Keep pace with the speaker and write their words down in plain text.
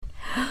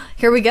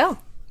Here we go.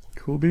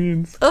 Cool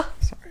beans. Ugh.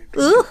 Sorry.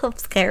 Ooh, I'm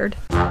scared.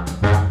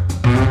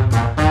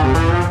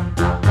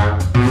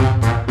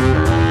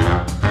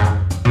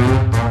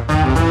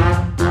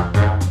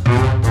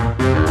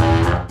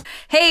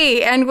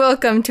 Hey, and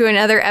welcome to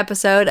another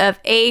episode of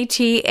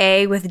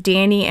ATA with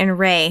Danny and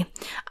Ray.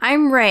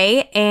 I'm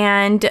Ray,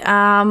 and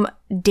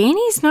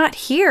Danny's not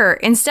here.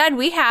 Instead,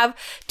 we have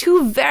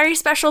two very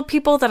special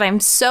people that I'm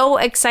so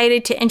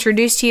excited to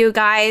introduce to you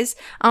guys.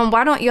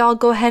 Why don't y'all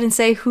go ahead and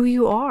say who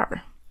you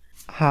are?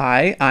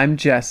 Hi, I'm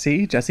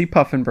Jesse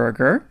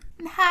Puffenberger.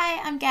 Hi,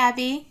 I'm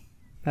Gabby.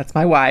 That's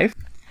my wife.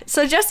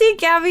 So Jesse and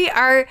Gabby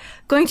are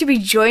going to be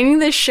joining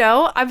the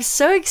show. I'm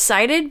so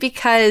excited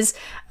because,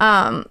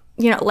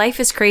 life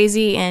is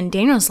crazy and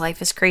Daniel's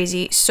life is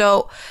crazy.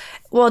 So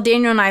while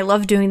Daniel and I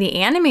love doing the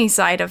anime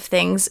side of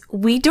things,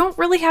 we don't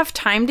really have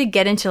time to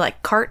get into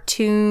like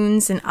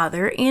cartoons and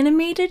other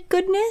animated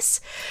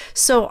goodness.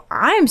 So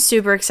I'm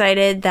super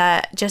excited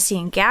that Jesse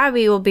and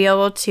Gabby will be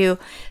able to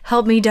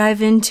help me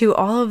dive into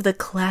all of the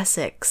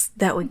classics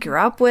that we grew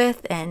up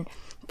with and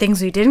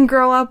things we didn't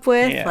grow up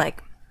with. Yeah.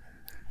 Like,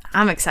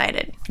 I'm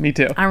excited. Me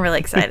too. I'm really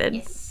excited.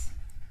 Yes.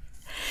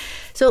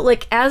 So,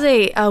 like, as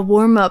a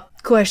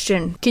warm-up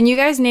question, can you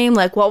guys name,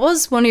 like, what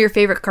was one of your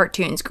favorite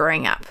cartoons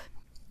growing up?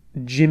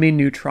 Jimmy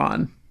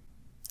Neutron.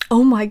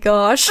 Oh my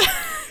gosh.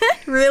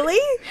 Really?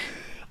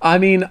 I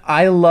mean,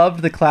 I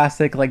loved the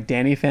classic, like,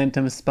 Danny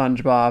Phantom,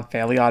 SpongeBob,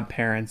 Fairly Odd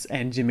Parents,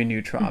 and Jimmy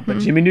Neutron. But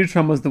Jimmy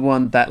Neutron was the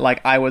one that,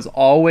 like, I was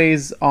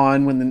always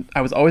on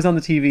I was always on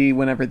the TV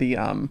whenever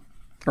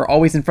or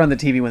always in front of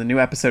the TV when the new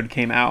episode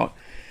came out.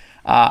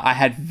 I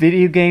had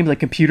video games, like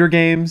computer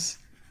games,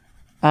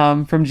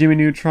 from Jimmy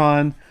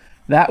Neutron.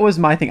 That was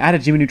my thing. I had a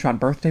Jimmy Neutron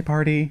birthday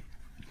party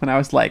when I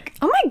was like...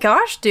 Oh my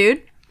gosh,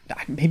 dude.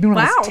 Maybe when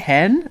I was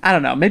 10? I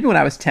don't know. Maybe when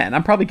I was 10.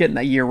 I'm probably getting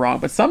that year wrong.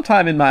 But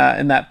sometime in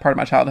that part of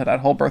my childhood, I had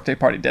a whole birthday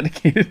party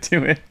dedicated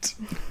to it.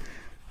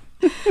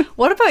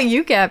 What about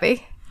you,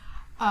 Gabby?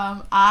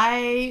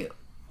 I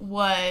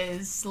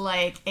was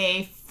like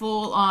a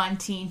full-on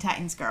Teen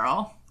Titans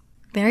girl.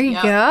 There you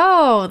Yep.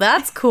 go.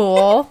 That's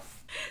cool.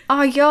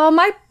 Oh, y'all,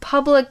 my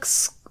public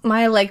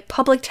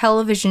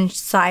television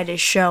side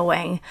is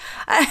showing.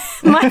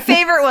 My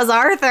favorite was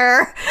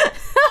Arthur.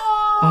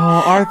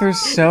 Oh, Arthur's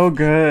so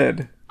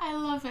good. I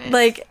love it.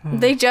 Like,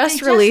 they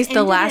just released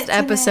the last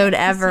episode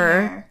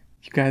ever.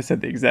 You guys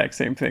said the exact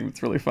same thing.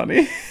 That's really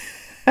funny.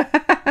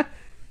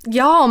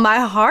 Y'all, my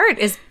heart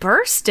is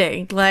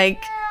bursting.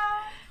 Like,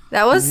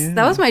 that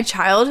was my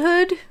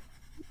childhood.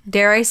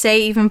 Dare I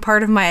say, even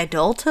part of my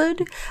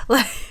adulthood?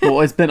 Like,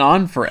 Well, it's been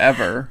on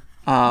forever.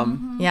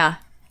 yeah.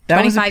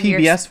 That was a 25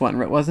 PBS years. one,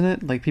 right? Wasn't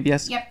it? Like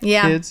PBS Yep.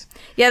 Yeah. Kids?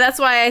 Yeah, that's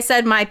why I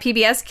said my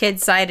PBS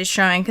Kids side is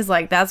showing, because,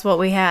 like, that's what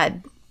we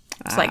had.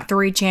 It's like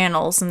 3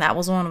 channels, and that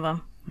was one of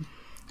them.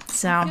 I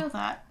So, feel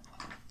that.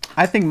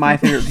 I think my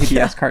favorite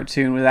PBS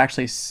cartoon was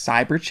actually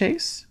Cyber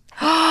Chase.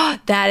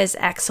 that is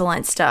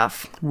excellent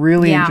stuff.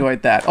 Really Yeah.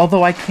 enjoyed that.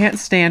 Although I can't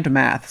stand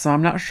math, so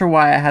I'm not sure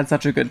why I had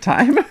such a good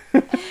time.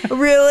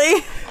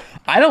 Really?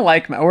 I don't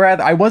like math. Or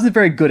I wasn't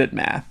very good at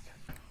math.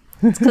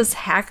 It's because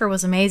Hacker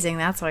was amazing.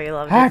 That's why you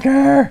loved it.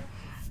 Hacker!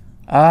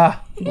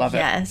 Love it.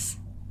 Yes.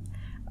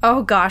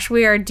 Oh gosh,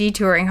 we are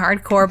detouring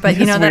hardcore, but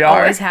you Yes, know that we are.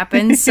 always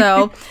happens.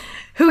 So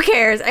who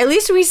cares? At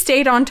least we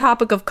stayed on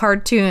topic of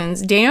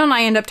cartoons. Daniel and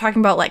I end up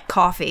talking about like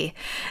coffee.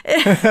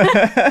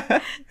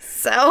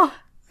 So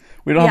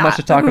We don't have Yeah, much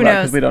to talk who about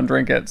knows? because we don't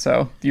drink it,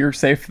 so you're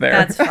safe there.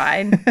 that's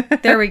fine.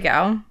 There we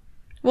go.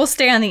 We'll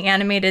stay on the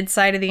animated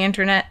side of the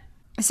internet.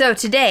 So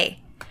today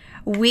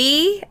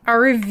we are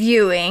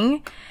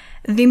reviewing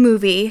the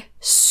movie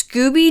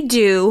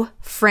Scooby-Doo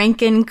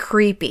Franken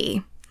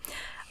Creepy.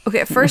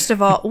 Okay, first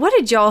of all, what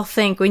did y'all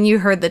think when you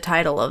heard the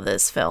title of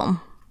this film?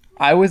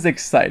 I was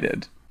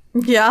excited.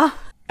 Yeah.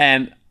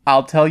 And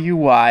I'll tell you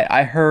why.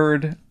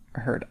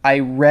 I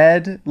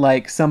read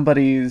like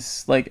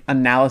somebody's like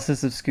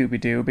analysis of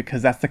Scooby-Doo,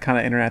 because that's the kind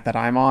of internet that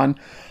I'm on,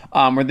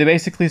 where they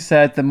basically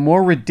said the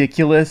more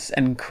ridiculous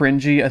and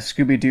cringy a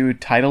Scooby-Doo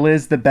title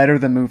is, the better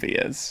the movie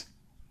is.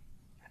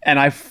 And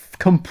I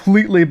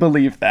completely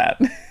believe that.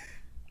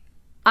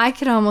 I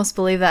could almost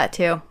believe that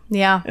too.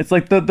 Yeah. It's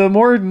like the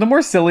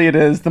more silly it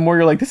is, the more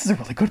you're like, this is a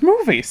really good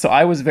movie. So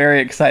I was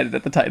very excited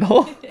at the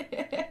title.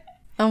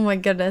 Oh my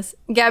goodness.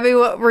 Gabby,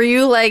 what were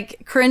you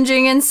like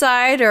cringing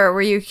inside, or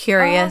were you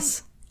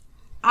curious?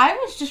 I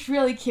was just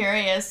really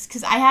curious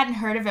because I hadn't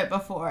heard of it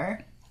before.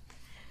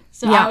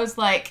 So Yeah. I was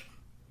like,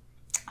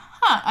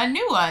 a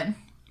new one.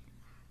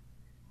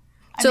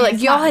 I So mean, like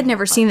it's y'all not had new,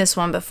 never but- seen this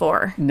one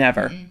before.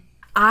 Never.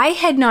 I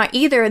had not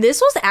either. This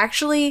was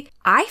actually,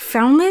 I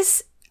found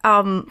this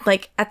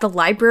like at the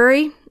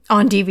library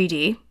on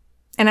DVD,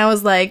 and I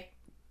was like,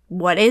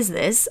 what is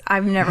this?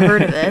 I've never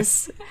heard of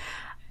this.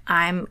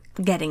 I'm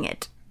getting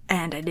it.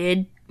 And I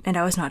did, and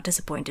I was not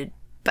disappointed.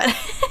 But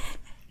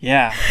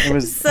Yeah, it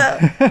was. so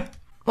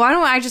why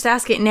don't I just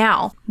ask it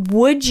now?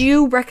 Would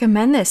you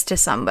recommend this to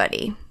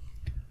somebody?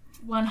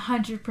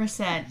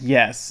 100%.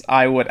 Yes,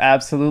 I would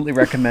absolutely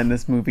recommend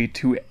this movie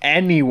to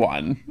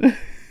anyone.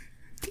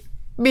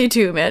 Me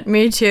too, Mitt.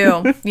 Me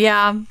too.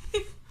 Yeah.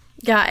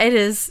 Yeah, it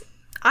is.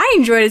 I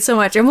enjoyed it so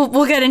much, and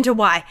we'll get into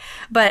why.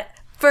 But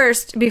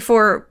first,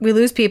 before we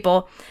lose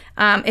people,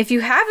 if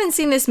you haven't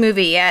seen this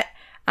movie yet,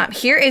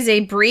 here is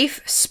a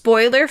brief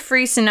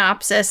spoiler-free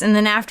synopsis, and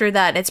then after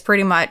that, it's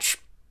pretty much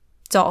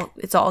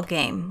it's all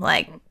game.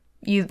 Like,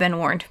 you've been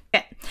warned.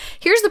 Okay.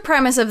 Here's the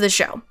premise of the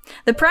show.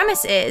 The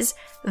premise is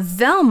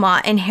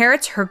Velma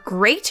inherits her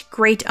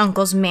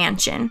great-great-uncle's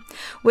mansion,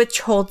 which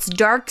holds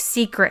dark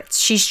secrets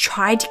she's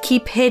tried to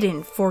keep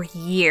hidden for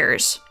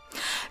years.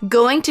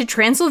 Going to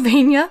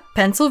Transylvania,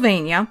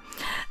 Pennsylvania,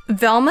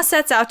 Velma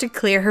sets out to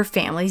clear her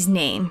family's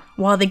name,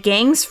 while the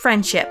gang's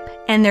friendship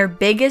and their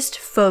biggest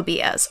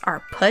phobias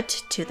are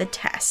put to the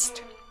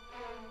test.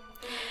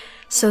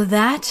 So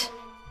that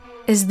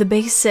is the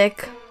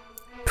basic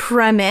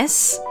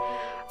premise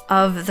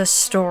of the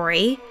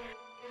story.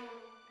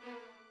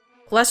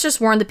 Let's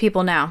just warn the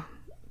people now.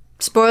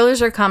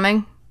 Spoilers are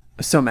coming.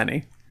 So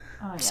many.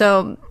 Oh, yeah.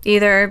 So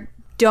either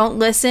don't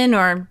listen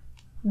or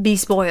be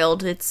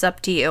spoiled. It's up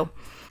to you.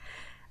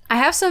 I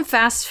have some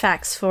fast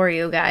facts for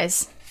you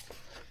guys.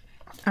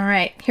 All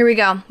right, here we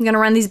go. I'm going to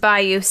run these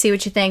by you, see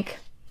what you think.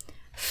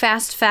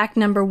 Fast fact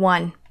number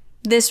 1.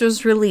 This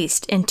was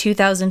released in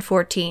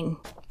 2014.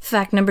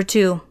 Fact number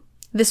 2.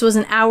 This was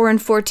an hour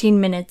and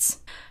 14 minutes.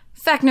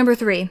 Fact number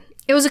 3.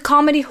 It was a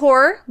comedy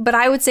horror, but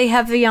I would say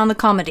heavy on the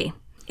comedy.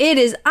 It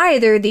is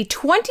either the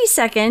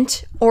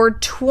 22nd or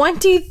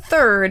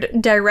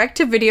 23rd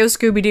direct-to-video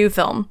Scooby-Doo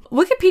film.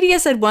 Wikipedia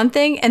said one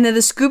thing, and then the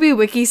Scooby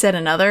Wiki said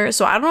another,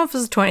 so I don't know if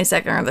it's the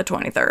 22nd or the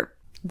 23rd.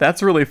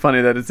 That's really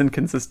funny that it's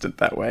inconsistent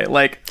that way.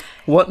 Like,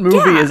 what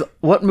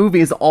movie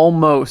is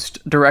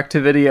almost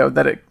direct-to-video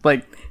that it,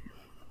 like,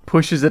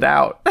 pushes it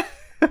out?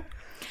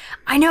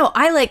 I know,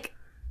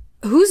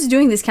 who's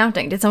doing this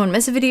counting? Did someone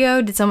miss a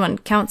video? Did someone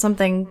count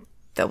something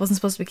that wasn't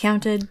supposed to be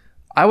counted?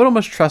 I would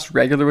almost trust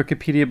regular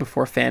Wikipedia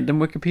before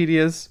fandom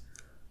Wikipedias.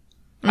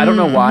 I don't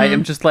know why.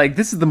 I'm just like,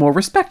 this is the more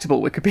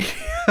respectable Wikipedia.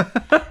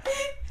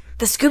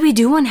 The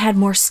Scooby-Doo one had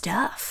more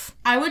stuff.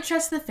 I would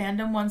trust the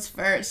fandom ones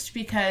first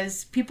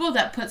because people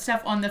that put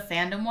stuff on the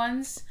fandom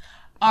ones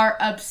are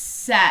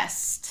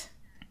obsessed.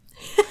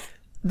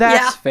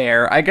 That's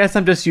fair. I guess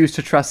I'm just used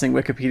to trusting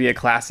Wikipedia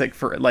Classic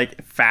for,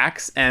 like,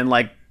 facts and,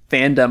 like,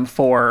 fandom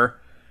for,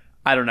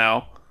 I don't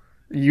know,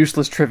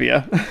 useless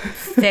trivia.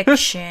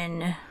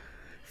 Fiction.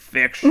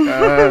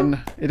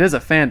 Fiction. It is a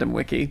fandom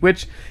wiki,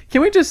 which,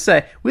 can we just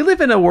say, we live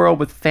in a world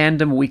with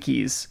fandom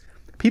wikis.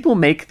 People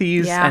make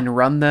these and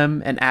run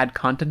them and add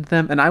content to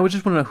them, and I would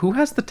just want to know who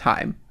has the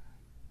time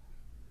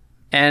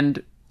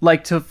and,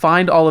 like, to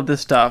find all of this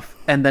stuff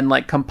and then,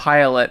 like,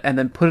 compile it and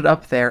then put it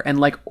up there and,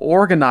 like,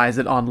 organize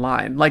it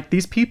online. Like,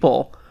 these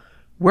people,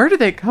 where do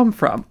they come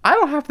from? I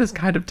don't have this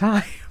kind of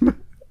time.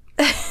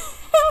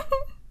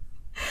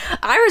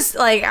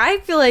 I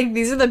feel like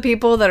these are the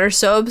people that are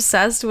so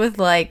obsessed with,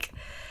 like,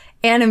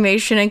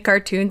 animation and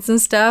cartoons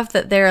and stuff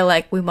that they're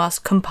like, we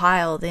must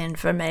compile the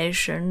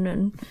information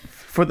and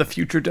for the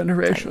future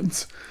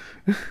generations.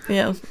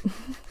 Yeah.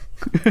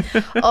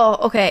 Oh,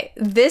 okay.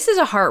 This is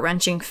a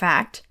heart-wrenching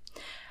fact.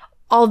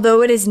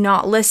 Although it is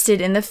not listed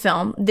in the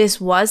film,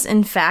 this was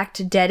in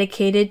fact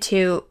dedicated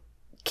to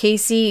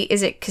Casey,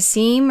 is it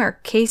Kasem or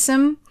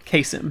Kasem?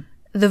 Kasem.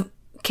 The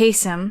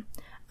Kasem,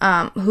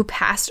 who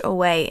passed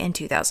away in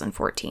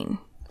 2014.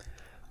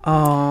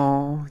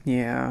 Oh,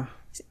 yeah.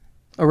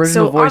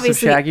 Original voice of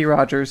Shaggy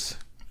Rogers.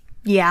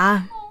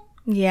 Yeah.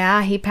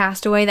 Yeah, he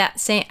passed away that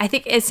same... I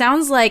think it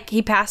sounds like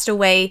he passed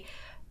away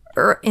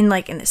in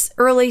this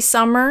early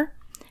summer,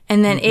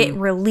 and then it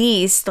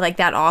released like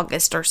that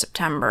August or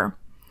September.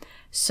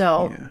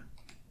 So,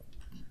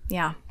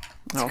 yeah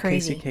it's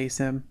crazy.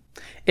 Casey Kasem.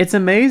 It's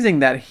amazing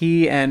that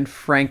he and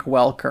Frank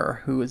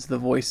Welker, who is the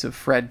voice of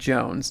Fred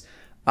Jones,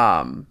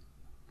 I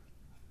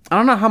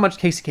don't know how much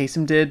Casey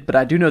Kasem did, but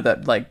I do know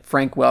that, like,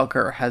 Frank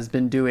Welker has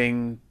been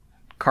doing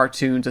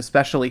cartoons,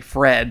 especially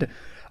Fred,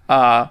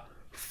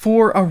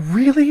 for a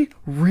really,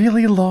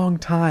 really long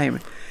time.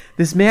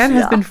 This man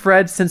has been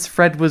Fred since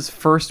Fred was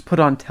first put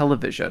on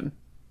television.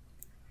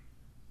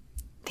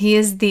 He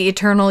is the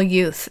eternal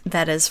youth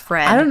that is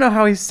Fred. I don't know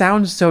how he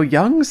sounds so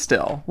young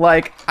still.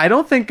 Like, I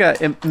don't think...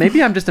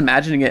 maybe I'm just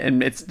imagining it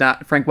and it's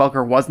not... Frank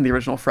Welker wasn't the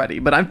original Freddy,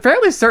 but I'm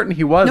fairly certain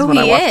he was when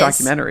I watched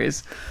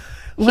documentaries.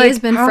 He has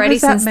been Freddy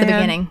since the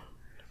beginning.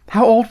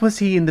 How old was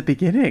he in the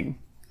beginning?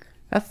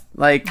 That's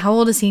like... How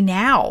old is he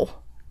now?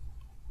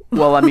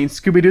 Well, I mean,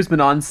 Scooby-Doo's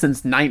been on since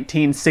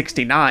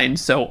 1969,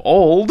 so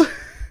old.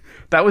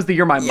 That was the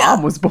year my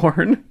mom was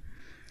born.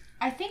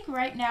 I think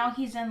right now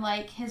he's in,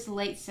 like, his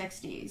late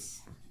 60s.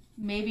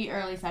 Maybe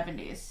early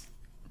 70s.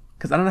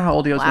 Because I don't know how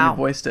old he was when he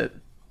voiced it.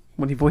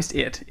 When he voiced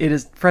it.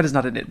 Fred is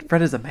not an it.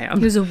 Fred is a man.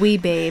 He was a wee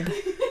babe.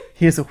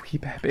 He is a wee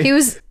baby.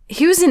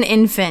 He was an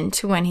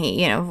infant when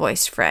he,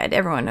 voiced Fred.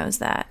 Everyone knows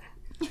that.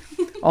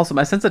 Also,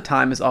 my sense of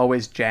time is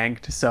always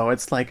janked, so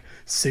it's like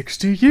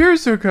 60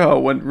 years ago,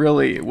 when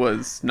really it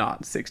was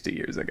not 60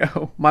 years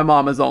ago. My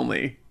mom is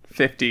only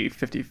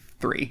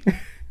 53.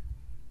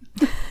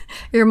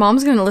 Your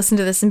mom's going to listen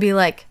to this and be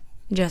like,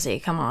 Jesse,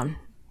 come on.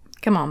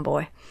 Come on,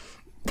 boy.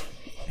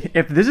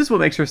 If this is what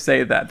makes her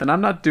say that, then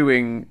I'm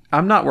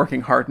not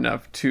working hard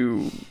enough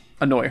to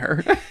annoy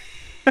her.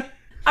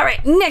 All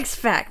right, next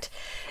fact.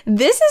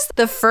 This is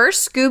the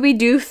first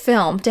Scooby-Doo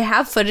film to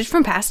have footage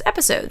from past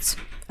episodes.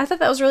 I thought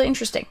that was really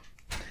interesting.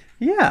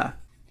 Yeah.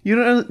 You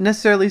don't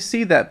necessarily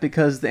see that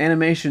because the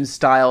animation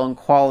style and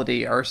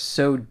quality are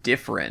so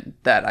different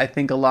that I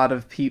think a lot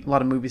of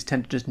movies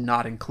tend to just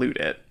not include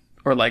it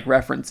or like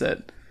reference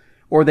it,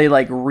 or they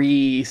like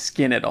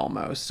re-skin it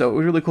almost. So it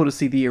was really cool to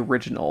see the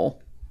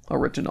original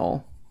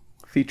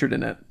featured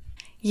in it.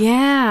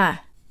 Yeah.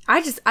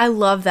 I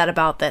love that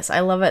about this. I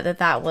love it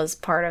that was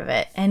part of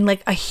it, and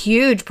like a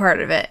huge part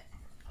of it.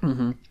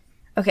 Mm-hmm.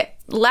 Okay,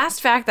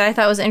 last fact that I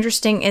thought was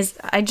interesting is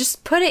I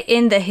just put it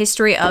in the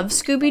history of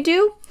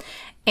Scooby-Doo,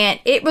 and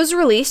it was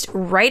released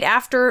right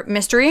after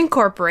Mystery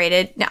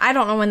Incorporated. Now, I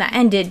don't know when that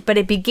ended, but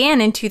it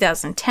began in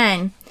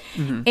 2010,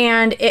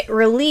 and it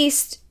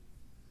released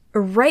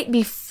right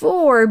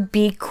before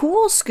Be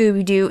Cool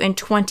Scooby-Doo in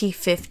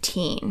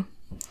 2015.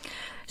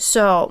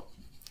 So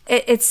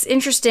it's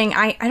interesting.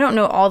 I don't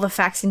know all the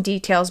facts and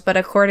details, but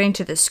according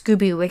to the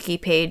Scooby Wiki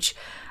page,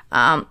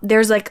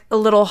 there's like a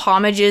little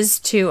homages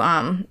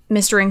to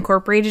Mystery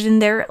Incorporated in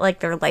there. Like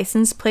their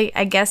license plate,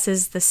 I guess,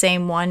 is the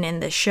same one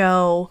in the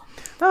show.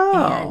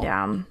 Oh.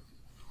 And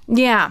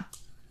yeah.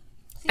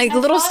 Like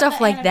little stuff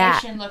like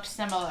that. The animation looked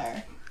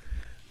similar.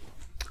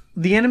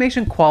 The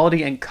animation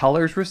quality and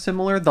colors were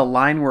similar. The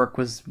line work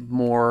was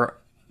more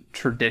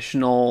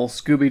traditional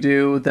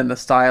Scooby-Doo than the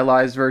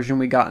stylized version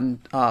we got in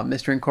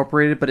Mystery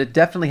Incorporated, but it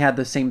definitely had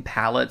the same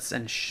palettes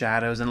and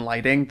shadows and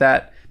lighting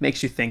that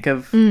makes you think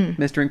of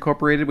Mystery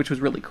Incorporated, which was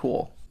really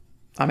cool.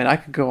 I mean, I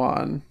could go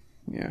on.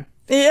 Yeah.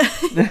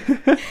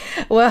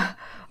 Well,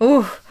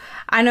 ooh,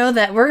 I know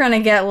that we're gonna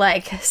get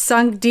like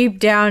sunk deep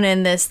down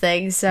in this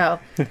thing, so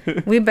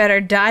we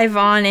better dive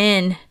on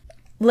in.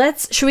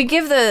 Should we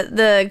give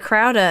the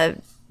crowd a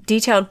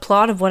detailed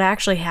plot of what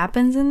actually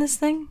happens in this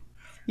thing?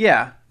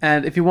 Yeah,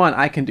 and if you want,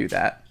 I can do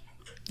that.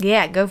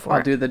 Yeah, go for it.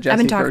 I'll do the Jessie I've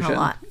been talking version. a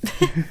lot.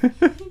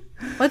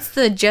 What's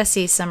the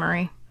Jessie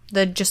summary?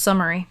 The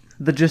summary.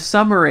 The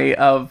summary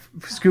of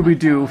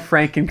Scooby-Doo,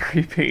 Frank and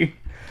Creepy.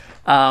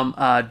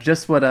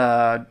 Just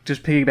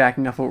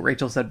piggybacking off what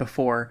Rachel said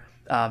before,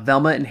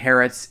 Velma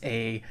inherits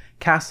a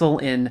castle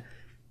in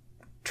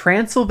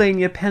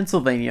Transylvania,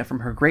 Pennsylvania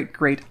from her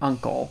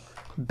great-great-uncle,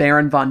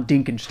 Baron von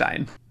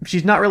Dinkenstein.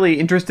 She's not really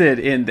interested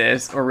in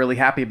this or really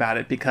happy about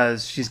it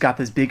because she's got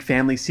this big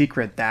family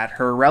secret that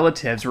her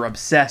relatives are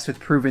obsessed with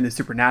proving the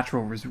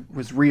supernatural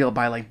was real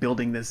by like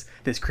building this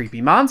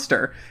creepy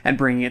monster and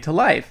bringing it to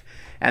life.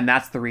 And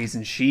that's the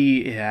reason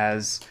she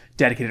has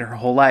dedicated her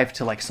whole life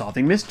to like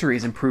solving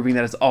mysteries and proving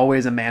that it's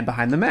always a man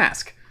behind the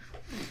mask.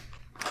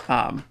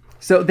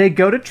 So they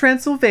go to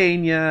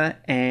Transylvania,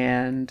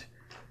 and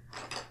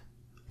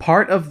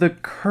part of the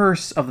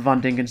curse of the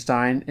von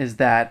Dinkenstein is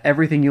that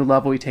everything you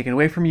love will be taken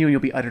away from you and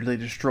you'll be utterly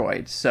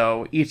destroyed.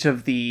 So each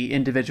of the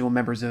individual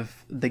members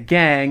of the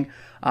gang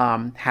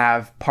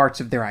have parts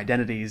of their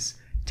identities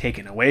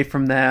taken away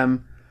from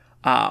them.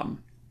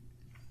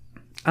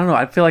 I don't know.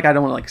 I feel like I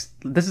don't want to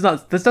like... This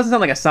doesn't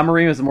sound like a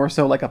summary. It's more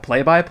so like a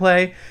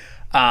play-by-play.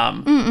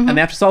 And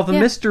they have to solve the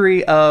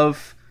mystery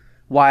of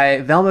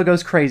why Velma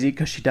goes crazy,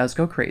 because she does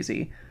go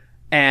crazy.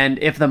 And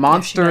if the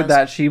monster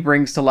that she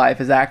brings to life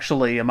is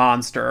actually a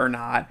monster or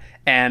not,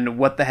 and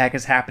what the heck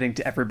is happening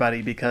to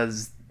everybody,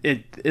 because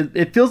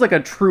it feels like a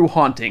true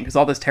haunting, because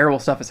all this terrible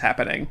stuff is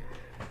happening.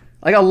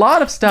 Like, a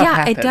lot of stuff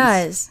happens. Yeah, it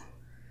does.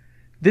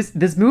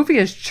 This movie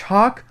is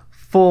chock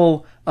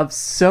full of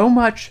so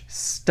much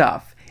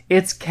stuff.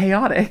 It's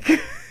chaotic.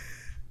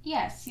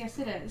 Yes,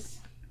 it is.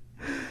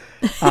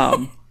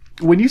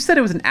 When you said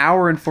it was an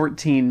hour and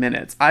 14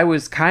 minutes, I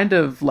was kind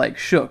of, like,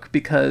 shook,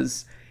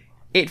 because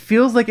it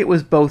feels like it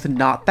was both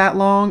not that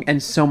long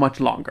and so much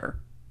longer.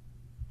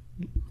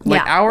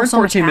 Like, hour and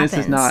 14 minutes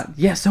is not...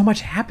 Yeah, so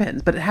much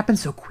happens, but it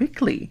happens so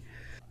quickly.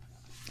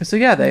 So,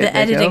 yeah, the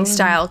editing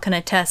style can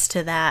attest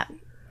to that.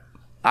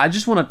 I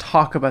just want to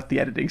talk about the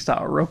editing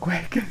style real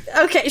quick.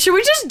 Okay, should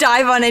we just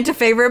dive on into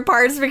favorite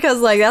parts? Because,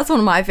 like, that's one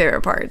of my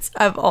favorite parts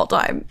of all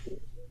time.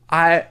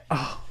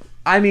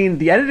 I mean,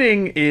 the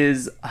editing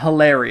is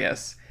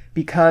hilarious.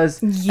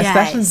 Because,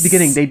 especially in the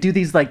beginning, they do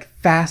these, like,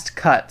 fast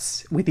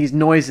cuts with these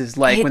noises.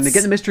 Like, when they get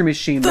in the mystery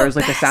machine, there's,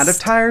 like, the sound of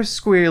tires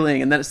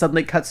squealing, and then it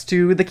suddenly cuts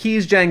to the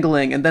keys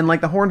jangling, and then, like,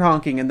 the horn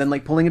honking, and then,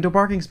 like, pulling into a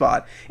parking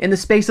spot in the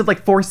space of,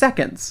 like, 4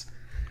 seconds.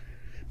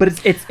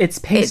 But it's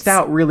paced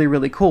out really,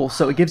 really cool,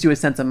 so it gives you a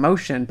sense of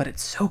motion, but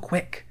it's so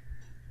quick.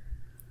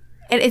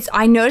 And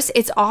I notice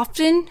it's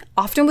often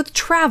with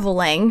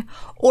traveling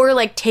or,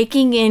 like,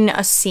 taking in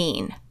a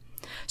scene.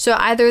 So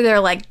either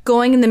they're like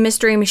going in the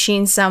mystery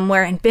machine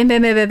somewhere and bam,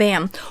 bam, bam, bam,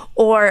 bam.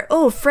 Or,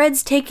 oh,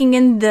 Fred's taking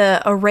in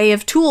the array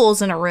of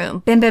tools in a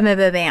room. Bam, bam, bam,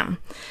 bam, bam.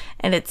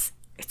 And it's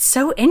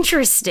so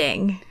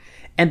interesting.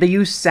 And they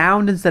use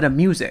sound instead of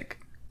music.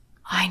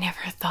 I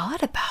never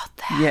thought about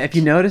that. Yeah, if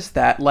you notice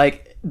that,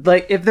 like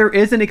if there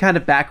is any kind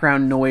of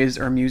background noise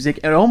or music,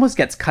 it almost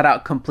gets cut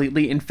out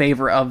completely in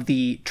favor of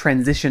the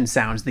transition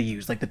sounds they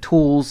use, like the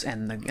tools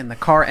and the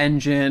car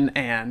engine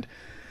and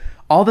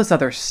all this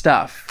other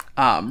stuff.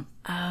 Oh.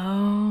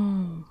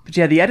 But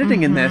yeah, the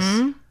editing in this,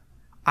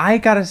 I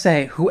gotta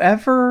say,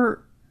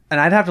 whoever, and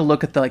I'd have to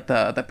look at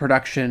the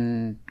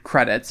production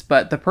credits,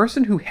 but the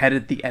person who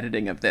headed the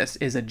editing of this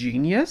is a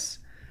genius.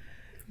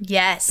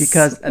 Yes.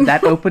 Because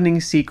that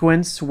opening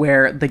sequence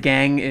where the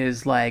gang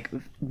is like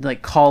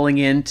calling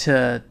in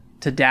to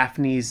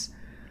Daphne's,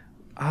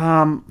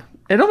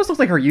 it almost looks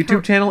like her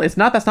YouTube channel.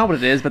 That's not what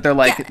it is, but they're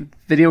like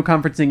video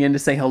conferencing in to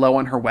say hello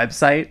on her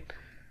website.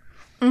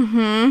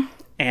 Mm-hmm.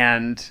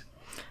 And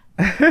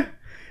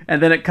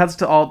and then it cuts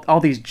to all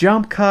these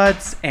jump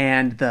cuts,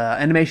 and the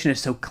animation is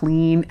so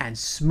clean and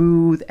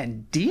smooth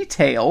and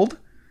detailed.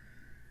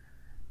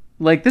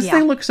 Like, this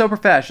thing looks so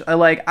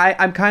professional. I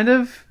kind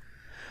of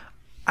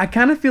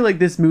feel like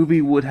this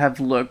movie would have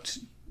looked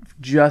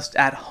just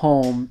at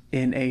home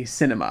in a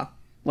cinema.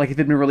 Like, if it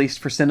had been released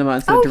for cinema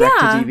instead of direct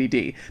to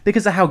DVD.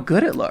 Because of how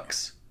good it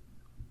looks.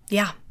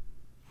 Yeah.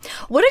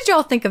 What did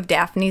y'all think of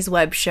Daphne's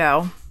web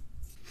show?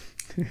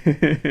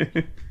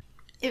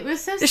 It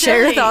was so silly.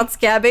 Share your thoughts,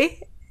 Gabby.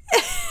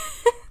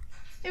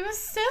 It was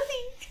silly.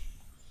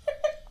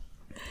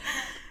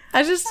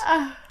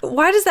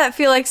 Why does that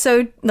feel like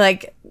so,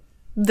 like,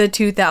 the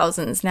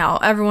 2000s now?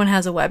 Everyone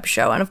has a web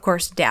show, and of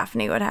course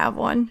Daphne would have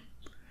one.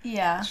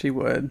 Yeah. She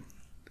would.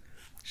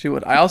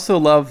 I also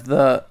love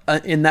the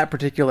in that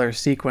particular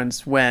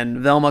sequence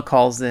when Velma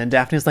calls in,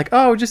 Daphne's like,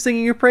 "Oh, just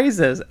singing your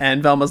praises,"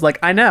 and Velma's like,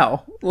 "I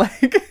know."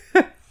 Like,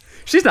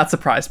 she's not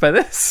surprised by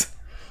this.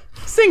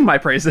 Sing my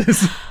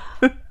praises.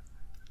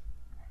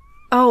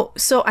 Oh,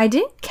 so I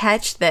didn't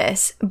catch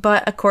this,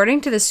 but according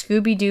to the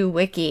Scooby-Doo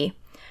wiki,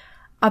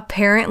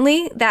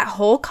 apparently that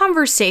whole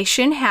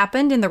conversation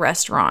happened in the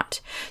restaurant.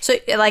 So,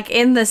 like,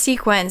 in the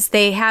sequence,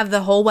 they have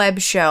the whole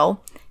web show.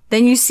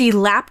 Then you see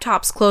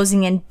laptops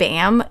closing and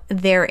bam,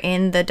 they're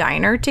in the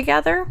diner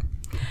together.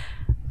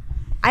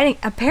 I think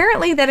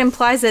apparently that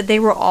implies that they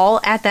were all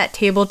at that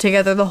table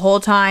together the whole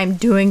time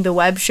doing the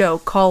web show,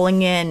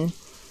 calling in.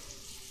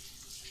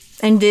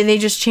 And did they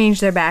just change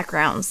their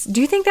backgrounds?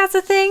 Do you think that's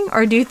a thing?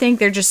 Or do you think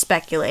they're just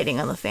speculating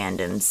on the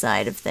fandom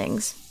side of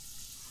things?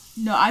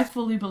 No, I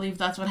fully believe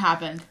that's what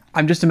happened.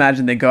 I'm just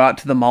imagining they go out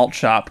to the malt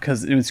shop,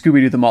 because in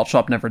Scooby-Doo, the malt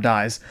shop never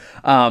dies.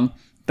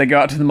 They go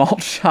out to the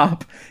malt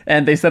shop,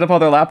 and they set up all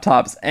their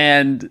laptops,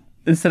 and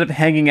instead of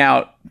hanging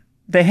out,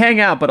 they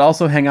hang out, but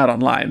also hang out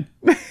online.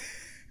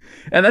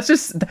 And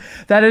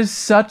that is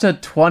such a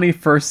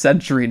 21st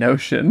century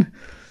notion.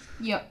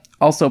 Yep.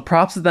 Also,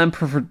 props to them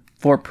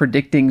for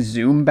predicting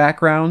Zoom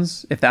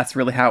backgrounds, if that's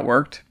really how it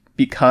worked.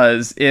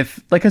 Because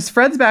because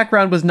Fred's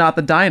background was not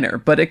the diner,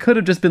 but it could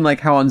have just been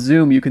like how on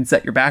Zoom you can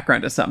set your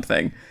background to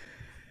something.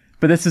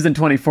 But this is in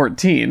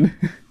 2014.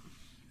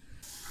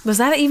 Was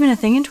that even a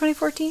thing in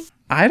 2014?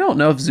 I don't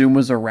know if Zoom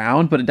was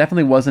around, but it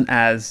definitely wasn't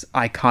as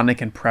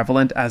iconic and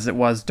prevalent as it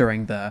was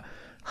during the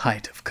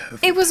height of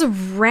COVID. It was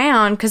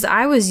around because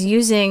I was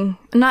using,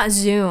 not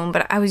Zoom,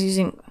 but I was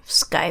using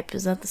Skype.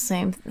 Is that the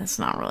same? That's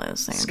not really the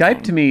same Skype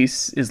thing. to me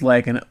is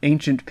like an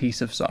ancient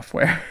piece of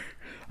software.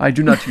 I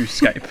do not use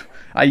Skype.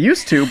 I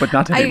used to, but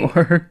not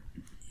anymore.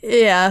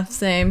 Yeah,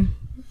 same.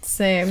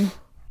 Well,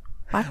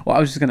 I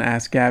was just going to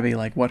ask Gabby,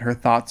 like, what her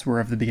thoughts were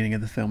of the beginning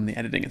of the film and the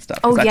editing and stuff.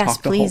 Oh, I yes,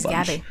 talked a whole please,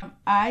 bunch. Gabby.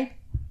 I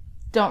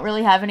don't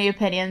really have any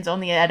opinions on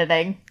the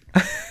editing.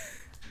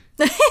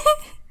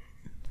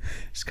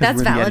 Just because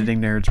we're valid. the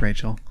editing nerds,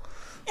 Rachel.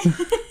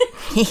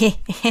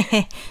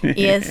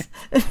 Yes.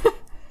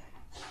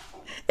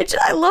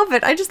 I love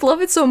it. I just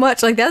love it so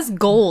much. Like, that's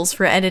goals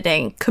for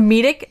editing.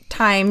 Comedic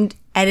timed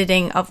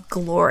editing of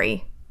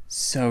glory.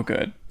 So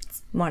good.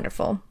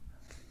 Wonderful.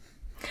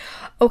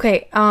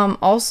 Okay,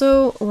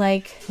 also,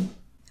 like,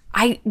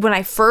 when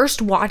I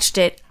first watched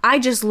it, I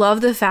just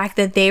love the fact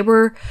that they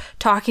were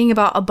talking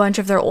about a bunch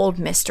of their old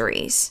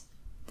mysteries.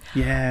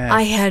 Yeah.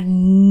 I had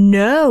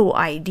no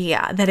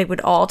idea that it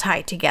would all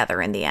tie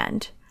together in the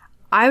end.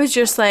 I was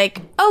just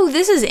like, oh,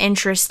 this is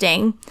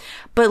interesting.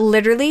 But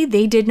literally,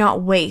 they did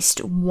not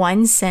waste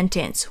one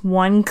sentence,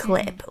 one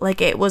clip.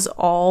 Like, it was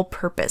all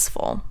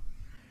purposeful.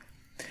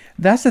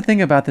 That's the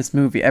thing about this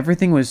movie.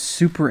 Everything was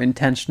super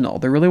intentional.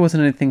 There really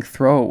wasn't anything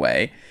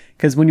throwaway.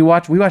 Because when we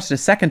watched it a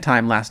second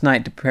time last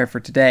night to prepare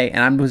for today,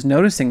 and I was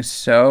noticing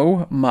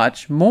so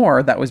much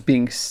more that was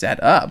being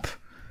set up.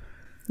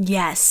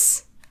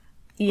 Yes.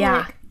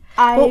 Yeah. Like,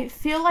 I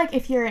feel like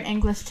if you're an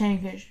English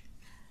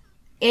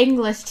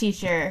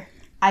teacher,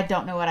 I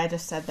don't know what I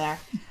just said there.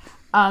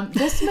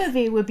 This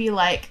movie would be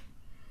like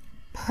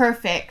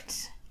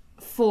perfect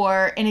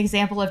for an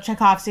example of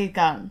Chekhov's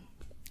gun.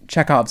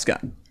 Chekhov's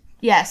gun.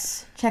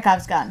 Yes,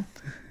 Chekhov's gun.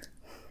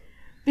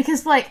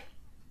 Because, like,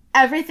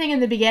 everything in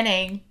the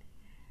beginning,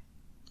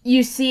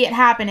 you see it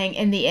happening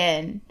in the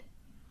end.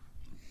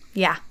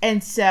 Yeah.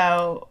 And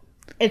so,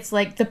 it's,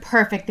 like, the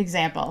perfect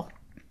example.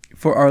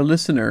 For our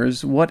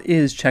listeners, what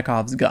is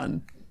Chekhov's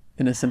gun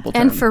in a simple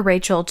term? And for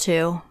Rachel,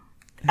 too.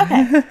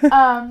 Okay.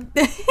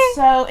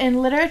 So, in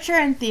literature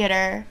and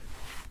theater,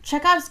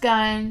 Chekhov's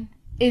gun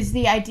is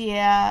the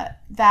idea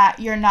that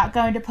you're not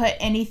going to put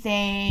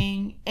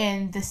anything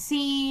in the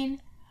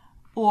scene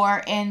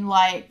or in,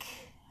 like,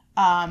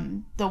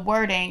 the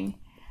wording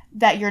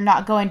that you're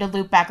not going to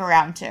loop back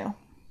around to.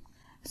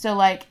 So,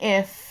 like,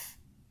 if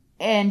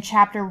in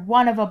chapter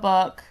 1 of a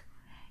book,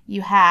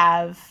 you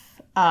have,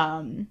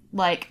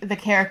 like, the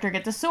character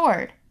gets a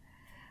sword,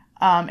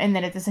 and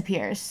then it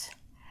disappears.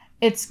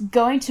 It's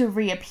going to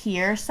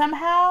reappear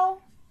somehow,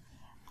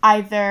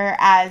 either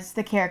as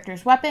the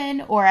character's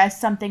weapon or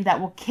as something that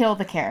will kill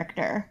the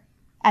character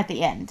at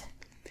the end.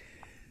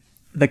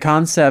 The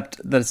concept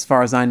that, as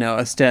far as I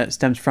know,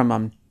 stems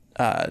from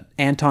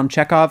Anton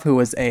Chekhov, who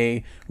was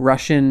a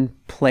Russian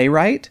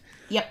playwright.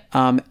 Yep.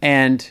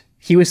 And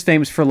he was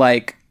famous for,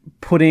 like,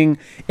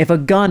 if a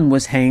gun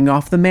was hanging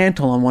off the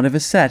mantle on one of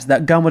his sets,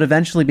 that gun would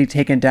eventually be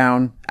taken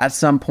down at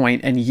some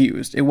point and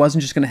used. It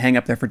wasn't just going to hang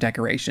up there for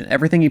decoration.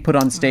 Everything he put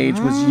on stage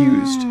was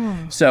used.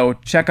 So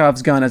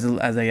Chekhov's gun as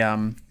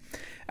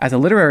a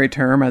literary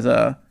term, as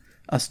a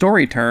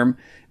story term,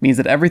 means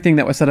that everything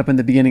that was set up in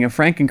the beginning of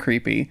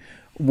Frankencreepy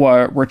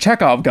were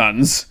Chekhov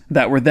guns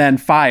that were then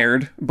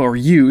fired or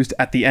used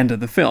at the end of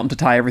the film to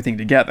tie everything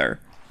together.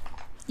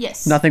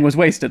 Yes. Nothing was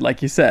wasted,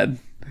 like you said.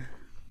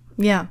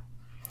 Yeah.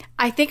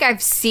 I think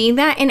I've seen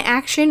that in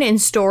action in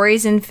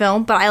stories and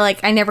film, but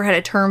I never had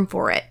a term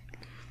for it.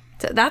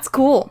 So that's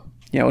cool.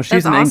 Yeah, well,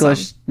 she's That's an awesome.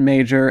 English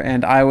major,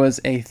 and I was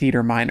a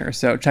theater minor,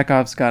 so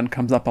Chekhov's gun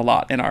comes up a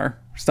lot in our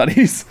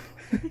studies.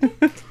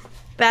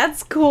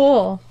 That's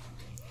cool.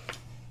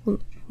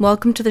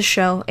 Welcome to the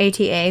show,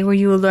 ATA, where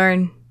you will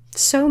learn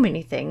so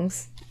many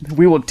things.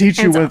 We will teach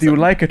you That's whether you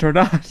awesome. like it or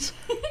not.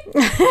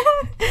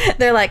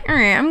 They're like, all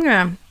right, I'm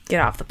going to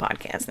get off the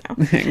podcast now.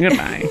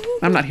 Goodbye.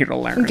 I'm not here to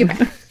learn.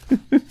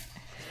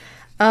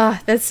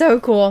 That's so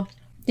cool.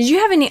 Did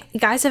you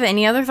guys have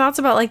any other thoughts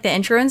about like the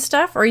intro and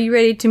stuff? Or are you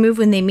ready to move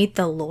when they meet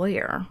the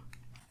lawyer?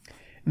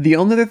 The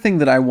only other thing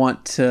that I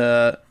want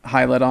to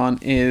highlight on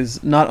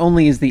is not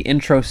only is the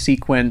intro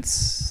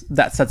sequence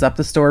that sets up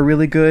the story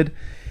really good,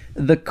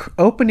 the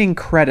opening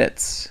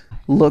credits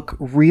look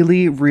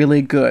really,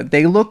 really good.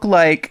 They look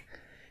like,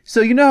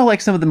 so you know how like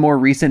some of the more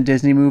recent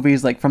Disney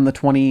movies, like from the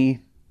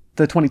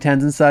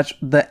 2010s and such,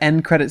 the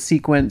end credit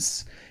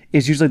sequence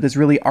is usually this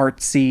really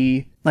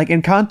artsy, like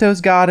Encanto's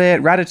got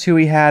it,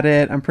 Ratatouille had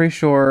it, I'm pretty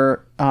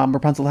sure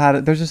Rapunzel had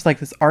it. There's just like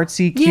this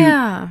artsy,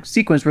 cute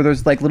sequence where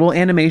there's like little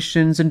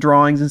animations and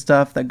drawings and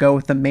stuff that go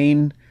with the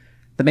main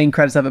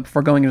credits of it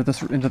before going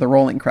into the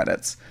rolling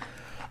credits.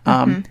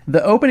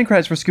 The opening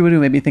credits for Scooby-Doo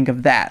made me think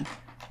of that,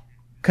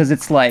 because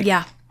it's like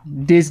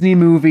Disney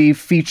movie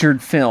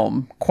featured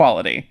film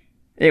quality.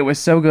 It was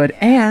so good,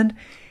 and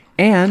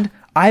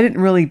I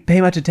didn't really pay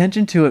much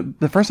attention to it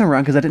the first time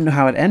around because I didn't know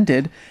how it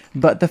ended,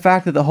 but the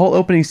fact that the whole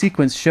opening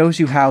sequence shows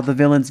you how the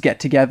villains get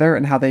together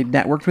and how they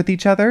networked with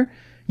each other,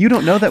 you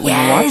don't know that when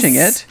you're watching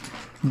it,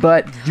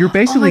 but you're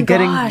basically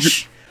getting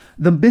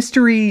the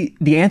mystery.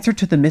 The answer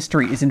to the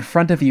mystery is in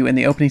front of you in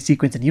the opening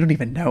sequence, and you don't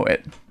even know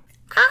it.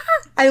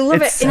 I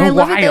love It's it. so And I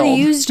love it that they wild.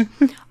 used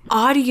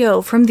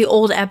audio from the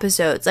old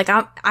episodes. Like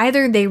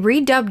either they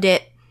redubbed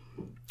it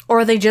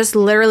or they just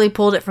literally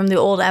pulled it from the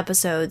old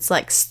episodes.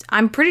 Like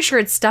I'm pretty sure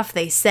it's stuff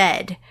they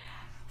said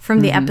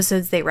from the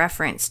episodes they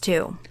referenced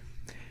too.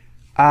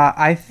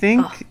 I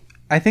think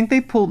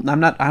they pulled. I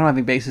don't have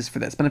any basis for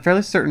this, but I'm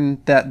fairly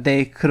certain that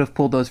they could have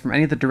pulled those from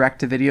any of the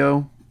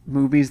direct-to-video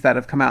movies that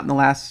have come out in the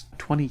last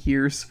 20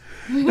 years.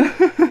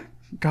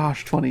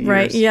 Gosh, 20 years.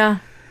 Right, yeah.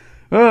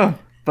 Ugh.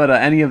 But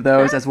any of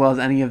those, as well as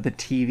any of the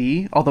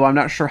TV, although I'm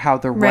not sure how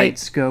the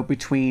rights go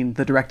between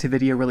the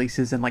direct-to-video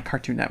releases and like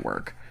Cartoon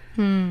Network.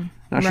 Not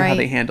sure how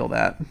they handle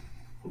that.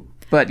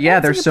 But yeah,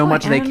 That's a there's good so point.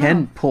 much I they don't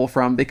can know. pull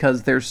from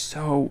because there's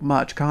so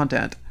much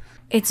content.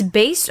 It's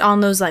based on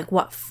those,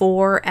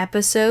 4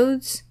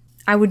 episodes?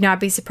 I would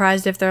not be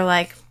surprised if they're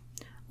like,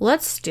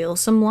 let's steal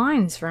some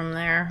lines from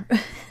there.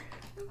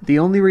 The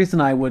only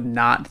reason I would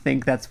not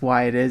think that's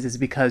why it is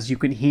because you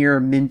can hear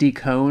Mindy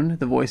Cohn,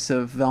 the voice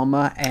of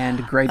Velma,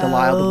 and Grey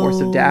Delisle, the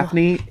voice of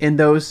Daphne, in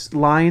those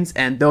lines,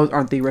 and those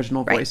aren't the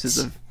original voices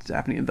of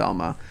Daphne and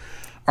Velma.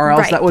 Or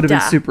else that would have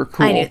been super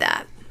cool. I knew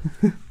that.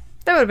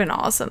 That would have been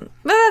awesome.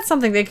 But that's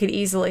something they could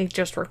easily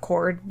just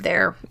record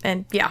there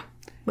and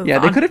move Yeah,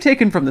 on. they could have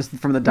taken from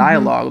the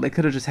dialogue. They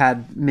could have just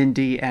had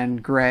Mindy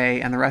and Grey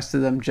and the rest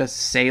of them just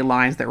say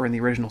lines that were in the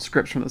original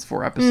scripts from those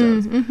 4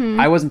 episodes.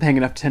 I wasn't paying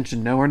enough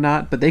attention, no or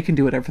not, but they can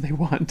do whatever they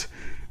want.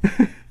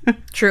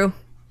 True.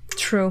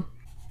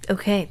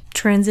 Okay,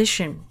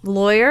 transition.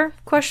 Lawyer? ?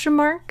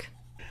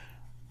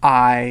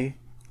 I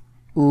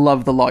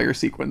love the lawyer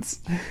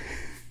sequence.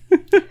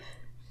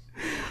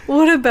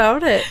 What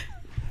about it?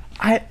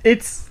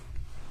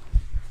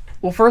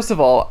 Well, first of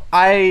all,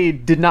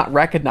 I did not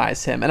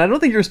recognize him, and I don't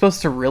think you're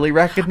supposed to really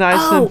recognize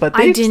him, but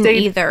I didn't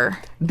either.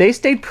 They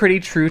stayed pretty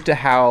true to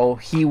how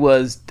he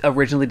was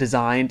originally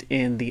designed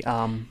in the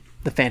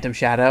Phantom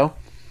Shadow.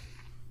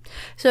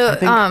 So,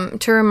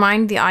 to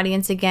remind the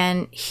audience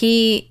again,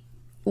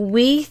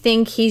 we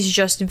think he's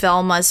just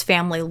Velma's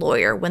family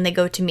lawyer when they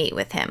go to meet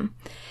with him.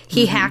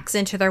 He hacks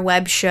into their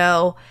web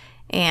show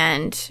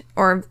and's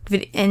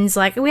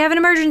like, we have an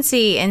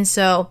emergency. And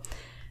so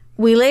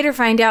we later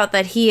find out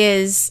that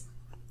he's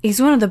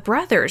one of the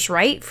brothers,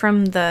 right?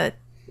 From the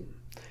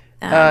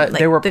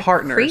They were the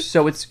partners. Creep?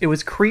 So it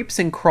was Creeps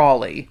and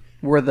Crawley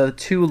were the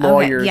two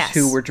lawyers yes.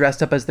 who were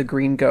dressed up as the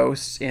Green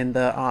Ghosts in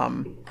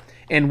the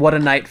in What a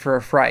Night for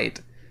a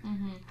Fright.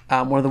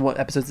 One of the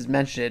episodes is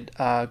mentioned.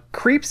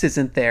 Creeps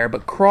isn't there,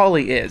 but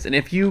Crawley is. And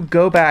if you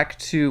go back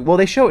to, well,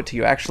 they show it to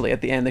you actually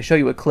at the end. They show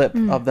you a clip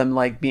of them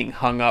like being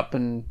hung up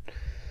and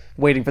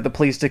waiting for the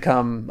police to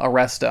come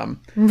arrest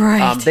them.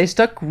 Right. They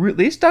stuck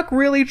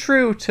really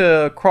true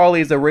to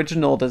Crawley's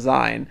original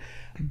design,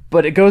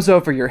 but it goes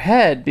over your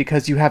head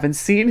because you haven't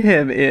seen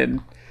him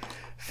in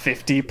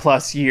 50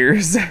 plus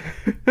years.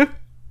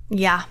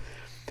 Yeah.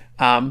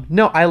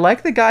 No, I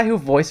like the guy who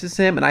voices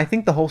him, and I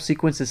think the whole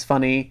sequence is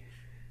funny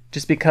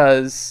just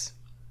because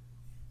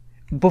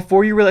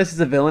before you realize he's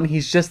a villain,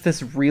 he's just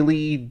this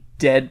really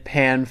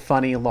deadpan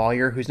funny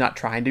lawyer who's not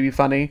trying to be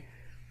funny.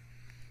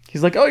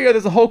 He's like, oh yeah,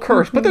 there's a whole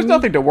curse, but there's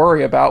nothing to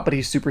worry about, but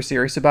he's super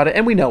serious about it,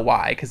 and we know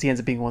why, because he ends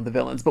up being one of the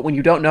villains. But when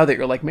you don't know that,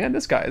 you're like, man,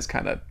 this guy is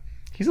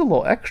he's a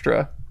little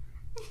extra.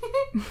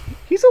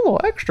 He's a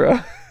little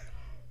extra.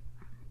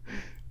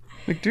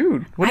 Like,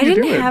 dude, what are you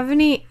doing? I didn't have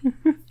any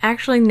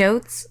actual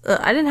notes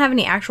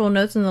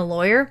on the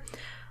lawyer.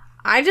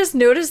 I just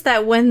noticed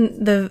that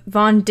when the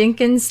Von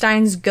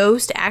Dinkenstein's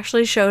ghost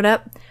actually showed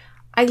up,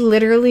 I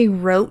literally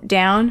wrote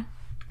down,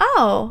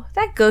 oh,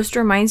 that ghost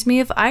reminds me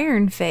of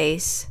Iron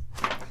Face.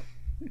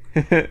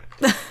 Like,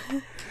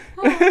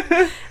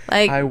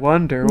 I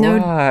wonder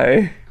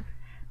why.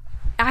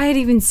 I had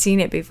even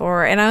seen it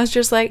before, and I was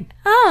just like,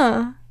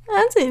 oh,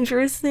 that's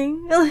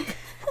interesting.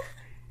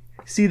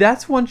 See,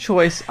 that's one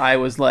choice I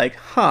was like,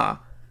 huh,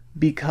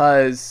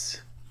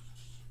 because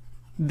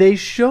they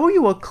show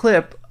you a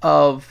clip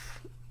of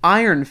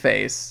Iron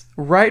Face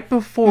right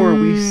before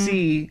we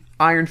see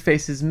Iron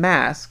Face's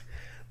mask,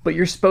 but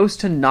you're supposed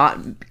to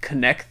not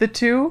connect the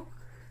two.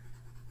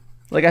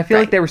 Like, I feel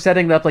like they were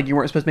setting it up like you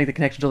weren't supposed to make the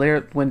connection till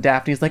later when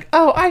Daphne's like,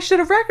 oh, I should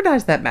have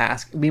recognized that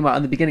mask. Meanwhile,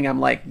 in the beginning,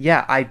 I'm like,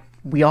 yeah,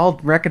 we all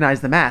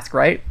recognize the mask,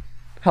 right?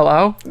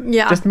 Hello?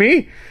 Yeah. Just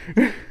me?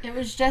 It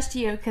was just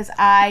you, because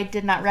I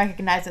did not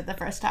recognize it the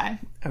first time.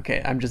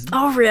 Okay, I'm just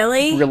Oh,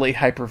 really? really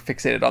hyper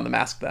fixated on the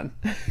mask then.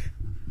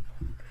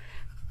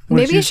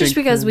 Maybe it's just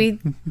because we...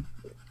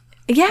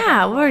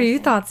 Yeah, what are your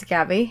thoughts,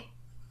 Gabby?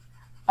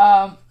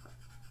 I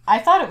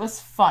thought it was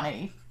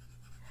funny.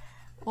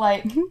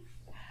 Like,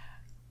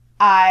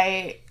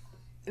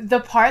 the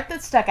part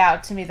that stuck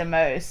out to me the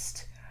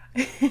most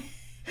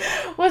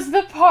was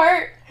the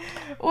part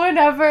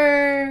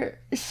whenever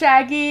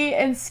Shaggy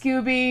and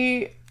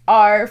Scooby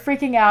are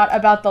freaking out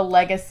about the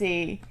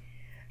legacy.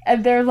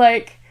 And they're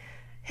like,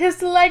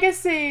 his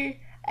legacy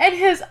and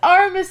his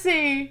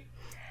armacy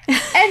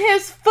and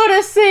his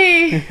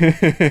footacy.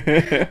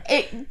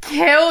 It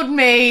killed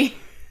me.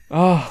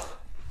 Oh,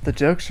 the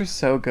jokes are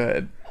so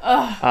good.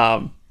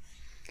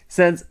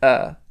 Since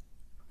I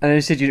know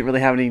you said you didn't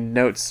really have any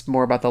notes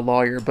more about the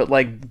lawyer, but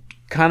like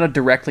kind of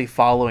directly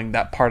following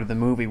that part of the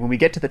movie, when we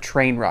get to the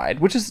train ride,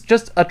 which is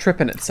just a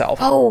trip in itself.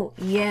 Oh,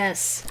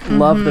 yes.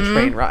 Love the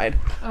train ride.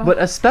 But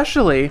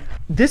especially,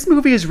 this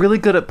movie is really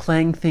good at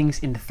playing things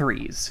in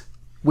threes,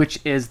 which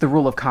is the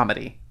rule of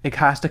comedy. It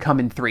has to come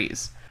in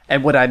threes.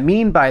 And what I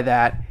mean by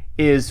that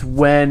is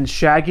when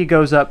Shaggy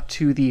goes up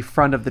to the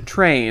front of the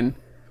train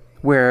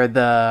where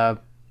the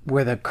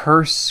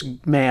curse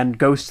man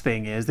ghost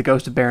thing is, the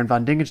ghost of Baron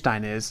von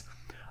Dingenstein is,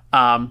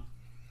 and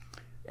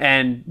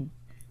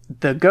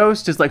the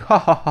ghost is like, ha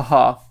ha ha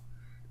ha.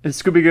 And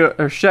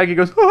Shaggy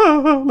goes, ha,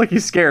 ha, ha, like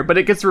he's scared, but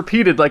it gets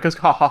repeated, like, goes,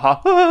 ha ha ha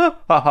ha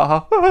ha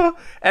ha ha.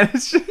 And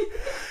it's just,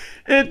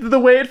 the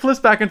way it flips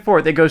back and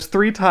forth, it goes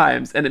 3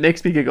 times, and it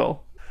makes me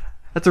giggle.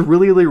 That's a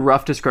really, really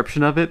rough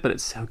description of it, but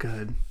it's so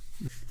good.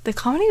 The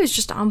comedy was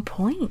just on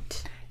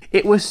point.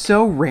 It was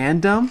so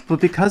random, but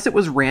because it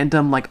was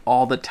random, like,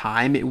 all the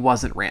time, it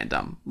wasn't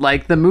random.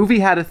 Like, the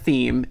movie had a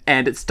theme,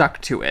 and it stuck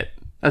to it,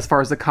 as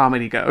far as the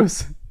comedy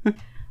goes.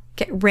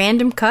 Okay,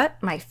 random cut.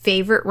 My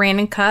favorite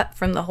random cut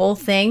from the whole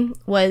thing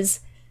was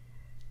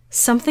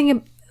something.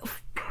 What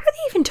were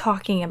they even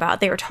talking about?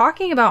 They were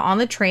talking about on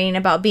the train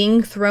about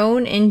being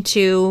thrown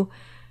into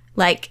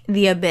like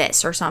the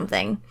abyss or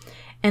something.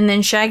 And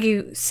then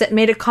Shaggy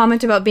made a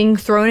comment about being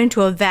thrown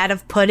into a vat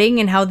of pudding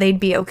and how they'd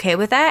be okay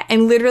with that.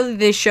 And literally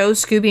they show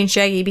Scooby and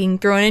Shaggy being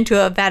thrown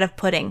into a vat of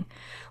pudding.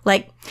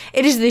 Like,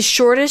 it is the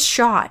shortest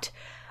shot.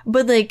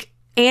 But like,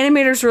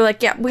 animators were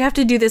like, yeah, we have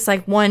to do this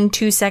like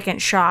 1-2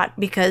 second shot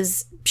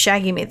because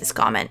Shaggy made this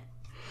comment.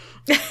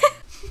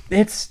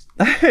 It's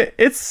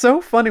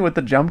so funny what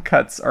the jump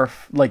cuts are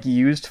like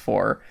used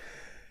for,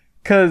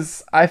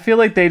 because I feel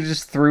like they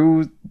just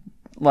threw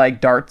like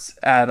darts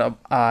at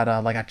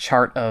like a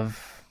chart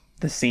of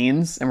the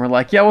scenes and we're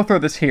like, yeah, we'll throw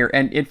this here,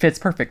 and it fits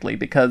perfectly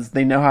because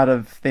they know how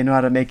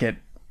to make it,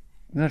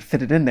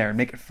 fit it in there and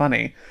make it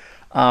funny.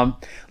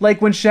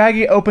 Like when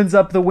Shaggy opens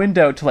up the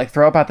window to like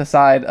throw up out the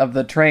side of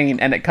the train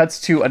and it cuts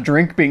to a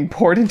drink being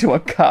poured into a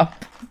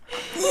cup.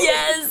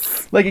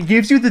 Yes! Like, it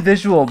gives you the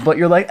visual, but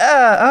you're like,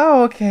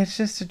 oh, okay, it's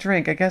just a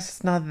drink. I guess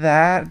it's not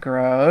that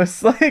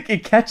gross. Like,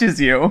 it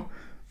catches you.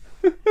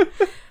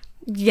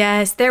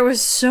 Yes, there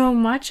was so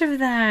much of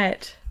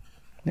that.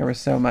 There was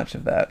so much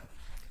of that.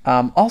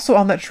 Also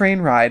on that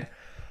train ride,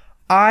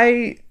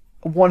 I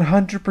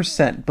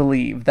 100%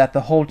 believe that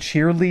the whole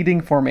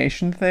cheerleading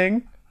formation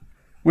thing,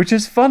 which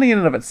is funny in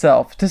and of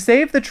itself, to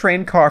save the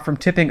train car from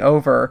tipping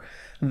over,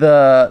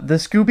 the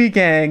Scooby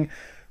Gang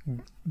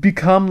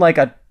become like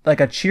a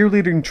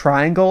cheerleading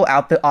triangle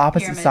out the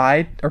opposite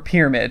side, or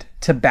pyramid,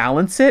 to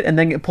balance it and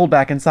then get pulled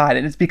back inside.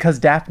 And it's because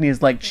Daphne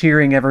is like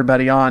cheering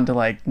everybody on to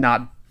like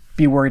not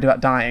be worried about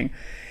dying.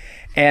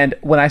 And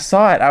when I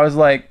saw it, I was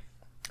like,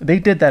 they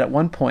did that at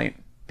one point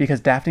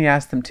because Daphne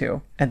asked them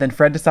to, and then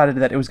Fred decided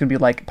that it was going to be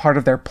like part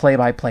of their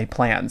play-by-play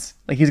plans.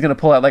 Like he's going to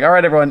pull out like, all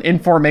right, everyone, in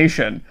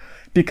formation,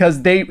 because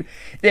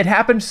it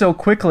happened so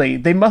quickly.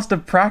 They must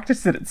have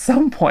practiced it at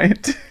some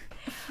point.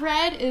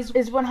 Fred is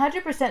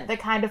 100% the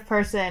kind of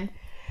person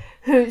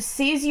who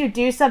sees you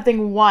do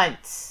something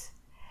once,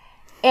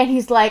 and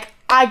he's like,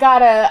 I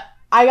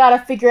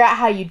gotta figure out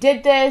how you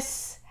did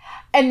this,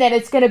 and then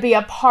it's gonna be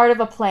a part of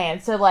a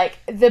plan. So like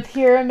the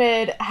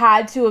pyramid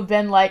had to have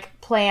been like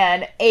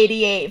plan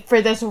 88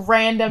 for this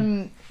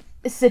random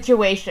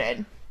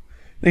situation.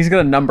 He's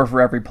got a number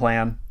for every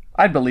plan.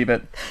 I'd believe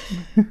it.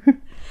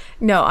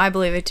 No, I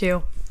believe it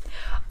too.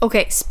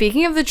 Okay,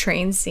 speaking of the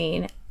train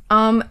scene,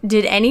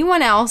 did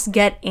anyone else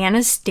get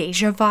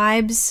Anastasia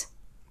vibes?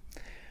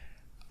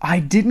 I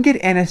didn't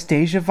get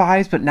Anastasia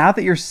vibes, but now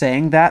that you're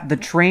saying that, the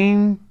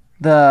train,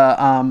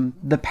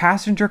 the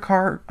passenger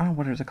car, oh,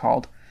 what is it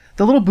called?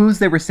 The little booths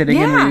they were sitting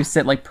in where you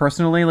sit like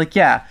personally, like,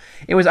 yeah,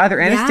 it was either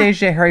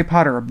Anastasia, Harry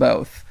Potter, or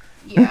both.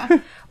 Yeah.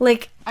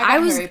 Like, I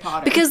was, Harry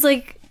Potter. because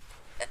like,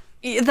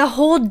 the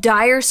whole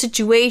dire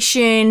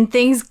situation,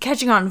 things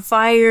catching on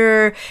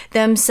fire,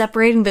 them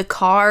separating the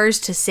cars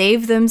to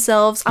save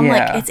themselves. I'm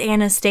like, it's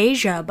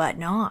Anastasia, but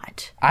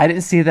not. I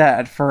didn't see that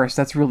at first.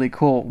 That's really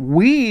cool.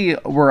 We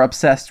were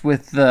obsessed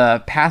with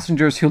the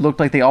passengers who looked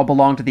like they all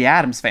belonged to the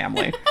Addams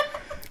family.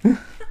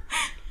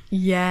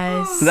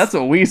 Yes. So that's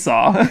what we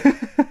saw.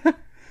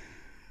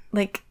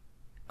 Like,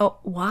 oh,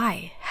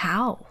 why?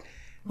 How?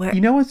 Where?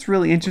 You know what's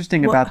really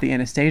interesting about the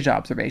Anastasia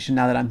observation,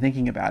 now that I'm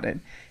thinking about it,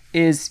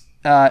 is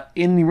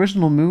in the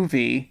original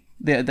movie,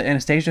 the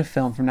Anastasia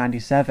film from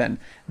 97,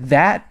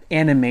 that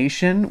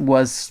animation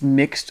was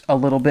mixed a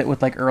little bit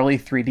with like early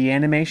 3D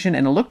animation,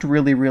 and it looked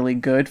really, really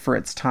good for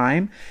its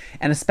time.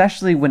 And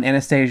especially when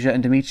Anastasia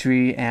and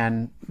Dmitri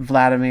and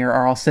Vladimir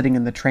are all sitting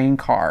in the train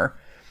car,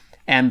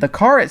 and the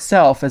car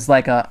itself is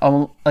like a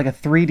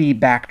 3D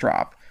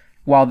backdrop,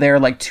 while they're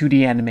like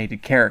 2D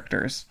animated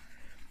characters.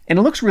 And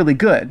it looks really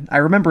good. I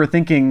remember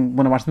thinking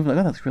when I watched the movie,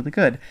 like, oh, that looks really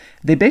good.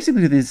 They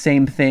basically do the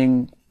same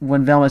thing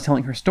when Velma's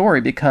telling her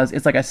story, because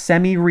it's like a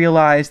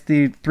semi-realized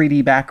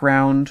 3D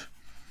background,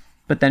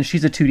 but then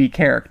she's a 2D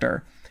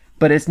character.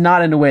 But it's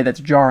not in a way that's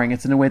jarring.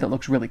 It's in a way that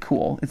looks really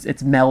cool. It's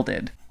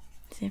melded.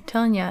 See, I'm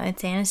telling you,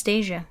 it's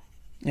Anastasia.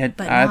 But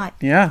not.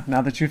 Yeah,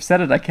 now that you've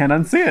said it, I can't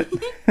unsee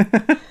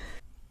it.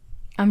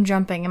 I'm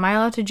jumping. Am I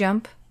allowed to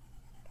jump?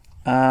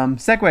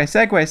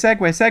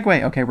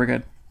 Segue. Okay, we're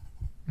good.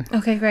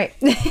 Okay, great.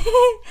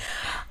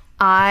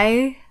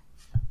 I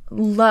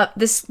love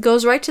this.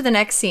 Goes right to the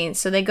next scene.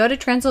 So they go to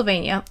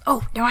Transylvania.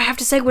 Oh, now I have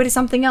to segue to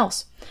something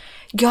else.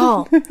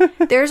 Y'all,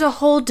 there's a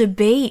whole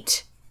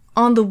debate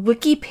on the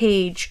wiki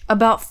page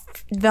about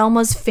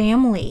Velma's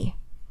family.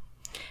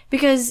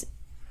 Because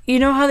you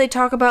know how they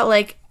talk about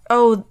like,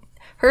 oh,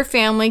 her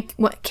family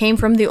came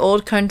from the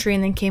old country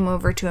and then came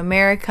over to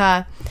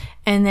America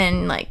and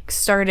then like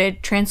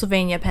started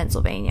Transylvania,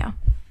 Pennsylvania.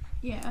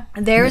 Yeah.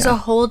 There's a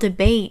whole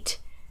debate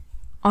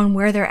on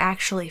where they're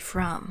actually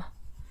from.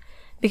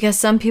 Because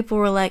some people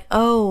were like,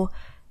 oh,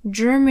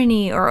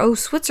 Germany, or oh,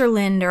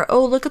 Switzerland, or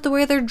oh, look at the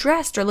way they're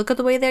dressed, or look at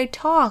the way they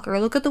talk, or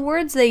look at the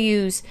words they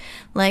use.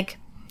 Like,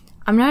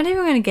 I'm not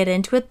even going to get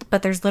into it,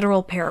 but there's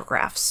literal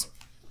paragraphs.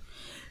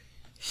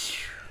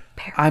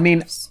 I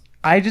mean,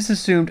 I just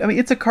assumed,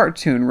 it's a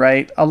cartoon,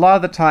 right? A lot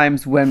of the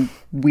times when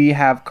we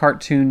have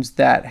cartoons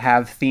that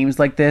have themes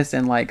like this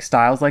and like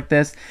styles like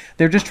this,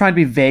 they're just trying to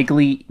be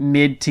vaguely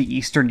mid to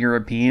Eastern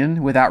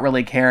European without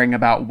really caring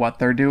about what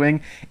they're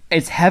doing.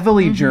 It's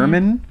heavily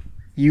German,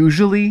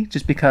 usually,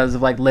 just because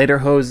of like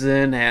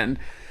Lederhosen and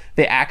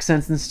the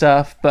accents and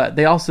stuff, but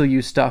they also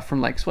use stuff from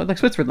like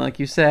Switzerland, like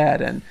you said,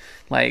 and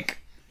like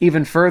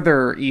even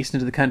further east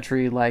into the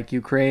country, like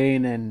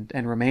Ukraine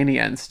and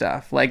Romania and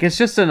stuff. Like, it's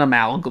just an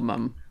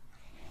amalgamum.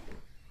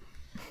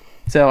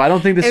 So I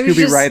don't think the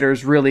Scooby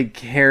writers really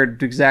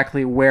cared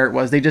exactly where it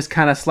was. They just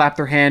kind of slapped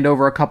their hand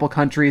over a couple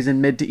countries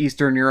in mid to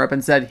Eastern Europe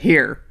and said,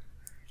 here,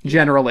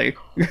 generally.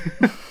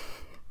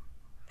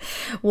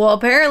 Well,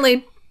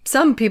 apparently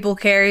some people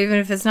care, even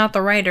if it's not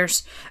the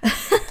writers.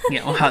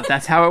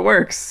 That's how it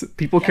works.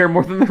 People care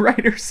more than the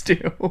writers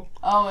do.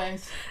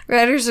 Always.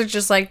 Writers are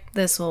just like,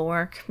 this will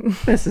work.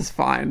 This is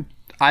fine.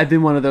 I've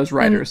been one of those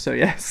writers, so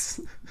yes.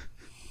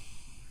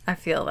 I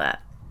feel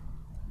that.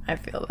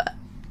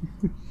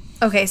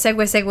 Okay,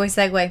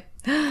 segue.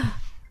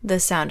 The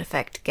sound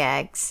effect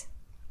gags.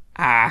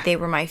 They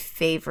were my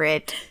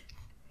favorite.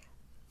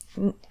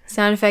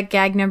 Sound effect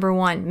gag number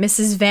 1.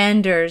 Mrs.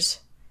 Vanders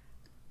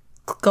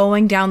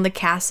going down the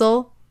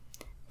castle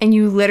and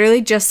you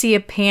literally just see a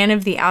pan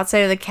of the outside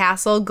of the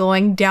castle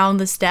going down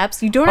the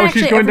steps. You don't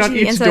she's actually going ever down see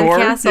the each inside door. of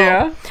the castle.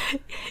 Yeah.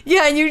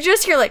 Yeah, and you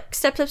just hear like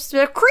step, step,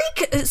 step,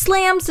 creak,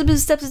 slam, step,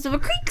 step,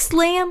 step, creak,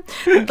 slam,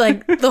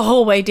 like the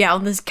whole way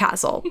down this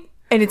castle.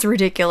 And it's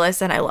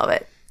ridiculous, and I love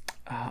it.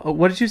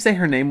 What did you say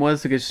her name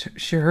was? Because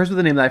hers was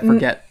the name that I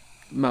forget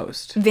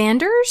most.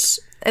 Vanders?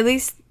 At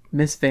least.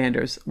 Miss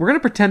Vanders. We're going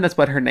to pretend that's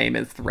what her name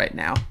is right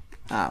now.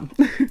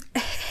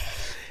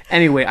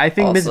 Anyway, I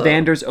think Miss Also-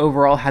 Vanders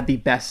overall had the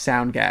best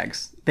sound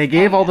gags. They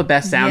gave all the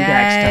best sound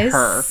gags to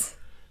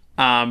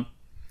her.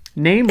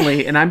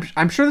 Namely, and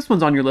I'm sure this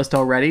one's on your list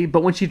already,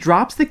 but when she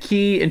drops the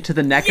key into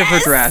the neck of her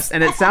dress,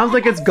 and it sounds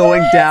like it's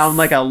going down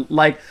like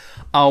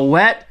a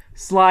wet,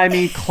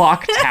 slimy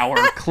clock tower,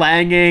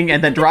 clanging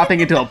and then dropping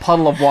into a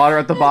puddle of water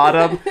at the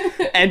bottom,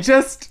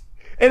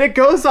 and it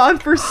goes on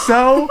for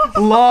so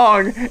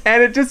long,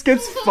 and it just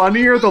gets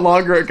funnier the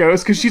longer it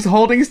goes, because she's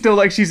holding still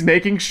like she's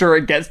making sure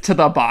it gets to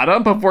the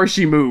bottom before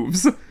she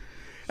moves.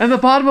 And the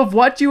bottom of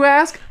what, you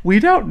ask? We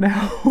don't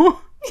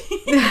know.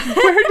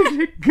 Where did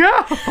it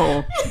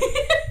go?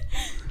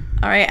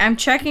 All right, I'm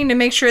checking to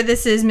make sure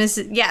this is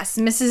Mrs. Yes,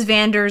 Mrs.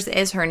 Vanders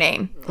is her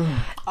name.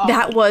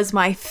 That was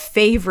my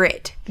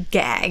favorite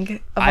gag.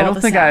 Of I all don't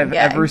the think sound I've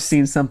gags. ever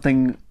seen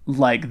something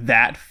like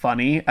that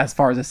funny as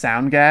far as a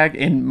sound gag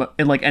in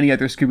like any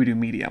other Scooby-Doo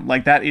medium.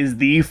 Like, that is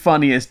the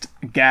funniest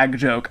gag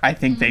joke I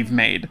think they've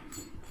made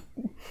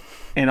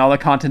in all the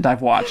content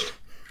I've watched.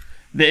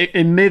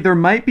 There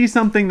might be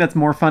something that's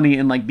more funny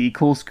in like Be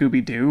Cool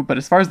Scooby-Doo, but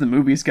as far as the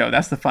movies go,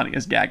 that's the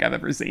funniest gag I've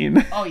ever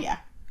seen. Oh, yeah.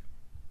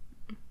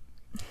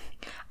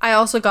 I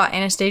also got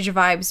Anastasia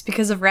vibes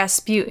because of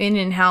Rasputin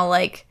and how,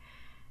 like,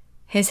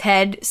 his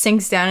head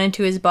sinks down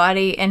into his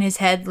body and his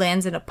head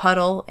lands in a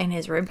puddle in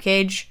his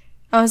ribcage.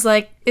 I was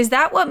like, is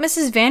that what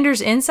Mrs.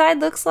 Vander's inside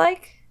looks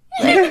like?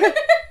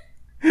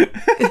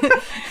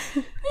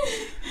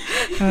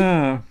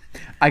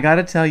 I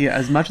gotta tell you,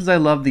 as much as I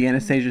love the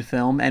Anastasia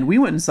film, and we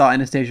went and saw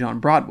Anastasia on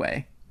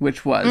Broadway,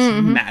 which was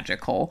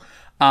magical,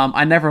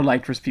 I never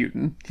liked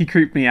Rasputin. He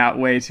creeped me out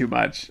way too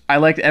much. I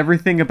liked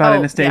everything about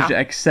Anastasia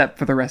except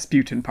for the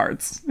Rasputin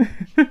parts.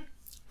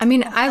 I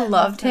mean, I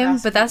loved the him,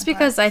 but that's Rasputin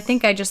because I parts.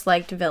 think I just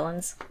liked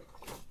villains.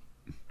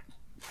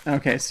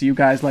 Okay, so you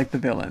guys like the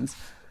villains.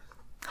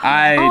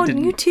 I Oh,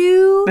 didn't. you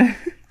too?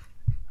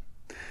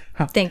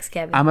 Thanks,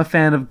 Kevin. I'm a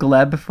fan of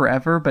Gleb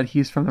forever, but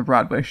he's from the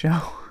Broadway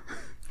show.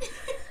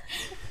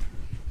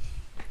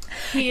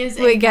 He is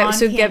a Wait,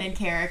 so non-canon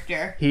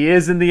character. He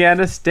is in the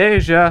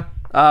Anastasia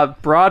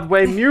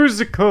Broadway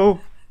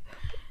musical.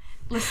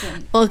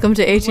 Listen, Welcome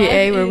to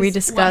ATA, what where we is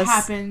discuss. what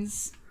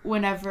happens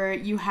whenever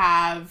you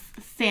have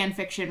fan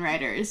fiction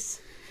writers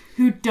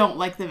who don't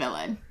like the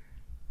villain.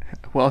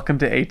 Welcome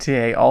to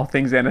ATA, all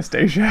things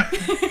Anastasia.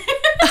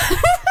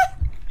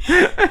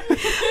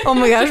 Oh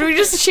my gosh, we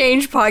just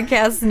changed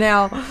podcasts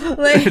now.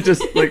 Like,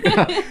 Just like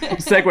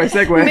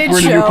segue. We're in a new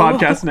Mid-show.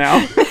 podcast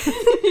now.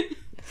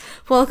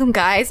 welcome,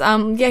 guys.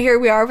 Yeah, here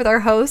we are with our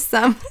hosts.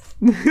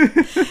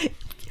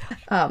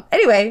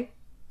 Anyway,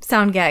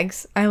 sound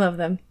gags. I love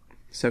them.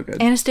 So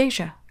good.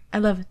 Anastasia. I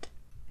love it.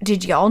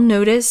 Did y'all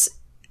notice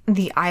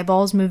the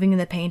eyeballs moving in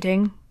the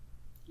painting?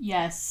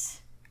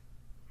 Yes.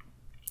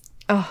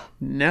 Oh,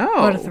 No.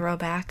 what a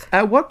throwback.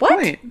 At what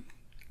point?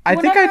 I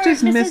think I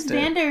just Mrs. missed it.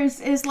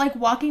 Vanders is like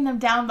walking them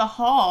down the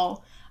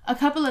hall. A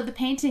couple of the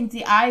paintings,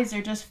 the eyes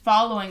are just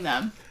following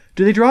them.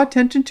 Do they draw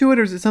attention to it,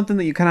 or is it something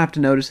that you kind of have to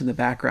notice in the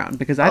background?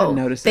 Because I didn't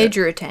notice They it.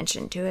 drew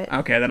attention to it.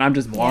 Okay, then I'm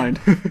just blind.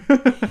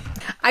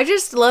 I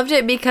just loved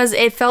it because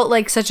it felt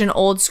like such an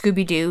old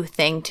Scooby-Doo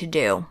thing to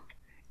do.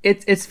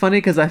 It's funny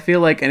because I feel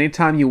like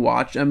anytime you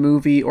watch a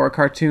movie or a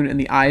cartoon and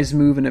the eyes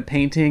move in a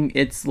painting,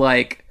 it's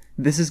like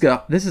this is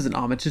an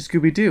homage to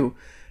Scooby-Doo.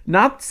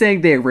 Not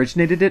saying they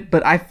originated it,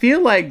 but I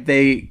feel like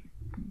they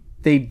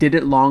did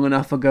it long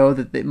enough ago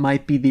that it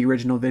might be the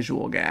original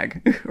visual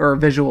gag or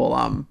visual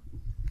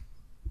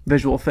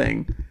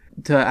thing.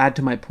 To add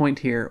to my point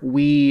here,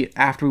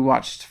 after we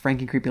watched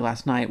Frankie Creepy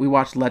last night, we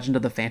watched Legend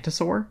of the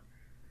Phantasaur.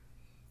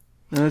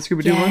 Know that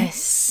Scooby-Doo one?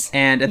 Yes.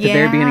 And at the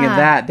very beginning of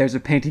that, there's a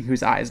painting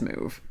whose eyes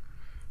move.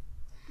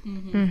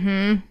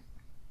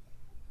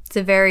 It's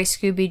a very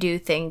Scooby-Doo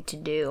thing to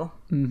do.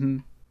 Mm-hmm.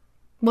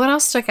 What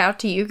else stuck out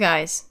to you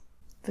guys?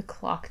 The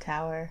clock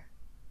tower.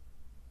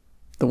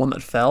 The one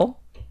that fell?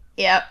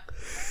 Yep.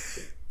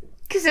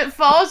 Because it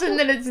falls and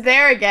then it's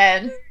there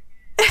again.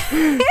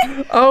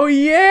 Oh,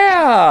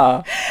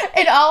 yeah!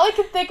 And all I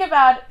can think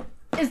about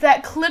is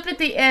that clip at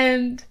the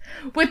end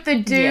with the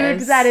dude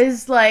Yes. that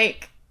is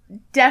like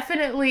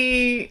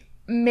definitely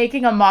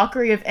making a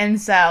mockery of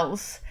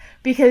incels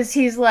because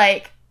he's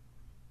like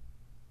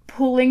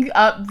pulling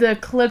up the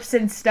clips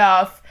and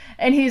stuff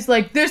and he's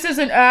like, this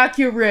isn't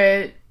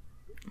accurate.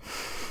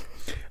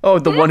 Oh,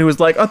 the one who was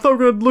like, I thought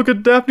we were going to look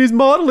at Daphne's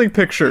modeling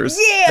pictures.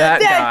 Yeah, that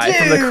that guy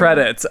from the dude.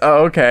 credits.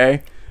 Oh,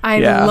 okay. I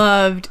Yeah.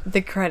 loved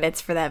the credits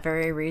for that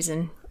very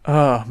reason.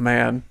 Oh,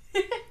 man.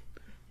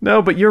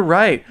 No, but you're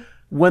right.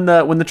 When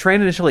the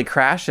train initially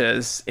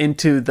crashes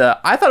into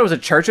I thought it was a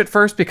church at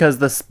first because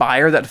the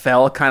spire that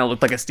fell kind of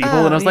looked like a steeple,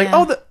 Oh, and I was like,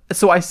 yeah. oh,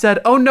 So I said,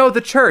 "Oh no,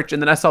 the church,"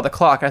 and then I saw the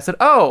clock. I said,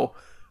 "Oh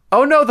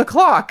no, the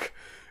clock."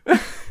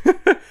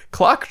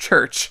 Clock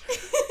church,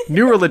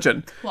 new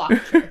religion. Clock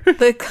church.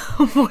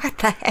 What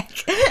the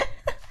heck?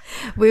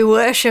 We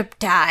worship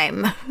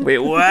time. We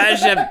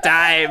worship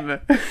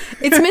time.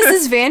 It's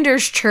Mrs.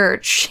 Vander's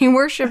church. She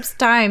worships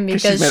time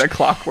She's because made a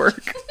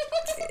clockwork.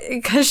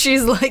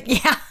 she's like,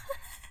 yeah.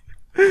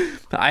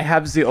 I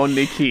have the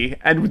only key,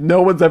 and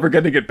no one's ever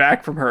going to get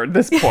back from her at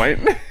this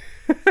point.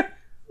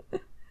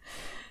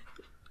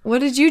 What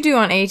did you do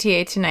on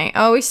ATA tonight?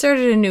 Oh, we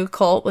started a new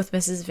cult with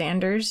Mrs.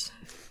 Vander's.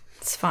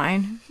 It's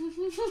fine.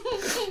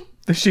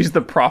 She's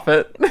the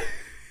prophet.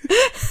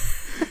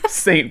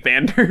 Saint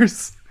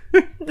Vanders.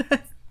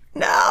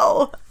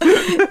 No.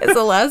 It's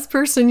the last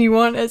person you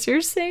want as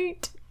your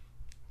saint.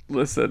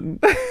 Listen.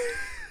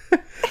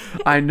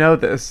 I know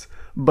this,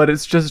 but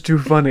it's just too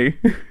funny.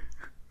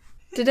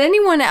 Did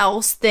anyone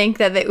else think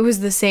that it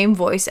was the same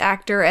voice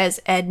actor as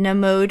Edna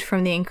Mode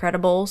from The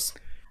Incredibles?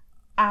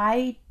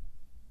 I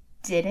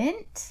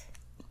didn't,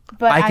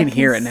 but I can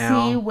hear it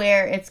now. see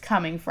where it's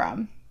coming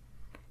from.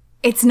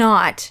 It's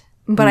not,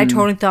 but I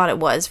totally thought it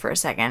was for a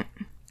second.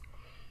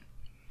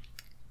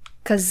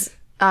 Because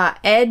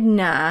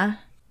Edna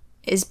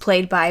is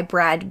played by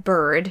Brad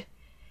Bird,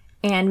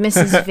 and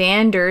Mrs.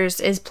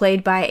 Vanders is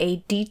played by a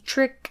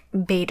Dietrich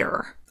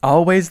Bader.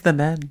 Always the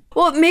men.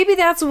 Well, maybe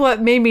that's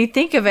what made me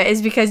think of it,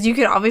 is because you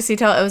could obviously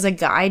tell it was a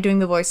guy doing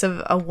the voice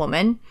of a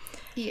woman.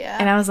 Yeah.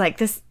 And I was like,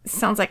 this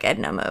sounds like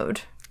Edna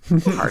Mode.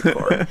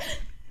 Hardcore.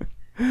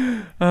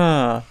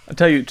 I'll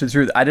tell you the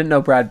truth. I didn't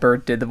know Brad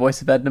Bird did the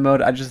voice of Edna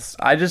Mode. I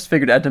just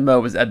figured Edna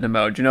Mode was Edna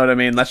Mode. You know what I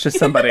mean? That's just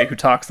somebody who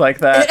talks like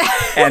that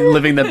and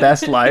living the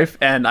best life.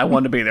 And I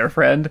want to be their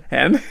friend.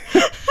 And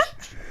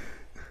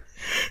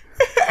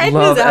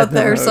Edna's out Edna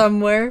there Mode.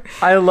 somewhere.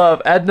 I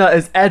love Edna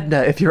is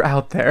Edna if you're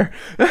out there.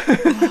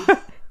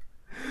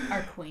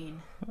 Our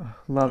queen.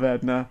 Love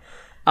Edna.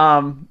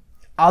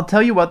 I'll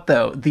tell you what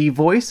though, the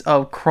voice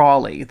of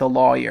Crawley, the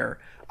lawyer,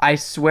 I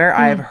swear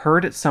I have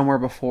heard it somewhere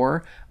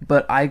before,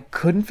 but I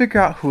couldn't figure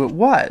out who it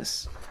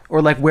was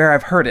or like where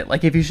I've heard it.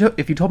 Like if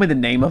you told me the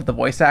name of the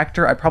voice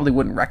actor, I probably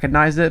wouldn't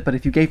recognize it, but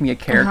if you gave me a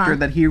character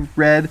that he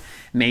read,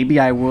 maybe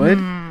I would.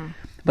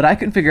 But I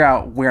couldn't figure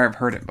out where I've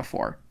heard it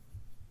before.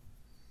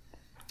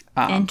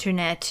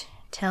 Internet,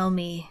 tell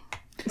me.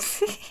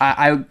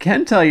 I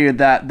can tell you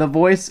that the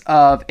voice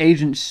of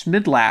Agent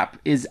Schmidlap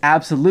is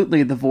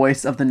absolutely the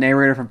voice of the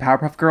narrator from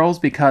Powerpuff Girls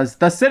because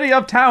the city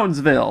of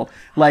Townsville.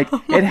 Like,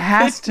 it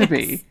has to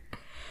be.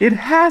 It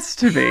has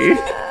to be.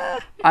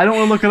 I don't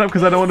want to look it up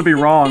because I don't want to be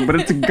wrong, but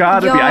it's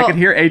gotta be. I can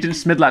hear Agent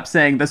Schmidlap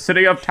saying, the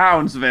city of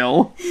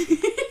Townsville.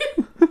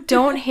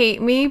 Don't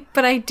hate me,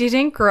 but I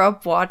didn't grow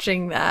up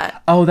watching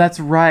that. Oh, that's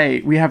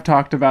right. We have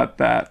talked about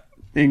that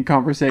in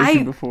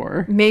conversation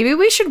before. Maybe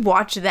we should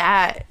watch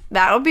that.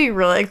 That would be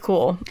really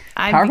cool.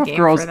 I'd be Powerpuff game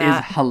Girls for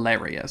that. is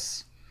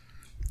hilarious.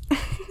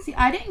 See,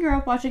 I didn't grow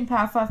up watching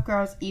Powerpuff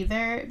Girls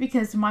either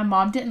because my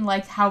mom didn't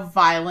like how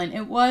violent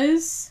it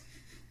was.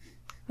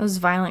 Those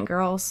violent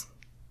girls.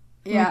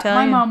 Yeah, tell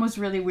my you. mom was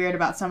really weird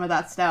about some of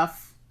that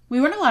stuff. We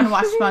weren't allowed to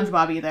watch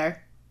SpongeBob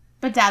either,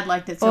 but Dad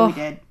liked it, so we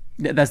did.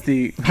 Yeah, that's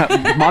the...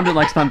 Mom didn't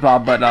like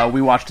SpongeBob, but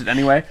we watched it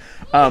anyway.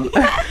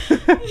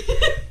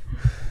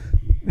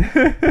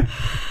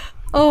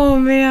 Oh,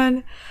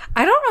 man.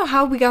 I don't know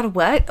how we got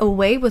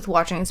away with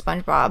watching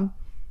SpongeBob.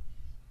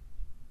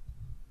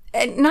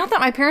 And not that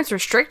my parents were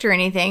strict or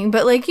anything,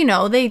 but, like, you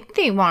know, they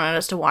wanted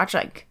us to watch,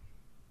 like...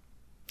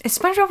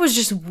 SpongeBob was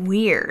just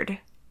weird.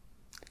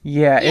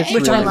 Yeah, it's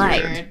Which really I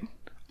like. weird.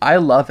 I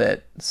love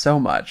it so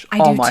much. I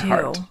All do my too.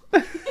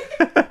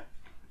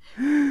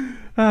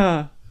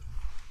 heart.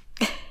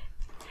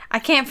 I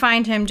can't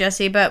find him,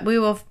 Jesse, but we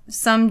will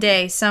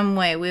someday, some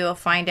way, we will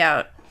find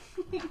out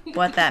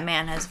what that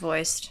man has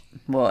voiced.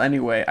 Well,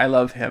 anyway, I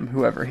love him,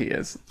 whoever he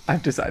is.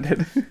 I've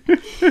decided.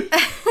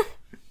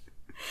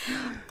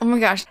 Oh my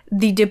gosh.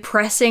 The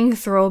depressing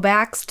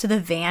throwbacks to the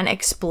van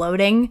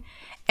exploding.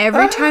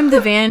 Every time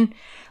the van,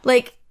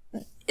 like,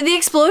 the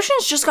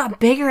explosions just got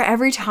bigger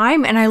every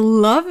time, and I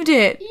loved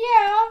it.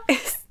 Yeah.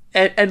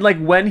 And like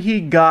when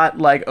he got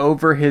like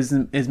over his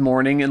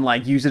mourning and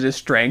like used it as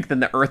strength,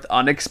 and the earth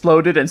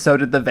unexploded, and so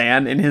did the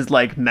van in his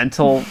like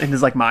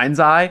mind's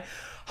eye.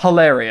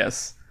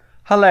 Hilarious.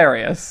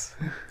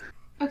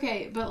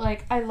 Okay, but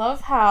like, I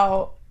love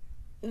how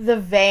the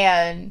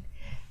van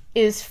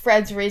is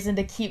Fred's reason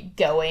to keep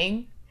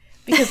going.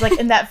 Because like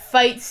in that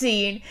fight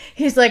scene,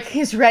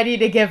 he's ready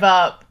to give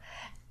up.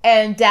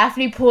 And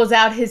Daphne pulls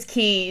out his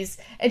keys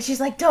and she's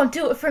like, "Don't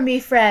do it for me,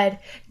 Fred.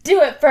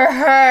 Do it for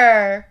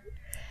her."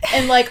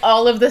 And like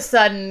all of the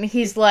sudden,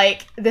 he's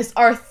like this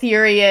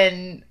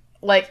Arthurian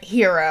like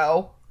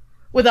hero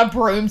with a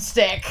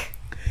broomstick.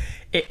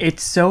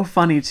 It's so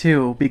funny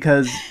too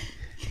because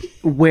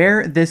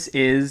where this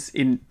is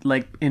in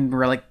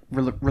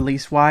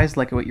release wise,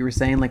 like what you were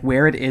saying, like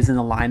where it is in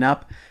the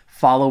lineup,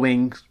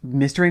 following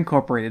Mystery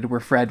Incorporated, where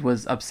Fred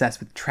was obsessed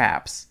with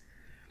traps,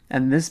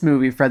 and this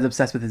movie, Fred's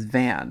obsessed with his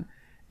van,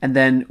 and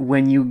then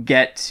when you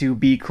get to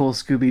Be Cool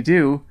Scooby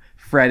Doo,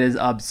 Fred is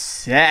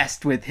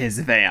obsessed with his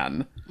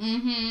van.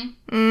 Mm-hmm.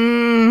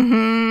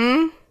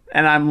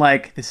 And I'm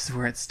like, this is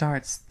where it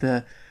starts.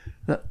 The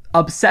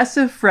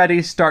obsessive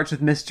Freddy starts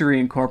with Mystery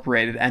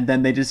Incorporated, and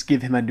then they just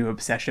give him a new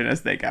obsession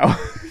as they go.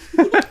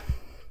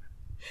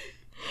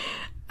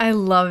 I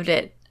loved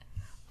it.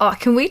 Oh,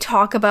 can we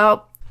talk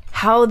about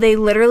how they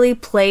literally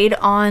played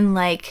on,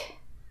 like,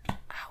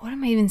 what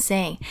am I even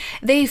saying?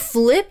 They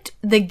flipped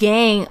the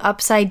gang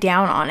upside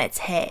down on its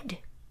head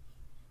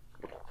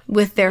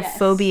with their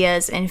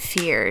phobias and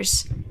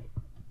fears.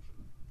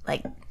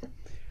 Like,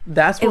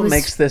 that's what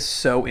makes this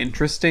so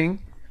interesting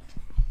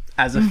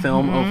as a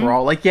film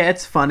overall. Like, yeah,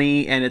 it's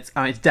funny, and it's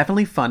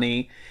definitely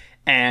funny,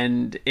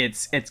 and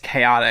it's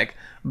chaotic,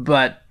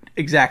 but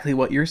exactly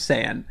what you're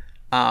saying.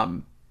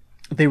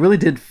 They really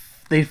did.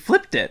 They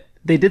flipped it.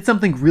 They did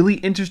something really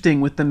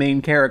interesting with the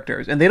main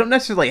characters, and they don't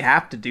necessarily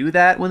have to do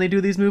that when they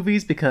do these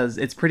movies, because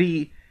it's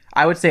pretty,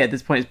 I would say at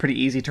this point, it's pretty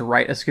easy to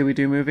write a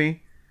Scooby-Doo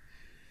movie,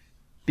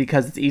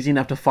 because it's easy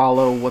enough to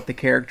follow what the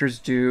characters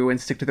do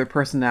and stick to their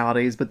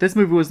personalities. But this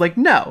movie was like,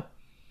 no,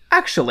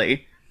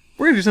 actually,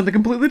 we're going to do something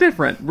completely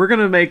different. We're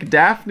going to make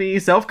Daphne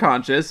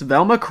self-conscious,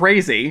 Velma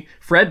crazy,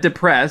 Fred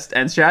depressed,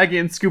 and Shaggy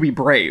and Scooby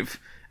brave,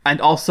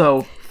 and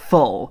also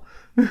full.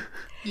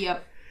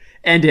 Yep.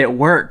 And it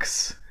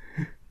works.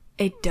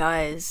 it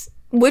does.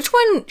 Which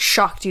one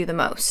shocked you the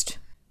most?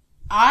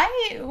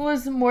 I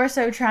was more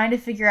so trying to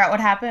figure out what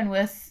happened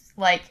with,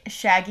 like,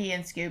 Shaggy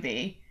and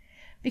Scooby.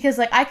 Because,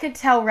 like, I could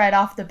tell right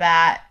off the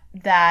bat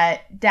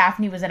that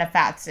Daphne was in a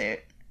fat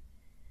suit.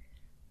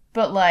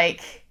 But,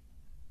 like,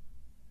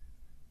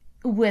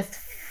 with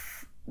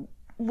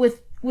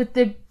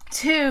the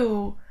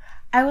two,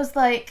 I was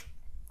like,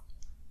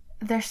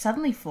 they're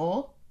suddenly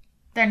full?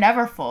 They're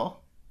never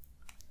full.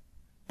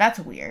 That's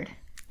weird.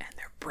 And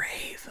they're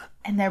brave.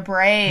 And they're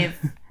brave.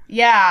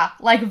 Yeah,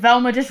 like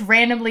Velma just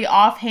randomly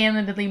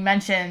offhandedly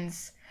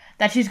mentions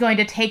that she's going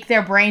to take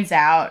their brains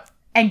out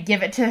and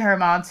give it to her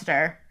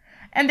monster.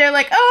 And they're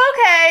like, oh,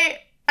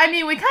 okay. I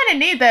mean, we kind of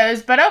need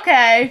those, but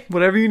okay.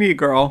 Whatever you need,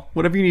 girl.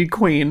 Whatever you need,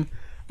 queen.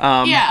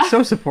 Yeah.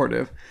 So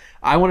supportive.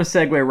 I want to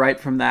segue right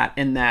from that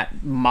in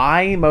that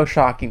my most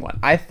shocking one.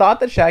 I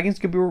thought that Shaggy and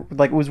Scooby were,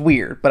 like, it was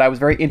weird, but I was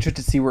very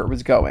interested to see where it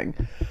was going.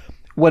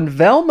 When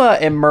Velma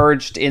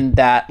emerged in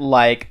that,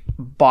 like,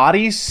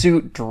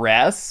 bodysuit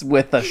dress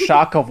with a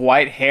shock of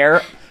white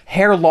hair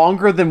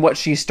longer than what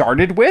she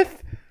started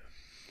with,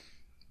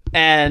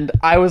 and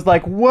I was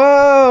like,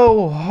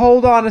 whoa,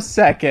 hold on a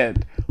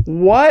second.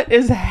 What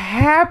is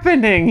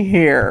happening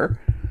here?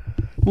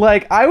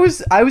 Like, I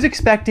was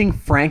expecting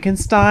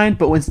Frankenstein,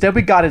 but instead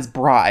we got his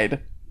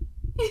bride.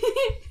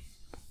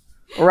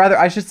 Or rather,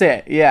 I should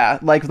say, yeah,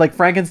 like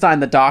Frankenstein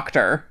the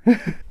doctor.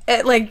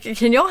 Like,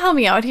 can y'all help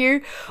me out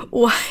here?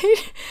 Why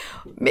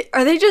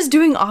are they just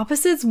doing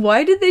opposites?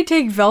 Why did they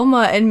take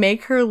Velma and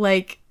make her,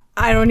 like,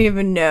 I don't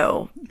even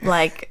know,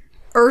 like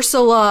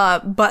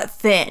Ursula but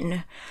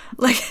thin?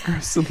 Like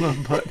Ursula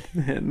but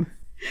thin.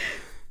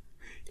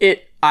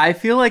 I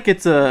feel like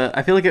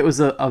it was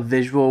a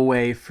visual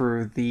way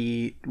for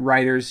the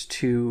writers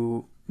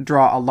to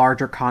draw a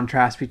larger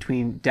contrast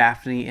between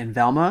Daphne and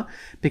Velma,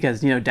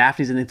 because, you know,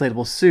 Daphne's in an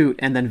inflatable suit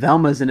and then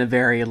Velma's in a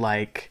very,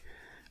 like,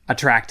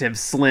 attractive,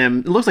 slim,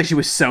 it looks like she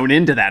was sewn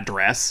into that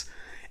dress.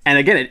 And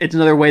again, it's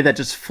another way that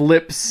just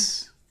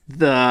flips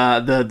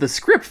the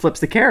script, flips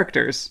the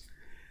characters.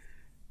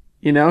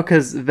 You know,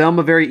 because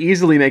Velma very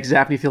easily makes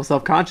Daphne feel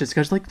self-conscious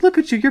because she's like, look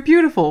at you, you're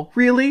beautiful.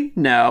 Really?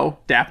 No.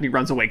 Daphne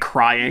runs away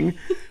crying.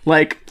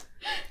 Like,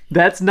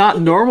 that's not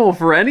normal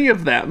for any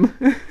of them.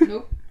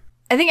 Nope.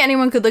 I think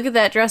anyone could look at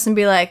that dress and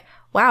be like,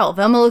 wow,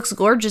 Velma looks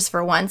gorgeous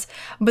for once.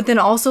 But then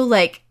also,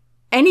 like,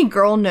 any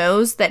girl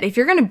knows that if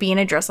you're going to be in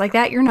a dress like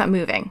that, you're not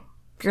moving.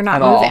 You're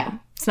not At moving. all.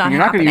 It's not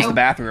You're happening. not going to use the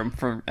bathroom,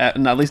 for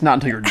at least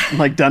not until you're,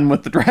 like, done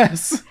with the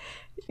dress.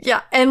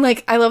 Yeah, and,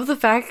 like, I love the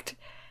fact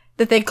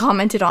that they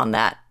commented on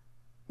that.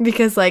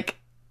 Because, like,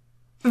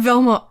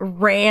 Velma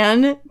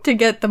ran to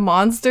get the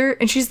monster,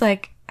 and she's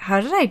like,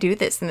 how did I do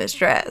this in this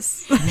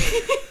dress?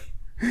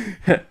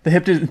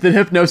 The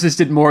hypnosis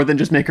did more than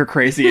just make her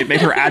crazy. It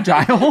made her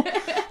agile.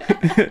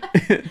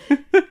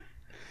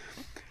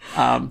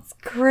 It's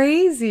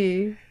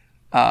crazy.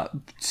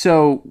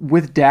 So,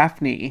 with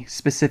Daphne,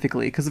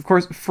 specifically, because, of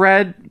course,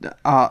 Fred,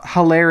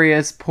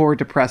 hilarious, poor,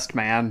 depressed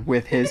man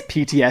with his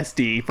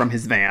PTSD from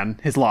his van,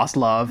 his lost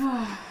love.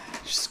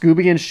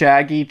 Scooby and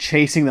Shaggy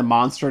chasing the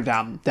monster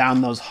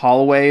down those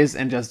hallways,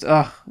 and just,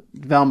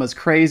 Velma's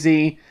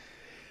crazy.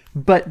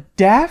 But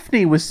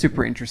Daphne was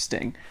super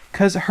interesting,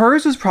 because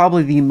hers was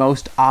probably the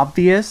most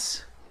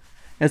obvious.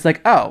 It's like,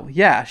 oh,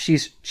 yeah,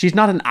 she's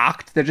not an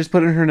oct. They're just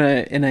putting her in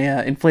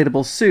a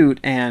inflatable suit,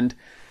 and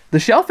the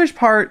shellfish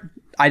part,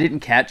 I didn't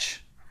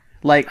catch.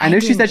 Like, I know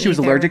she said she was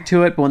allergic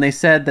to it, but when they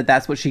said that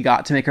that's what she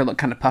got to make her look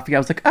kind of puffy, I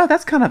was like, oh,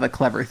 that's kind of a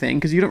clever thing,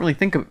 because you don't really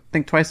think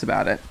twice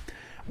about it.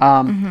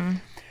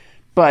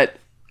 But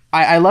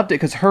I loved it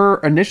because her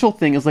initial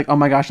thing is like, oh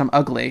my gosh, I'm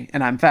ugly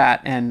and I'm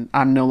fat and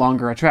I'm no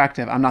longer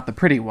attractive. I'm not the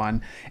pretty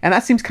one. And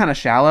that seems kind of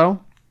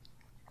shallow,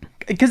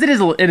 because it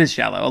is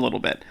shallow a little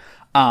bit.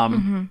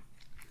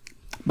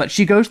 But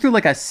she goes through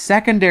like a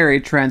secondary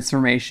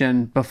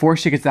transformation before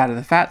she gets out of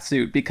the fat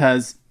suit,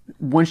 because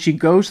when she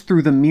goes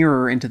through the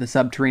mirror into the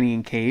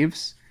subterranean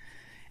caves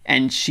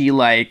and she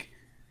like,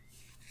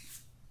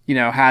 you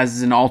know,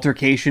 has an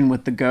altercation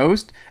with the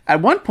ghost,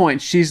 at one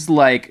point she's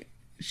like,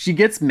 she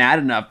gets mad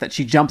enough that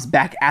she jumps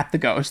back at the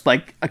ghost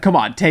like, come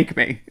on, take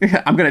me.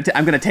 I'm going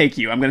to take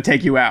you. I'm going to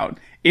take you out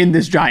in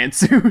this giant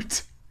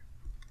suit.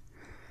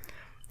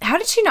 How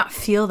did she not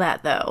feel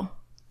that though?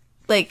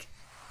 Like,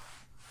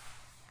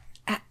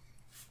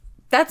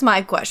 that's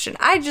my question.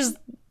 I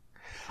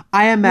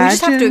imagine we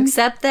just have to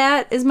accept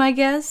that, is my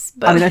guess.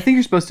 But I mean, I think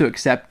you're supposed to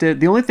accept it.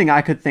 The only thing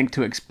I could think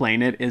to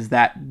explain it is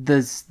that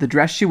the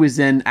dress she was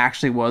in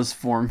actually was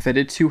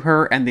form-fitted to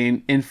her, and the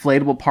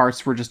inflatable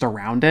parts were just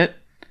around it.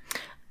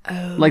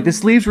 Oh. Like, the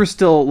sleeves were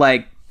still,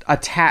 like,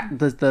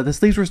 the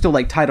sleeves were still,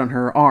 like, tight on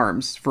her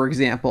arms, for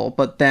example,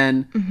 but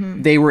then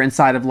they were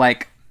inside of,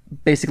 like,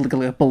 basically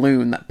like a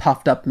balloon that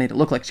puffed up, made it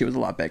look like she was a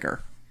lot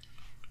bigger.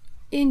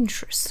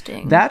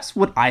 Interesting. That's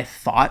what I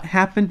thought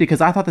happened, because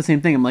I thought the same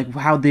thing. I'm like,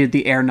 how did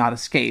the air not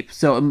escape?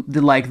 So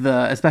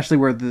especially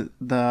where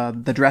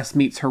the dress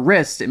meets her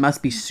wrist, it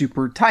must be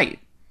super tight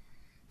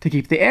to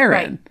keep the air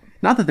in.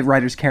 Not that the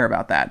writers care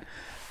about that,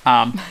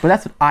 but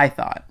that's what I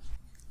thought.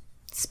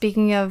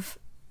 Speaking of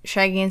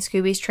Shaggy and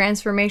Scooby's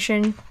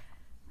transformation,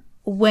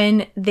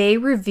 when they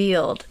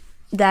revealed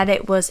that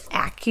it was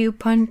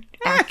acupuncture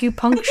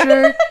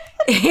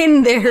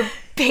in their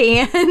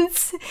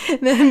pants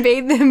that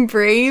made them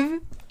brave,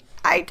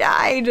 I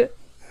died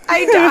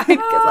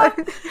because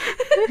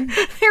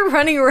they're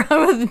running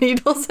around with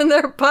needles in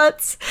their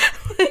butts.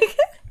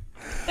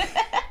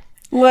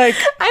 Like,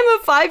 I'm a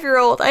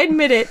 5-year-old, I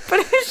admit it, but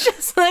it was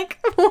just like,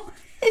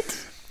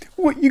 what?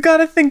 Well, you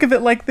gotta think of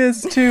it like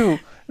this too.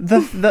 The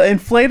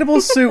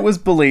inflatable suit was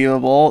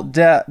believable.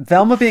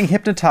 Velma being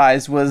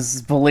hypnotized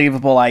was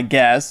believable, I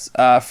guess.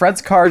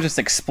 Fred's car just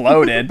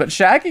exploded, but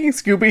Shaggy and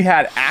Scooby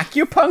had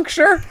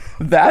acupuncture?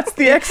 That's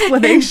the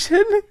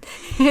explanation?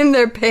 In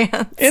their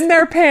pants. In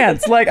their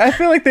pants. Like, I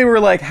feel like they were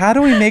like, how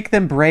do we make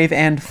them brave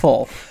and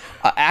full?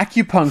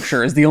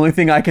 Acupuncture is the only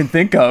thing I can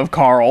think of,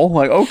 Carl.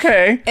 Like,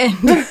 okay.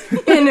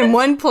 And in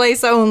one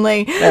place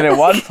only. And in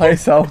one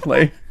place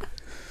only.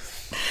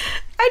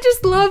 I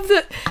just love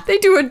that they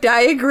do a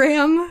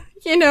diagram,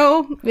 you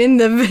know, in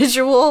the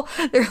visual.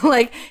 They're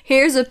like,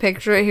 here's a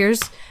picture.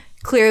 Here's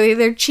clearly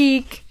their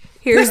cheek.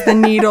 Here's the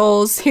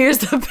needles. Here's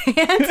the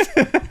pants.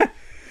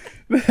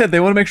 They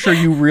want to make sure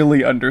you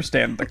really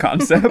understand the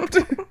concept.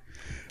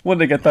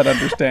 Want to get that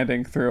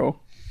understanding through.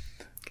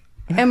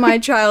 Am I a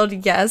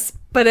child? Yes.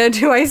 But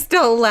do I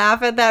still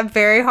laugh at that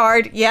very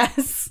hard?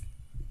 Yes.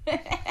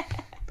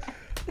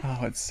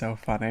 Oh, it's so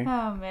funny.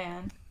 Oh,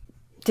 man.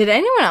 Did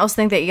anyone else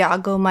think that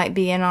Iago might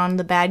be in on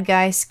the bad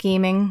guy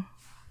scheming?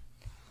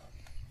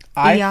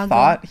 I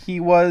thought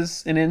he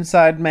was an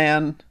inside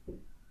man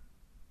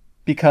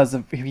because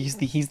of he's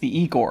the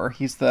Igor.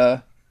 He's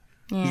the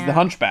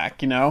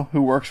hunchback, you know,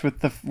 who works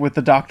with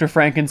the Dr.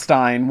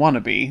 Frankenstein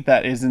wannabe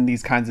that is in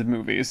these kinds of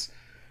movies.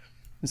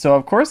 So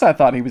of course I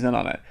thought he was in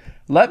on it.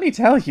 Let me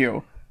tell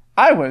you,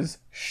 I was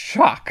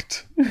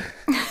shocked.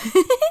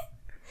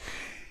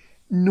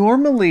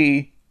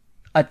 Normally,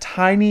 a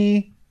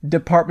tiny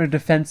Department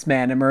of Defense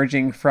man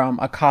emerging from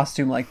a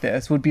costume like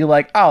this would be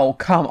like, oh,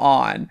 come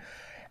on.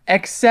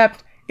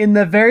 Except in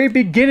the very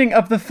beginning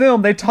of the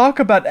film, they talk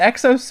about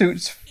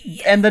exosuits,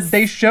 and that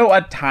they show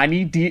a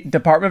tiny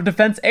Department of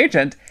Defense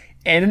agent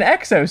in an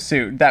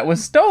exosuit that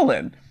was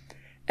stolen.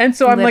 And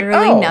so I'm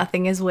Literally like, oh.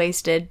 Nothing is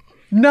wasted.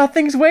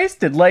 Nothing's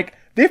wasted. Like,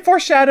 they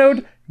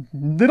foreshadowed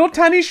little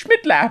tiny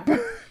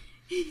Schmidlap,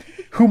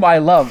 whom I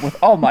love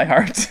with all my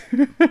heart.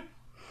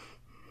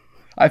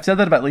 I've said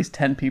that about at least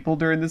 10 people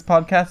during this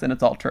podcast, and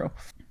it's all true.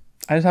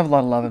 I just have a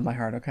lot of love in my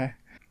heart, okay?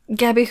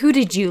 Gabby, who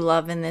did you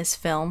love in this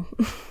film?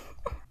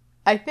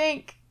 I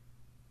think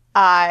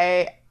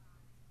I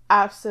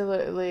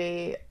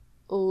absolutely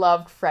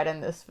loved Fred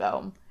in this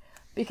film.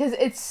 Because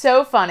it's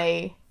so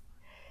funny.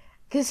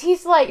 Because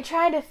he's, like,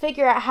 trying to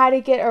figure out how to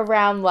get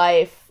around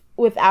life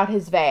without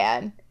his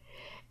van.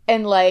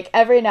 And, like,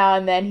 every now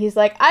and then he's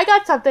like, I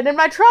got something in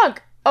my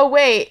trunk. Oh,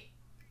 wait.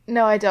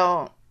 No, I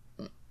don't.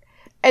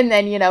 And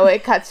then, you know,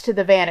 it cuts to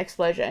the van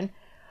explosion.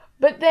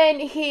 But then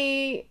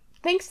he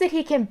thinks that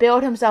he can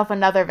build himself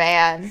another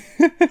van.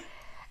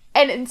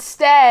 And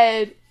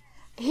instead,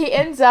 he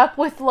ends up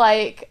with,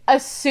 like, a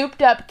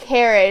souped-up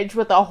carriage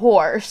with a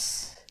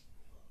horse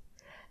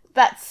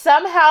that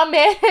somehow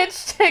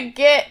managed to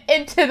get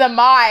into the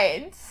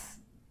mines.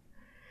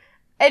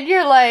 And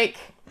you're like,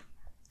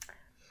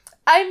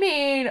 I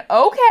mean,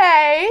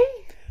 okay.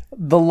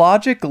 The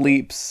logic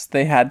leaps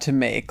they had to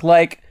make.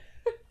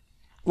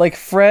 Like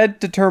Fred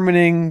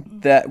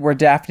determining that where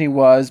Daphne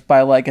was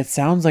by, like, it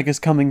sounds like it's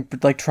coming,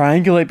 like,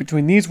 triangulate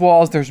between these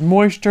walls, there's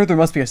moisture, there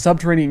must be a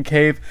subterranean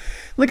cave.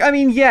 Like, I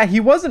mean, yeah, he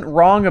wasn't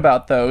wrong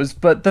about those,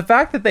 but the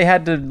fact that they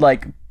had to,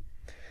 like,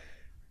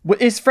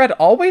 is Fred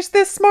always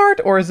this smart,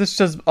 or is this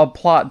just a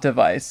plot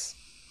device?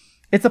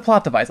 It's a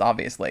plot device,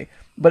 obviously,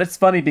 but it's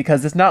funny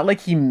because it's not like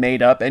he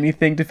made up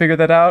anything to figure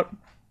that out.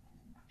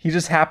 He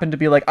just happened to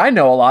be like, I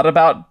know a lot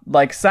about,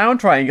 like,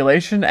 sound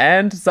triangulation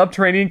and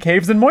subterranean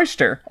caves and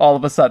moisture, all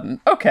of a sudden.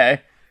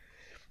 Okay.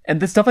 And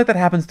this stuff like that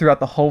happens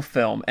throughout the whole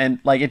film, and,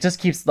 like, it just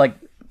keeps, like,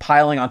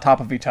 piling on top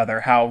of each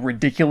other, how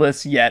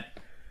ridiculous yet,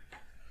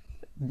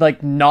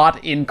 like,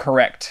 not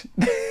incorrect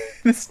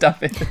this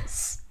stuff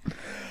is.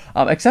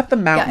 Except the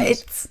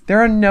mountains.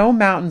 There are no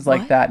mountains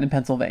like that in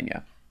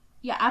Pennsylvania.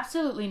 Yeah,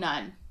 absolutely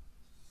none.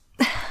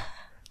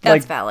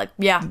 That's valid.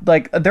 Yeah.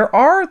 Like,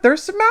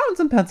 there's some mountains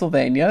in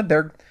Pennsylvania.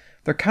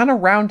 They're kind of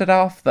rounded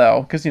off,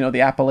 though, because, you know,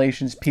 the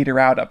Appalachians peter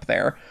out up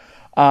there.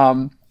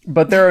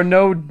 But there are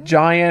no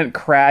giant,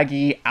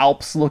 craggy,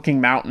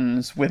 Alps-looking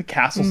mountains with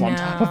castles on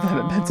top of them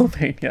in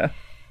Pennsylvania.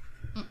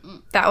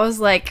 That was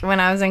like when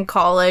I was in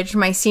college.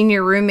 My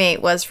senior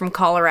roommate was from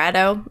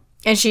Colorado,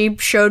 and she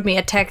showed me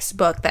a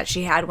textbook that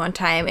she had one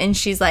time, and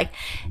she's like,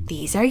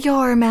 these are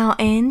your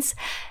mountains.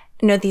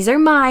 No, these are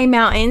my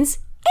mountains.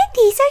 And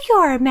these are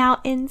your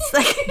mountains.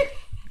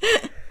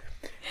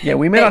 Yeah,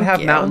 we may not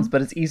have mountains,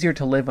 but it's easier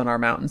to live on our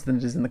mountains than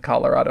it is in the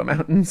Colorado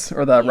mountains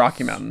or the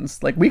Rocky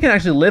Mountains. Like, we can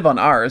actually live on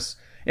ours.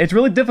 It's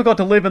really difficult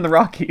to live in the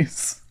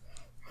Rockies.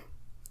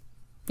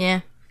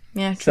 Yeah,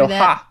 true so,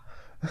 that.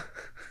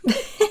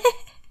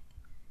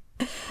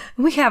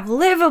 We have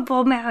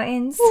livable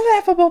mountains.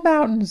 Livable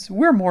mountains.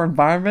 We're more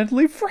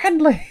environmentally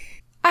friendly.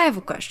 I have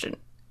a question.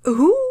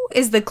 Who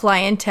is the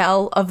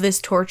clientele of this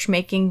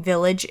torch-making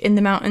village in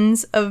the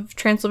mountains of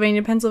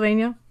Transylvania,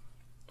 Pennsylvania?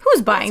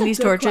 Who's buying these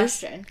torches?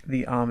 Question.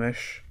 The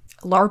Amish.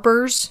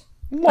 LARPers?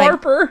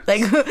 LARPers?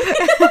 Like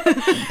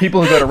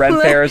people who go to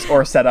Ren fairs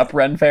or set up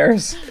Ren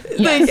fairs.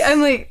 Like,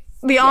 I'm like,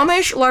 the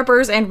Amish,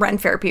 LARPers, and Ren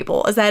Fair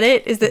people. Is that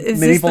it? Is this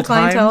Medieval the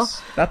clientele?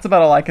 times? That's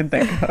about all I can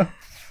think of.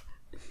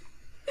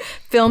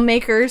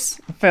 Filmmakers?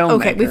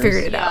 Okay, we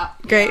figured it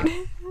out. Great.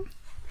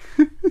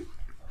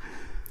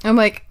 I'm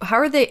like, how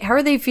are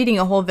they feeding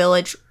a whole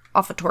village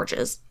off of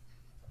torches?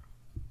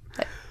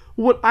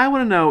 What I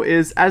want to know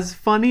is, as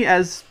funny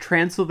as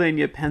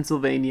Transylvania,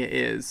 Pennsylvania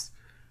is,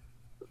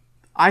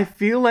 I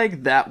feel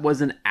like that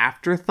was an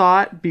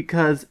afterthought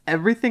because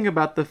everything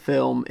about the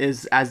film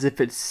is as if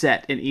it's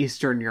set in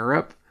Eastern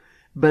Europe.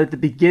 But at the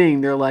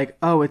beginning, they're like,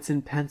 oh, it's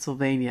in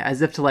Pennsylvania.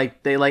 As if to,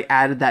 like, they, like,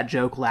 added that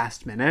joke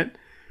last minute.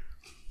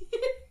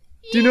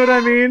 Do you know what I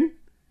mean?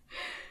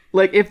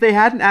 Like, if they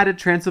hadn't added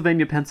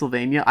Transylvania,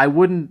 Pennsylvania,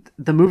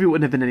 the movie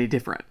wouldn't have been any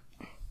different.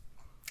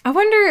 I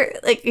wonder,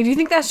 like, do you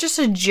think that's just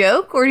a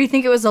joke? Or do you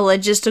think it was a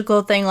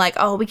logistical thing, like,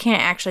 oh, we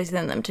can't actually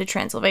send them to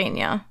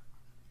Transylvania?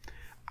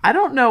 I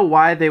don't know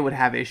why they would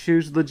have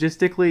issues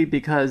logistically,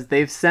 because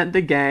they've sent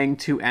the gang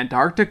to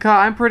Antarctica,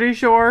 I'm pretty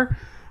sure.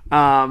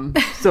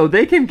 So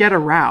they can get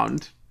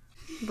around.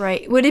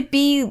 Right. Would it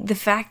be the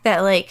fact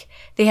that, like,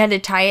 they had to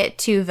tie it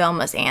to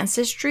Velma's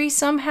ancestry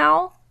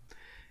somehow?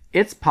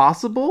 It's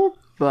possible,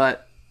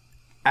 but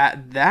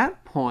at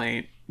that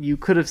point, you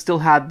could have still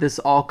had this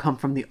all come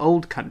from the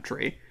old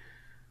country.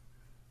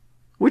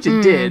 Which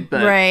it did,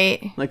 but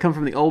right. Like, come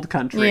from the old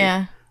country.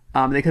 Yeah.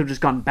 They could have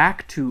just gone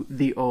back to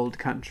the old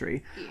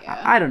country. Yeah.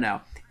 I don't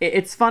know.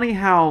 It's funny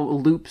how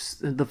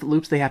the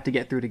loops they have to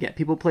get through to get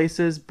people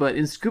places, but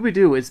in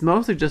Scooby-Doo, it's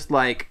mostly just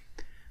like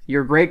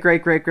your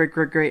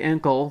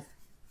great-great-great-great-great-great-uncle,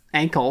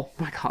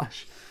 my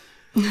gosh,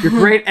 your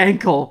great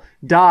uncle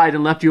died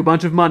and left you a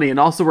bunch of money, and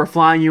also we're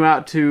flying you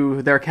out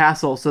to their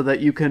castle so that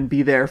you can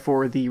be there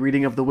for the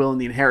reading of the will and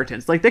the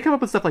inheritance. Like, they come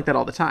up with stuff like that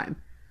all the time.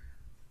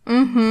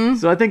 Mm-hmm.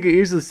 So I think it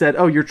usually said,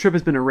 oh, your trip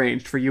has been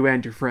arranged for you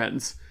and your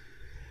friends.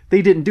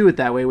 They didn't do it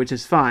that way, which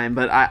is fine,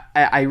 but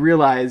I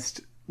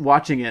realized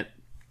watching it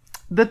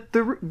that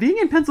being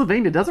in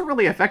Pennsylvania doesn't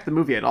really affect the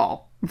movie at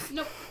all.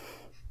 Nope.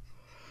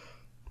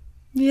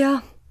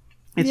 Yeah.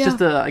 I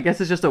guess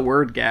it's just a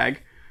word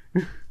gag.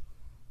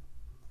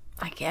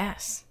 I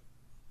guess.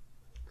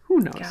 Who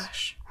knows?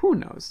 Gosh. Who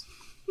knows?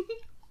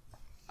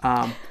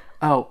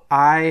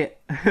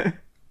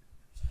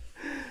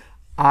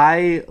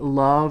 I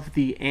love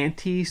the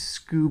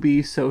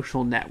anti-Scooby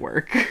social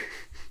network.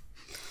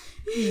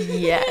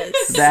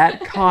 Yes.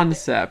 That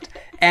concept.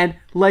 And,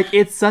 like,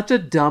 it's such a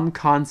dumb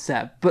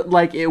concept, but,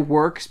 like, it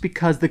works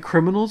because the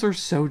criminals are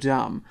so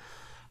dumb.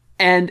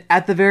 And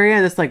at the very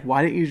end, it's like,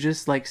 why didn't you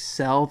just, like,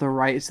 sell the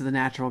rights to the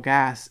natural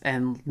gas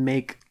and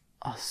make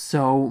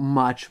so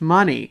much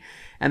money?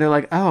 And they're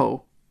like,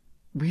 oh,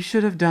 we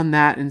should have done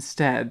that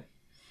instead.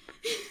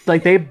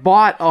 Like, they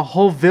bought a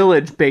whole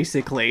village,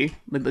 basically.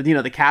 You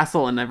know, the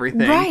castle and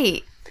everything.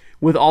 Right.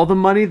 With all the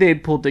money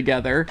they'd pulled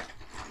together,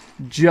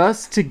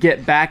 just to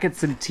get back at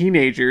some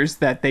teenagers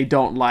that they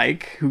don't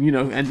like, who, you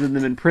know, ended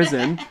them in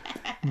prison.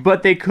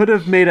 But they could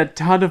have made a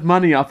ton of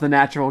money off the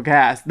natural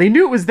gas. They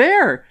knew it was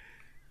there.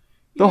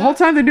 The whole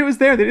time they knew it was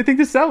there. They didn't think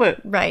to sell it.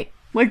 Right.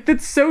 Like,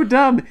 that's so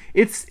dumb.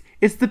 It's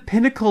the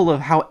pinnacle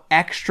of how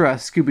extra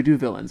Scooby-Doo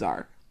villains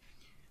are.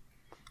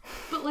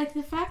 But, like,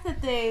 the fact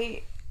that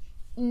they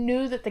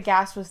knew that the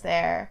gas was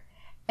there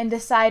and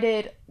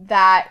decided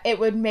that it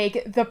would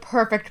make the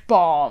perfect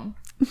bomb.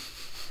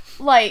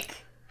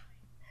 Like,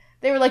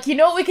 they were like, you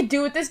know what we could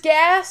do with this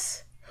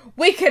gas?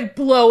 We could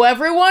blow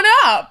everyone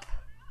up.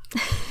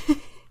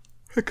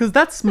 Because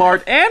that's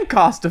smart and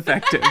cost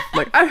effective.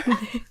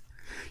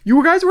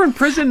 You guys were in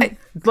prison,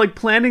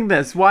 planning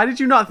this. Why did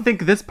you not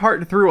think this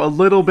part through a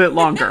little bit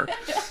longer?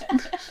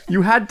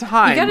 You had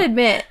time. You gotta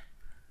admit,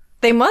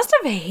 they must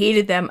have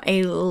hated them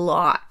a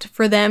lot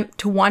for them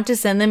to want to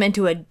send them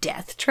into a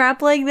death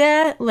trap like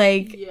that.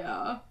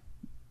 Yeah.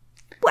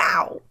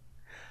 Wow.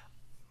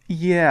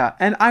 Yeah,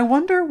 and I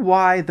wonder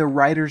why the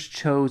writers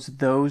chose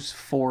those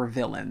 4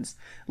 villains.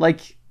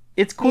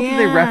 It's cool that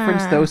they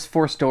reference those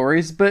 4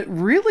 stories, but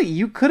really,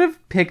 you could have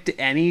picked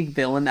any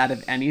villain out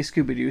of any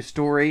Scooby-Doo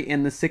story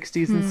in the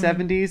 60s and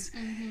 70s,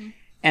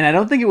 and I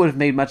don't think it would have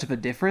made much of a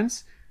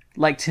difference,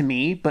 to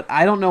me, but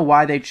I don't know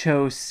why they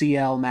chose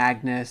C.L.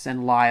 Magnus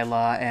and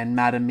Lila and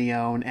Madame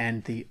Mignonne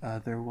and the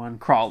other one,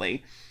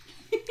 Crawley.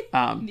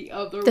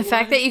 The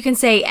fact that you can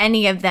say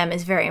any of them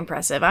is very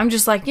impressive. I'm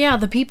just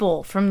the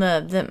people from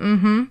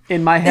the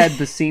In my head,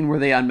 the scene where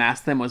they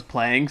unmasked them was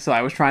playing, so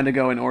I was trying to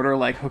go in order,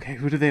 okay,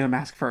 who did they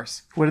unmask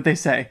first? What did they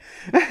say?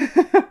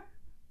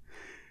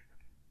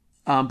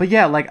 But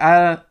yeah,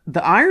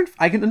 the Iron...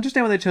 I can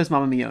understand why they chose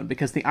Mama Mignonne,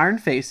 because the Iron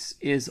Face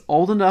is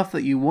old enough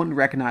that you wouldn't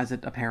recognize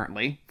it,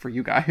 apparently, for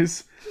you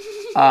guys.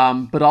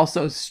 But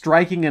also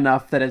striking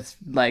enough that it's,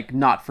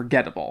 not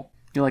forgettable.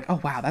 You're like,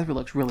 oh wow,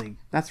 that's really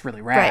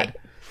rad.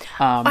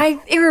 Right.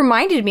 It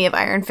reminded me of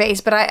Iron Face,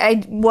 but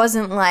I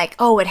wasn't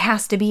oh, it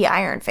has to be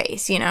Iron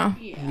Face,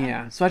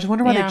 Yeah. So I just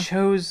wonder why they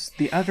chose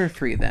the other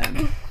 3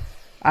 then.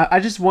 I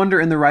just wonder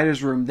in the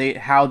writer's room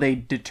how they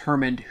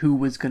determined who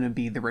was going to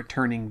be the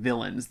returning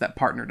villains that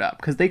partnered up.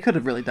 Because they could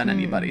have really done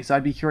anybody. So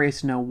I'd be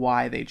curious to know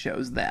why they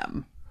chose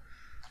them.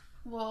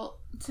 Well,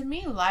 to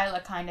me,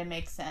 Lila kind of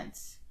makes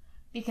sense.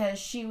 Because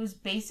she was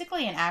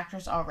basically an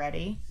actress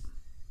already.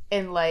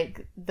 In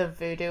the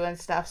voodoo and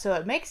stuff, so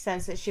it makes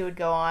sense that she would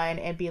go on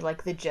and be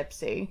the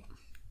gypsy.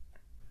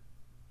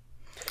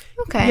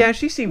 Okay. Yeah,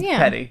 she seems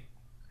petty.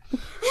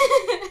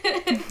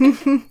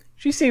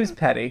 She seems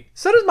petty.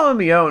 So does Mama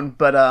Mignonne,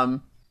 but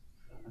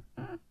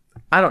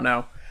I don't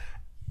know.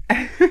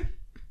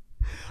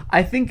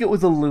 I think it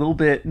was a little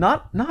bit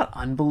not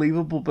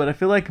unbelievable, but I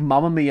feel like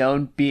Mama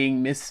Mignonne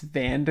being Miss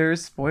Vanders.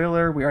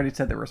 Spoiler, we already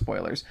said there were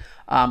spoilers.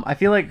 I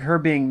feel like her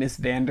being Miss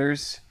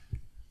Vanders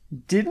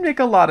didn't make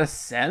a lot of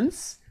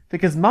sense,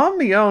 because Mama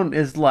Mignonne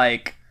is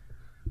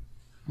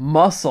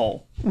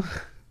muscle.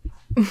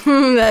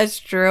 That's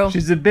true.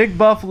 She's a big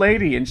buff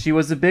lady, and she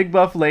was a big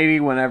buff lady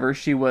whenever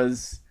she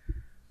was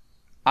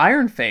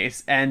Iron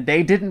Face, and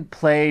they didn't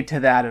play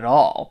to that at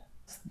all.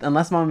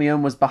 Unless Mama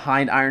Mignonne was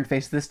behind Iron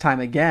Face this time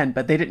again,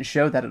 but they didn't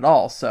show that at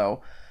all,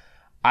 so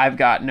I've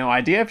got no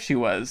idea if she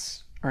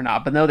was or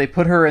not. But no, they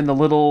put her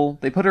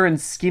in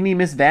skinny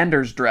Miss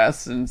Vander's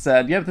dress and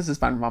said, yeah, this is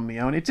fine for Mama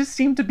Mignonne. It just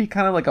seemed to be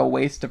kind of a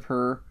waste of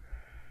her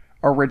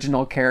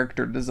original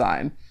character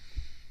design.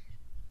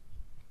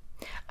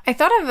 I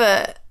thought of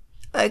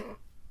a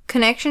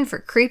connection for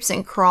Creeps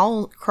and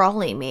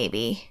Crawley,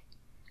 maybe.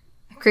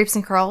 Creeps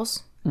and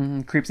Crawls?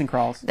 Creeps and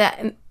Crawls.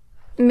 That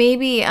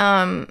maybe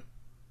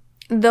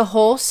the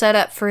whole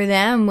setup for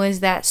them was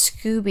that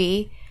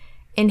Scooby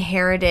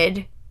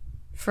inherited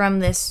from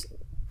this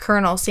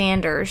Colonel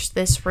Sanders,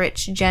 this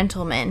rich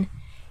gentleman,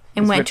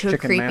 and went to a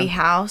creepy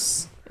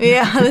house.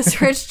 Yeah,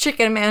 this rich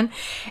chicken man.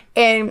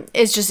 And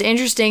it's just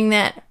interesting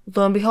that,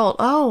 lo and behold,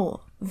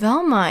 oh,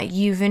 Velma,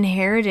 you've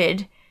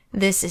inherited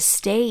this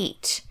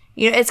estate.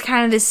 It's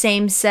kind of the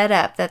same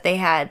setup that they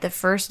had the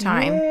first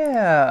time.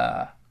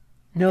 Yeah.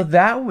 No,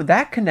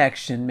 that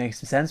connection makes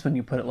sense when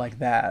you put it like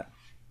that.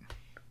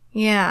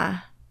 Yeah.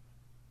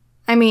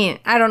 I mean,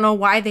 I don't know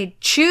why they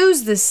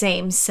choose the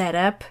same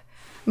setup,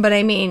 but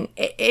I mean,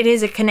 it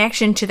is a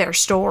connection to their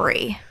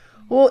story.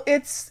 Well,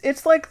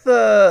 it's like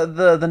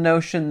the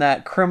notion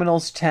that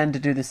criminals tend to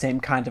do the same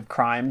kind of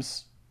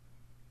crimes.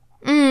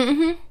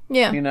 Mm-hmm.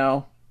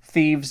 Yeah.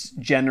 Thieves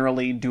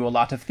generally do a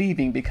lot of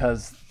thieving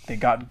because they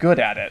got good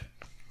at it.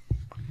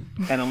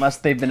 And unless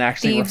they've been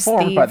actually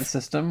reformed by the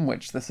system,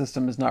 which the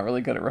system is not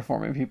really good at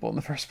reforming people in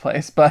the first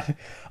place, but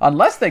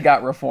unless they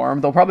got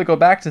reformed, they'll probably go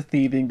back to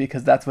thieving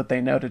because that's what they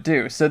know to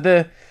do. So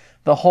the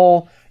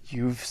whole,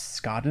 you've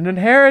got an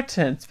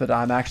inheritance, but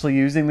I'm actually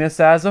using this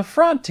as a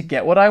front to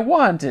get what I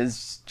want,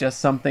 is just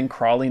something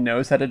Crawley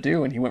knows how to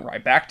do, and he went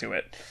right back to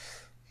it.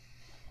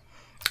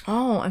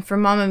 Oh, and for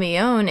Mama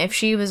Mignonne, if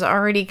she was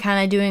already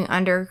kind of doing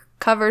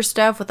undercover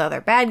stuff with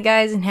other bad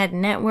guys and had a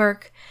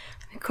network,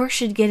 of course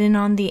she'd get in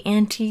on the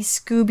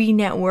anti-Scooby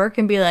network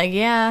and be like,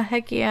 yeah,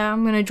 heck yeah,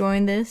 I'm going to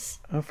join this.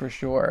 Oh, for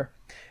sure.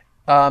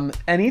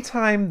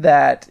 Anytime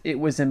that it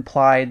was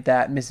implied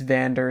that Miss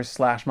Vanders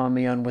 / Mama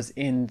Mignonne was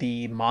in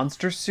the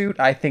monster suit,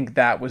 I think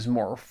that was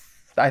more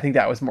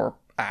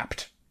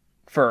apt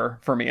for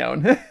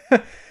Mignonne.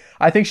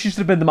 I think she should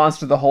have been the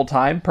monster the whole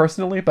time,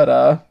 personally,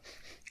 but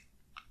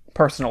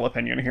personal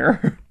opinion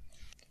here.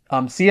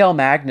 C.L.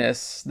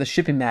 Magnus, the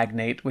shipping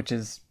magnate, which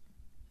is,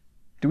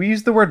 do we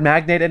use the word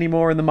magnate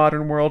anymore in the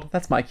modern world?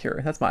 That's my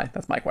cure. That's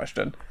my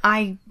question.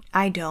 I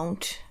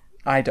don't.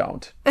 I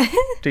don't.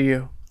 Do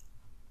you?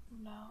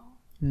 No.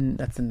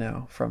 That's a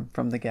no from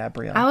the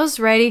Gabrielle. I was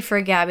ready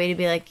for Gabby to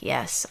be like,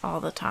 yes, all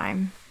the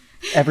time.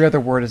 Every other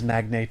word is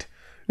magnate.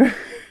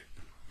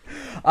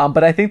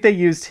 But I think they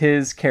used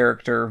his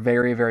character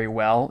very, very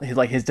well.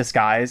 His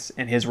disguise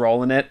and his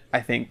role in it,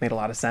 I think, made a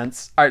lot of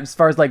sense. As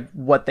far as like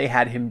what they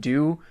had him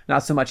do,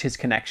 not so much his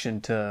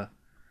connection to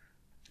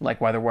like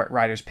why the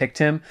writers picked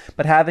him,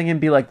 but having him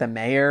be like the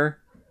mayor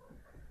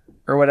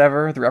or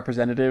whatever, the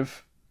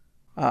representative,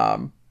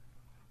 and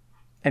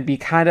be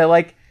kind of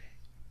like,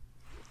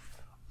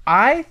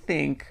 I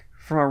think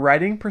from a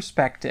writing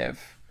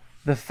perspective,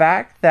 the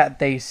fact that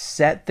they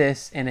set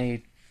this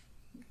in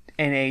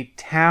a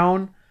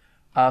town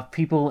of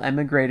people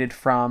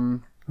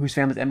whose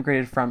families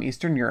emigrated from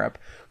Eastern Europe,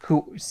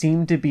 who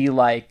seem to be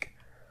like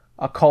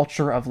a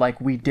culture of like,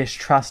 we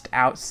distrust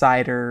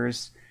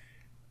outsiders.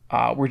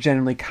 We're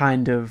generally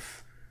kind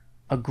of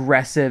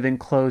aggressive and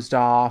closed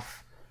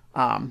off.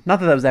 Not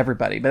that was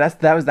everybody, but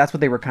that's what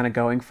they were kind of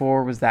going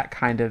for, was that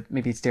kind of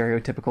maybe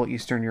stereotypical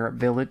Eastern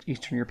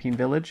European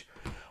village.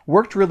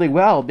 Worked really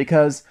well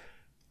because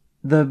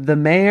the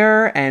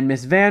mayor and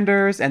Miss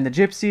Vanders and the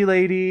gypsy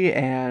lady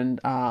and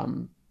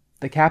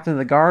the captain of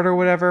the guard or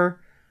whatever,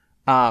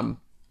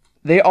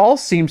 they all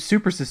seemed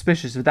super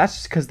suspicious, but that's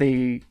just because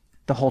the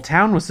whole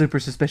town was super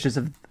suspicious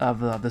of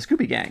the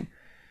Scooby Gang.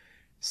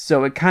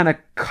 So it kind of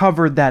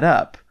covered that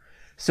up.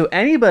 So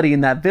anybody in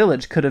that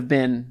village could have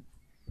been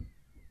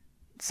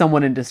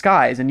someone in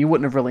disguise, and you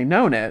wouldn't have really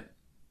known it,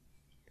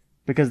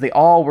 because they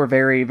all were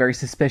very, very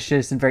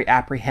suspicious and very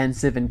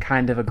apprehensive and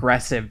kind of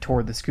aggressive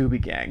toward the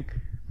Scooby Gang.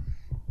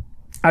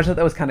 I just thought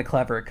that was kind of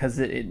clever, because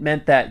it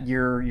meant that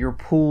your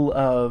pool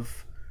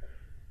of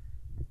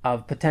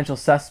potential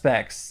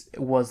suspects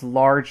was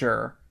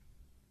larger,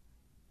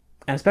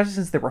 and especially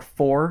since there were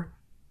 4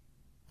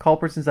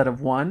 culprits instead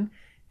of 1,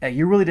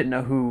 you really didn't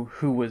know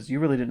who was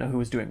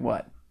doing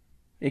what.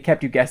 It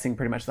kept you guessing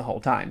pretty much the whole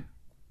time.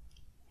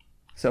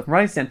 So from a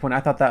writing standpoint, I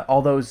thought that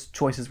all those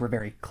choices were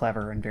very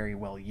clever and very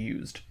well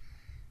used.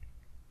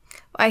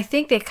 I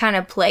think they kind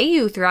of play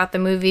you throughout the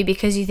movie,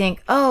 because you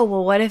think, oh,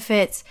 well, what if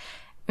it's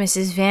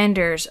Mrs.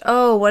 Vanders?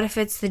 Oh, what if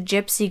it's the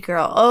gypsy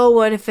girl? Oh,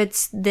 what if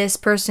it's this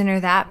person or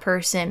that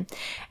person?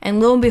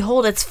 And lo and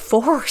behold, it's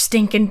 4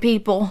 stinking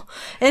people.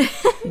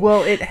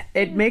 Well,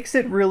 it makes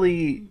it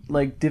really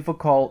like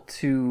difficult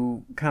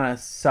to kind of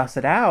suss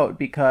it out,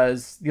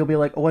 because you'll be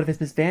like, oh, what if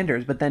it's Miss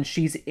Vanders? But then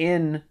she's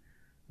in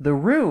the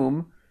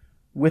room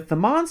with the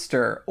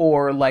monster,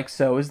 or like,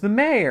 so is the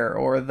mayor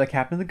or the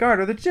captain of the guard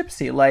or the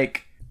gypsy.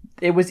 Like,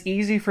 it was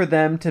easy for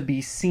them to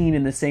be seen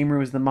in the same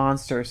room as the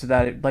monster, so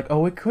that it, like,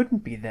 oh, it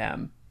couldn't be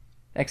them.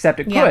 Except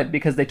it could,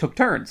 because they took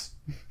turns.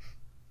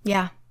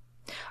 Yeah.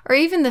 Or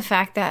even the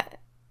fact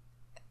that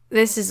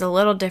this is a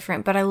little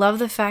different, but I love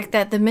the fact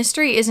that the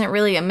mystery isn't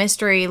really a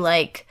mystery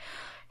like,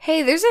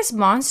 hey, there's this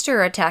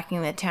monster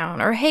attacking the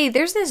town, or hey,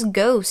 there's this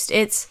ghost.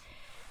 It's,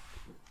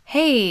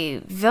 hey,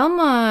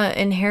 Velma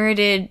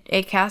inherited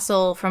a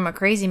castle from a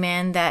crazy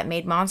man that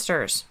made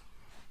monsters.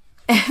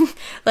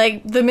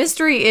 Like, the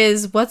mystery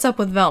is what's up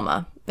with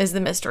Velma is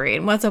the mystery,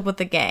 and what's up with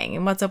the gang,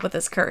 and what's up with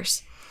this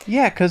curse.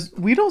 Yeah, because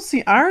we don't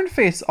see Iron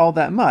Face all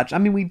that much. I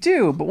mean, we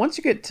do, but once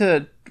we get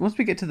to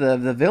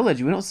the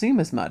village, we don't see him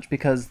as much,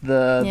 because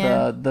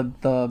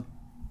the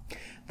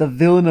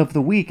villain of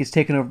the week is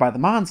taken over by the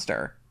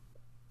monster.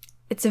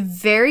 It's a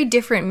very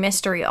different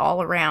mystery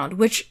all around,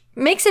 which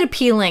makes it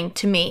appealing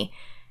to me.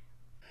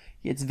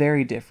 It's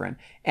very different.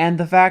 And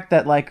the fact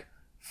that, like,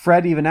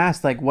 Fred even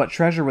asked, like, what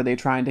treasure were they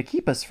trying to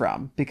keep us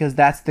from? Because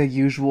that's the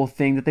usual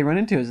thing that they run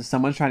into, is that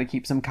someone's trying to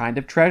keep some kind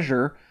of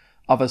treasure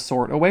of a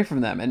sort away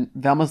from them. And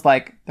Velma's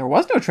like, there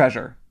was no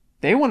treasure.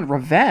 They wanted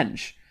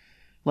revenge.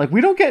 Like,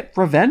 we don't get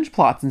revenge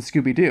plots in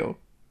Scooby-Doo.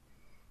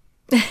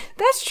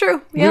 That's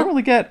true. We don't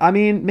really get, I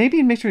mean, maybe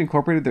in Mystery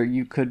Incorporated there,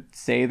 you could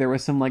say there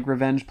was some, like,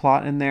 revenge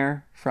plot in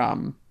there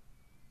for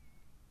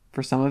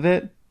some of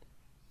it.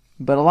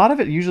 But a lot of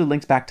it usually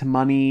links back to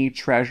money,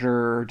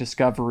 treasure,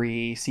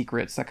 discovery,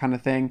 secrets, that kind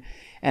of thing.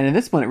 And in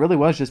this one, it really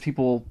was just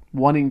people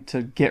wanting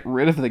to get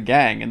rid of the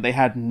gang, and they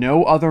had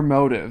no other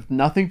motive.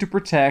 Nothing to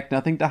protect,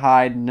 nothing to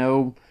hide,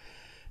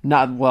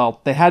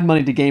 they had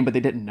money to gain, but they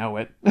didn't know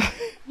it.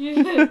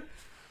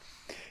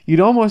 You'd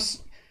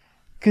almost,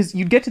 because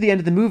you'd get to the end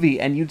of the movie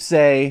and you'd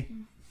say,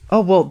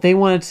 oh, well, they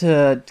wanted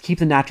to keep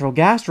the natural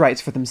gas rights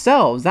for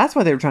themselves. That's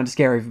why they were trying to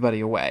scare everybody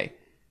away.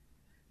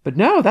 But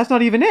no, that's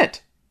not even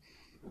it.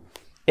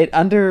 It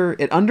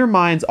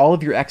undermines all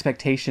of your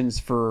expectations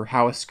for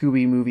how a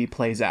Scooby movie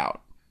plays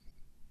out.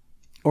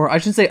 Or I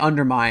shouldn't say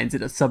undermines,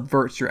 it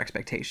subverts your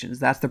expectations.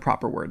 That's the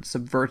proper word.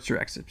 Subverts your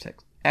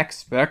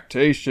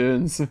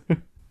expectations.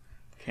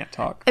 Can't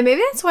talk. And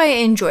maybe that's why I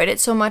enjoyed it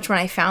so much when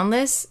I found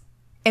this,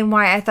 and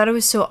why I thought it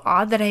was so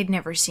odd that I'd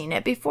never seen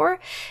it before,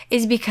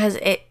 is because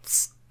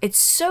it's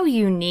so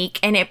unique,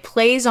 and it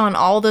plays on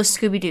all those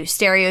Scooby-Doo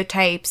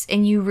stereotypes,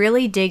 and you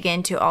really dig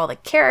into all the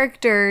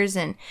characters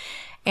and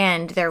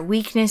their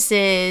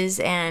weaknesses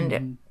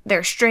and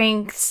their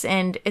strengths,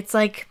 and it's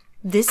like,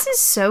 this is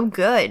so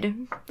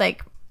good.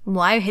 Like,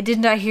 why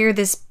didn't I hear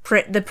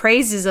the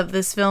praises of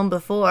this film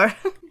before?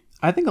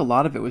 I think a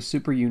lot of it was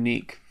super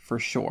unique, for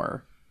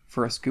sure.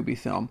 for a Scooby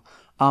film.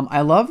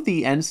 I love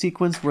the end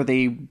sequence where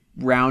they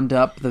round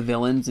up the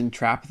villains and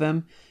trap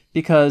them,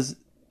 because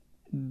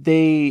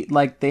they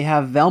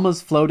have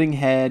Velma's floating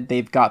head.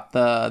 They've got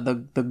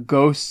the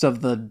ghosts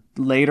of the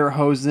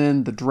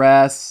Lederhosen, the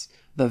dress,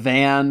 the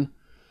van.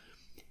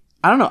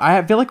 I don't know.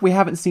 I feel like we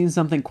haven't seen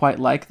something quite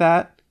like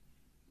that,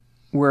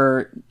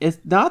 where it's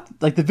not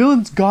like the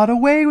villains got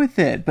away with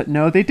it, but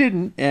no, they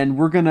didn't. And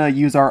we're going to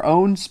use our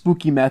own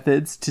spooky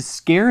methods to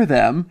scare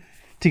them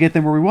to get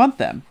them where we want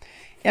them.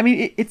 I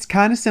mean, it's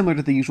kind of similar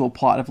to the usual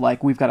plot of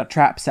like, we've got a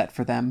trap set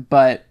for them,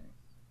 but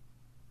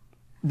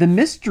the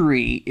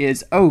mystery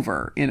is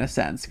over in a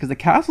sense, because the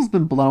castle's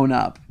been blown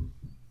up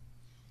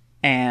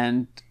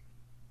and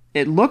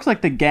it looks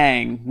like the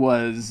gang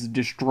was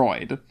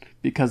destroyed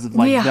because of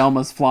like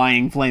Velma's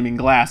flying flaming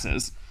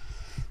glasses.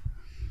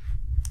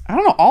 I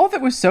don't know. All of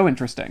it was so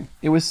interesting.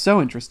 It was so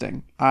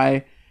interesting.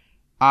 I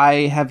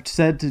have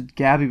said to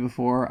Gabby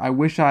before, I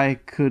wish I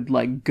could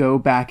like go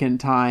back in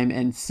time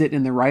and sit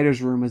in the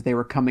writer's room as they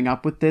were coming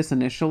up with this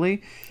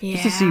initially,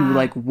 just to see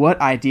like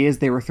what ideas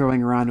they were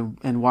throwing around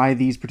and why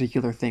these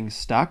particular things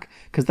stuck.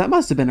 Because that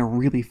must have been a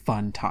really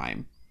fun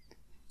time.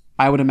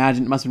 I would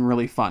imagine it must have been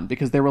really fun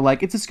because they were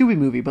like, it's a Scooby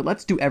movie, but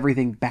let's do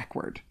everything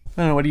backward.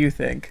 I don't know. What do you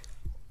think?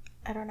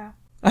 I don't know.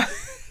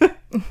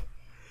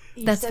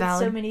 That's said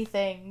valid. So many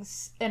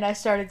things, and I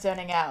started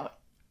zoning out.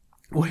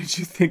 What did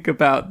you think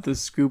about the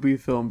Scooby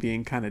film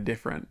being kind of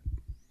different?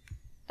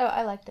 Oh,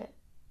 I liked it.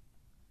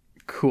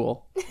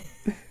 Cool.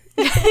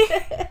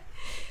 That's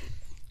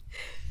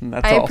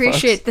I all,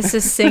 appreciate the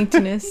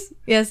succinctness.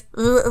 Yes.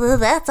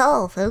 That's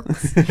all,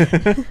 folks.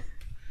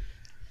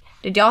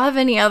 Did y'all have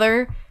any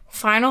other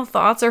final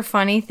thoughts or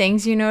funny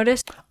things you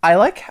noticed? I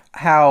like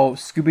how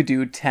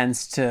Scooby-Doo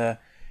tends to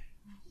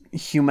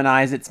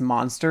humanize its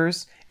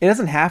monsters. It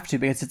doesn't have to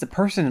because it's a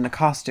person in a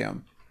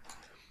costume.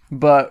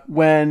 But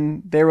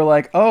when they were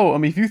like, oh, I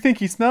mean, if you think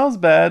he smells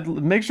bad,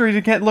 make sure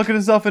he can't look at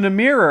himself in a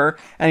mirror.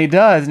 And he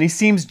does. And he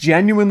seems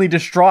genuinely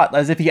distraught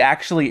as if he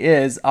actually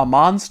is a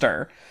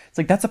monster. It's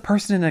like, that's a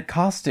person in a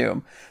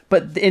costume.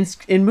 But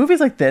in movies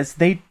like this,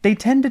 they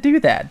tend to do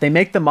that. They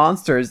make the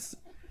monsters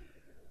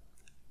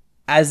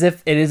as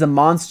if it is a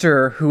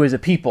monster who is a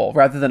people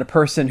rather than a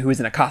person who is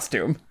in a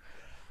costume.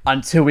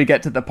 Until we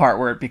get to the part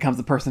where it becomes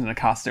a person in a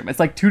costume.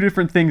 It's like two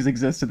different things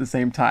exist at the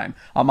same time.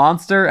 A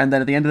monster, and then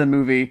at the end of the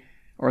movie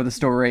or the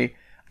story,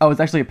 oh, it's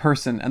actually a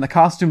person, and the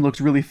costume looks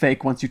really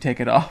fake once you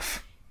take it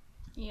off.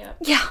 Yep.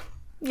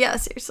 Yeah,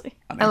 seriously.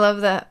 I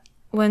love that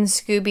when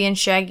Scooby and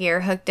Shaggy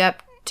are hooked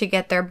up to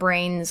get their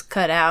brains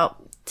cut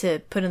out to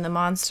put in the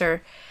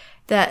monster,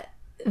 that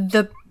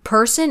the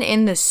person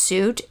in the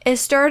suit is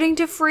starting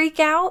to freak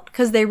out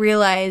because they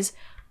realize,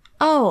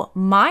 oh,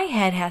 my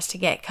head has to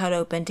get cut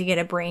open to get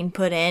a brain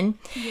put in.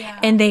 Yeah.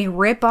 And they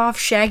rip off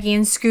Shaggy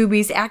and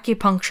Scooby's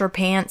acupuncture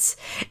pants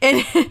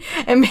and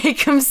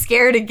make them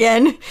scared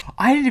again.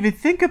 I didn't even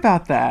think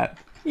about that.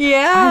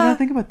 Yeah. I did not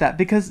think about that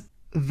because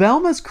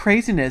Velma's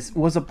craziness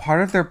was a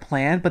part of their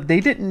plan, but they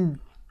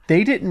didn't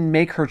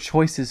make her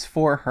choices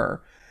for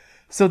her.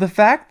 So the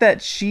fact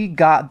that she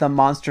got the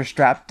monster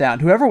strapped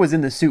down, whoever was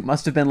in the suit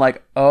must have been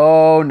like,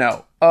 oh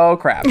no, oh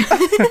crap.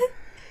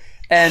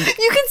 And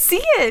you can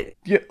see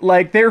it.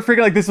 Like, they were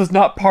figuring, like, this was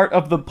not part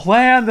of the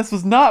plan. This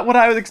was not what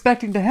I was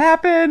expecting to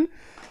happen.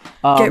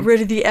 Get rid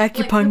of the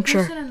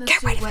acupuncture.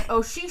 Get rid of it.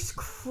 Oh, she's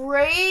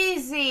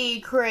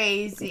crazy.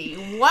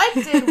 What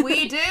did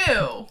we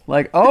do?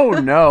 Like, oh,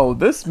 no,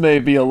 this may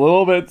be a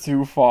little bit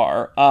too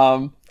far.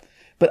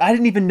 But I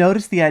didn't even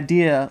notice the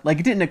idea. Like,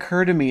 it didn't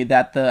occur to me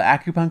that the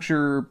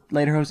acupuncture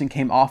lederhosen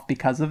came off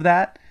because of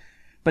that.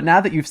 But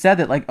now that you've said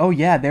that, like, oh,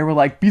 yeah, they were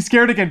like, be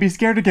scared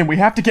again. We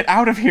have to get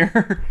out of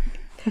here.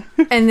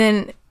 And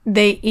then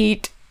they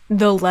eat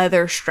the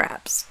leather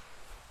straps.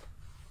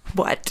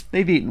 What?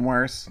 They've eaten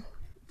worse.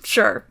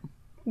 Sure.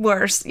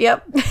 Worse.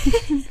 Yep.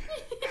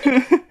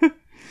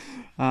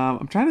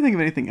 I'm trying to think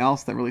of anything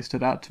else that really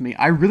stood out to me.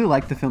 I really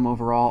liked the film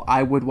overall.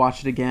 I would watch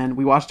it again.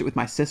 We watched it with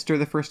my sister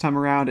the first time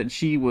around, and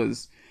she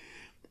was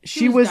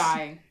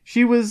dying.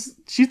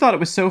 She thought it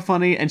was so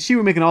funny, and she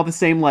was making all the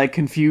same, like,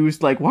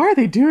 confused, like, why are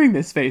they doing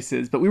this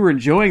faces? But we were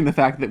enjoying the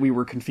fact that we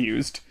were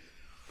confused.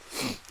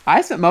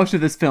 I spent most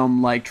of this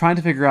film, like, trying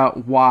to figure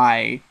out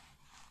why.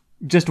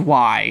 Just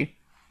why.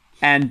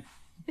 And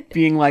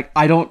being like,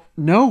 I don't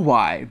know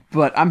why,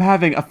 but I'm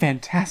having a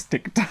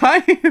fantastic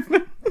time.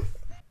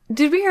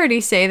 Did we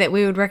already say that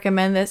we would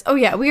recommend this? Oh,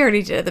 yeah, we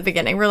already did at the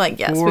beginning. We're like,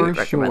 yes, we would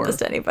recommend this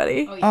to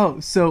anybody. Oh, yeah.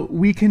 So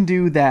we can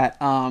do that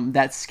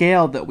that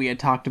scale that we had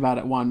talked about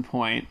at one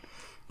point.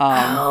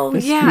 Oh,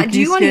 yeah.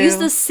 Do you want to use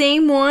the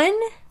same one?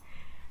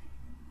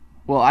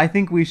 Well, I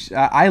think we should.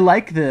 I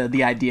like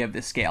the idea of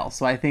the scale,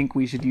 so I think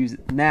we should use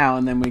it now,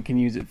 and then we can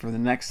use it for the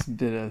next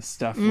bit of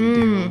stuff we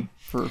do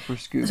for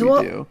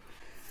Scooby-Doo.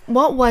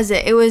 What was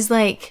it? It was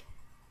like,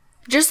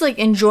 just like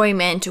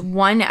enjoyment,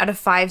 1 out of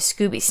 5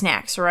 Scooby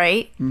snacks,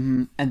 right?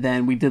 Mm-hmm. And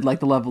then we did like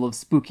the level of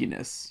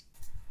spookiness.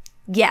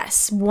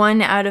 Yes,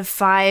 1 out of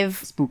 5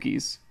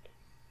 Spookies.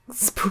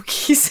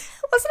 Spookies.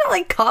 Wasn't it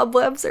like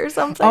cobwebs or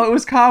something? Oh, it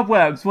was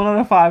cobwebs. 1 out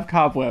of 5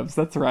 cobwebs.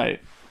 That's right.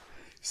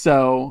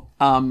 So,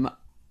 I'll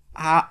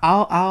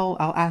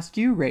ask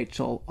you,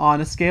 Rachel,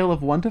 on a scale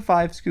of 1 to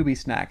 5 Scooby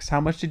Snacks,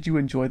 how much did you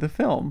enjoy the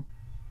film?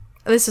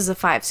 This is a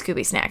 5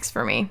 Scooby Snacks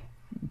for me.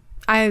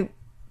 I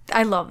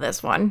love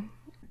this one.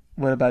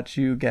 What about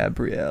you,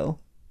 Gabrielle?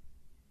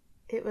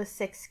 It was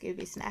 6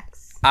 Scooby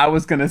Snacks. I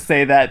was gonna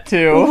say that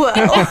too.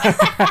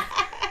 Whoa.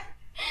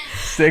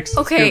 6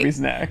 Okay. Scooby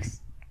Snacks.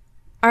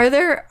 Are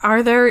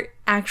there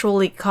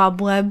actually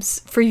cobwebs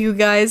for you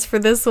guys for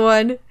this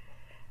one?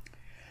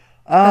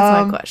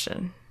 That's my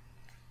question.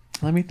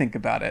 Let me think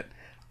about it.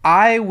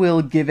 I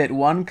will give it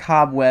 1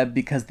 cobweb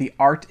because the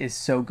art is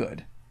so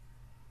good.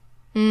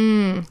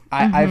 I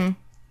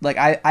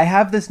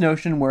have this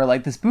notion where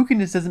like the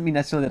spookiness doesn't mean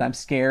necessarily that I'm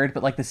scared,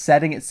 but like the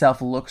setting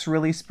itself looks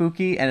really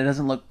spooky and it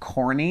doesn't look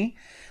corny.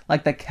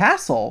 Like the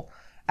castle,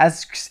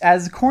 as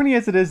corny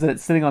as it is that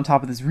it's sitting on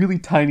top of this really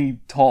tiny,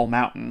 tall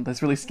mountain,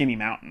 this really skinny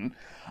mountain.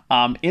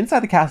 Inside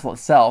the castle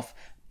itself,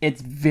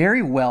 it's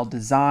very well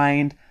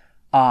designed.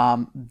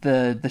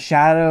 The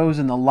shadows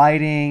and the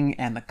lighting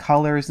and the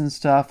colors and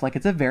stuff, like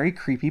it's a very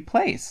creepy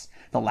place.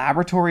 The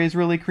laboratory is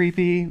really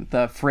creepy.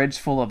 The fridge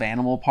full of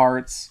animal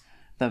parts,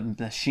 the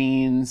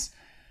machines,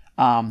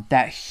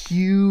 that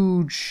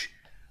huge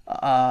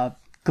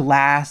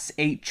glass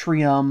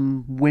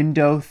atrium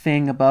window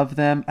thing above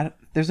them.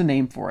 There's a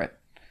name for it.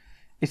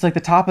 It's like the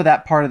top of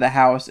that part of the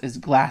house is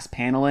glass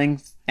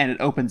paneling and it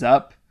opens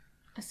up.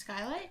 A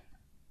skylight?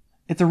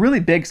 It's a really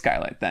big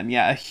skylight then.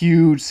 Yeah, a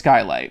huge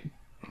skylight.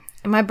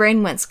 My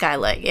brain went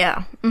skylight,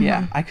 yeah. Mm-hmm.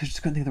 Yeah, I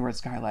just couldn't think of the word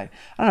skylight.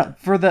 I don't know.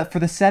 For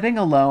the setting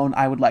alone,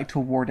 I would like to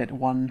award it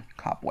 1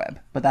 cobweb,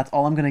 but that's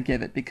all I'm going to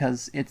give it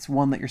because it's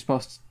one that you're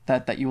supposed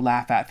to, that you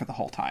laugh at for the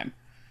whole time.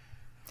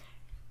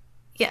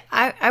 Yeah,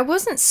 I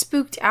wasn't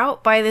spooked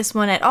out by this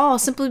one at all,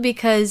 simply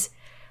because,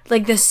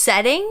 like, the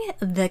setting,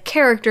 the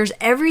characters,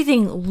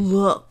 everything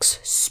looks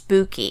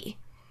spooky.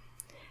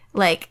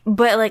 Like,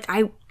 but, like,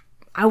 I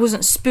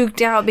wasn't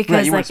spooked out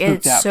because, Right, like,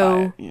 it's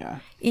so... Yeah.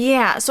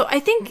 Yeah, so I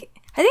think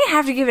I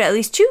have to give it at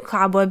least 2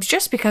 cobwebs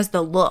just because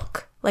the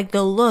look. Like,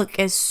 the look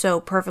is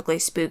so perfectly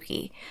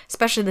spooky,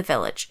 especially the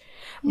village.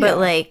 But,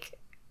 like,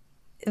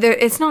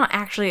 it's not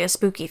actually a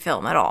spooky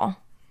film at all.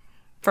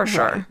 For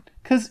sure.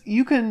 Because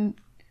you can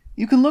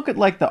look at,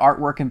 like, the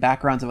artwork and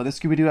backgrounds of other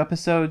Scooby-Doo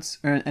episodes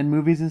and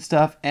movies and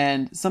stuff,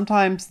 and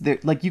sometimes,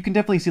 like, you can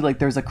definitely see, like,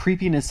 there's a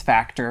creepiness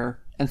factor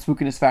and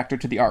spookiness factor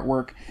to the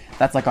artwork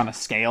that's, like, on a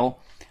scale.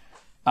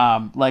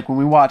 Like, when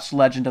we watched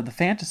Legend of the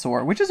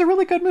Phantasaur, which is a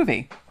really good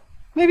movie.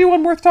 Maybe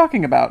one worth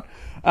talking about.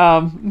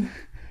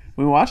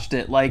 We watched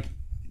it, like,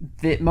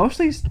 it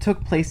mostly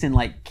took place in,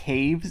 like,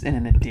 caves and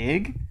in a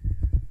dig,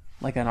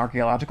 like an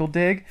archaeological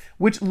dig,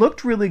 which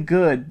looked really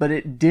good, but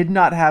it did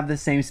not have the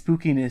same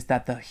spookiness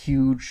that the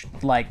huge,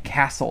 like,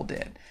 castle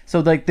did.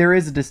 So, like, there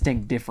is a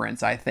distinct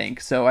difference, I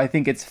think. So I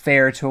think it's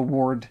fair to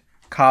award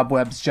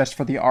cobwebs just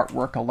for the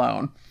artwork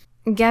alone.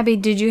 Gabby,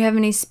 did you have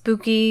any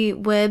spooky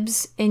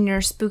webs in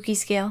your spooky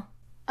scale?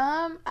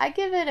 I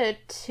give it a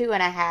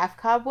 2.5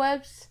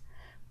 cobwebs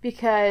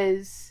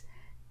because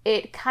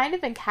it kind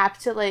of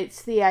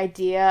encapsulates the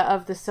idea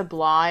of the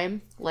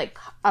sublime, like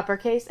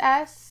uppercase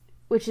S,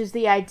 which is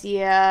the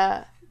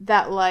idea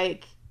that,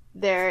 like,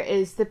 there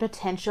is the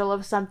potential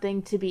of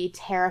something to be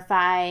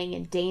terrifying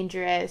and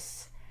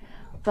dangerous,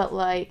 but,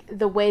 like,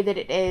 the way that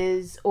it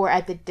is, or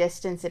at the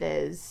distance it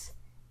is,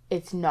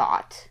 it's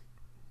not.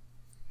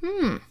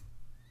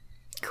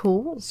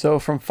 Cool. So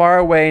from far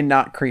away,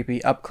 not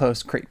creepy, up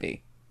close,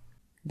 creepy.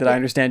 Did I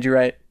understand you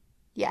right?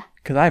 Yeah.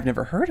 Because I've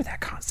never heard of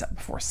that concept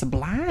before.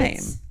 Sublime.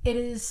 It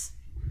is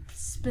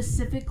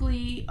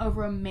specifically a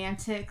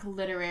romantic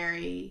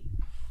literary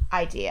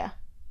idea.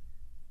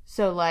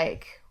 So,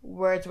 like,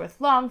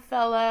 Wordsworth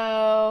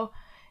Longfellow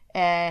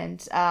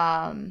and,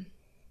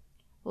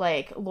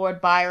 like, Lord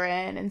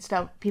Byron and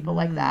stuff, people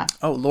like that.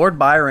 Oh, Lord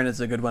Byron is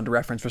a good one to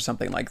reference for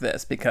something like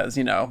this because,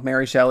 you know,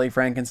 Mary Shelley,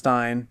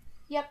 Frankenstein,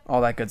 Yep.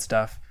 all that good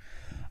stuff.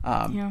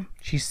 Yeah.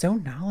 She's so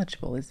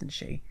knowledgeable, isn't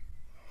she?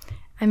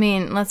 I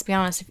mean, let's be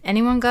honest. If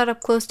anyone got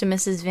up close to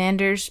Mrs.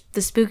 Vanders, the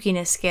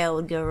spookiness scale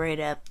would go right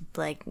up,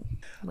 like,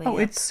 way Oh,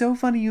 up. it's so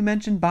funny you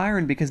mentioned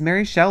Byron because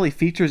Mary Shelley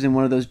features in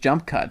one of those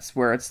jump cuts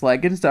where it's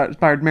like, it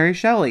inspired Mary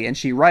Shelley, and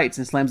she writes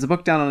and slams the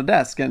book down on a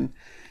desk, and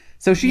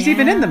so she's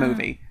even in the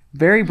movie.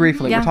 Very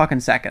briefly, Yeah. we're talking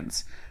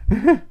seconds.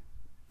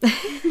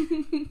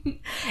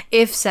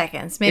 If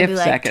seconds, maybe If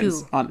like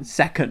seconds. 2. On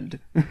second.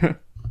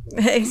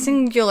 A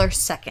singular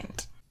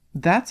second.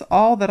 That's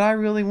all that I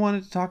really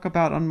wanted to talk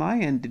about on my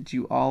end. Did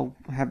you all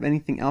have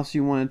anything else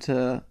you wanted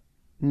to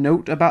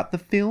note about the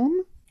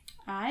film?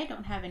 I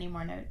don't have any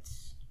more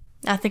notes.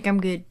 I think I'm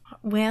good.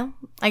 Well,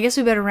 I guess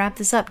we better wrap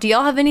this up. Do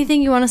y'all have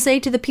anything you want to say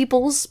to the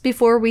peoples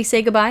before we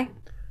say goodbye?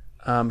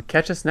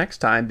 Catch us next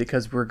time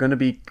because we're gonna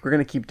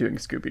keep doing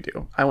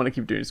Scooby-Doo. I want to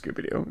keep doing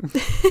Scooby-Doo.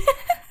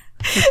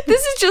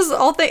 This is just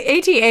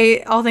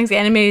ATA, all things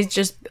animated, is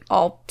just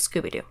all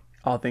Scooby-Doo.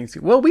 All things.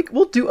 Well,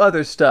 we'll do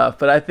other stuff,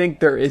 but I think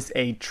there is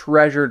a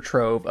treasure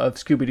trove of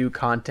Scooby-Doo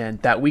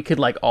content that we could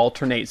like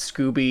alternate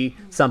Scooby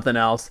something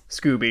else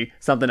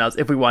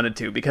if we wanted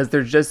to, because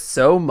there's just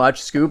so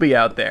much Scooby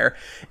out there.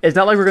 It's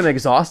not like we're going to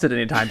exhaust it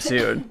anytime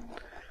soon.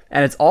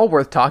 And it's all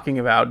worth talking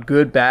about.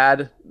 Good,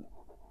 bad,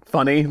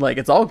 funny, like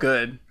it's all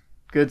good.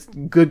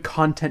 Good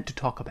content to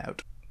talk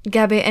about.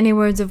 Gabby, any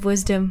words of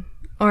wisdom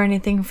or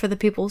anything for the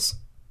peoples?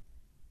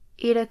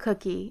 Eat a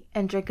cookie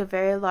and drink a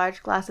very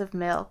large glass of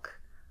milk.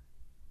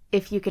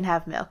 If you can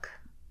have milk.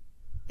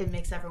 It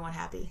makes everyone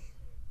happy.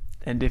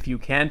 And if you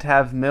can't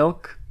have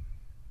milk,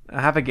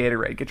 have a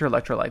Gatorade. Get your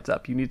electrolytes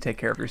up. You need to take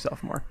care of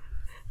yourself more.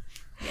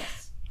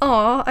 Yes.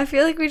 Aw, I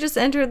feel like we just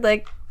entered,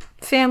 like,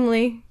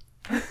 family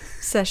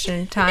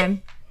session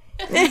time.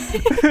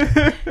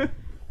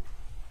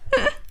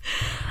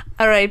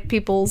 All right,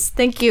 peoples.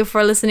 Thank you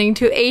for listening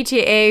to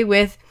ATA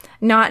with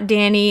Not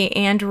Danny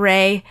and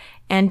Ray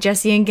and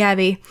Jesse and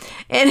Gabby.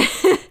 And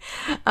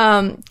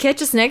catch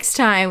us next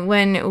time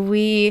when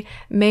we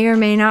may or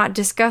may not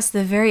discuss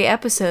the very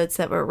episodes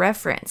that were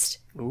referenced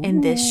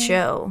in this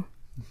show.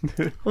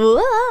 You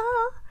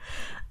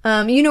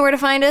know where to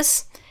find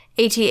us.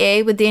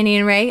 ATA with Danny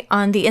and Ray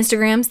on the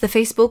Instagrams, the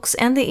Facebooks,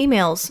 and the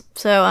emails.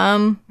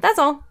 So that's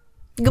all.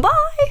 Goodbye.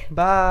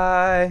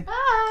 Bye. Bye.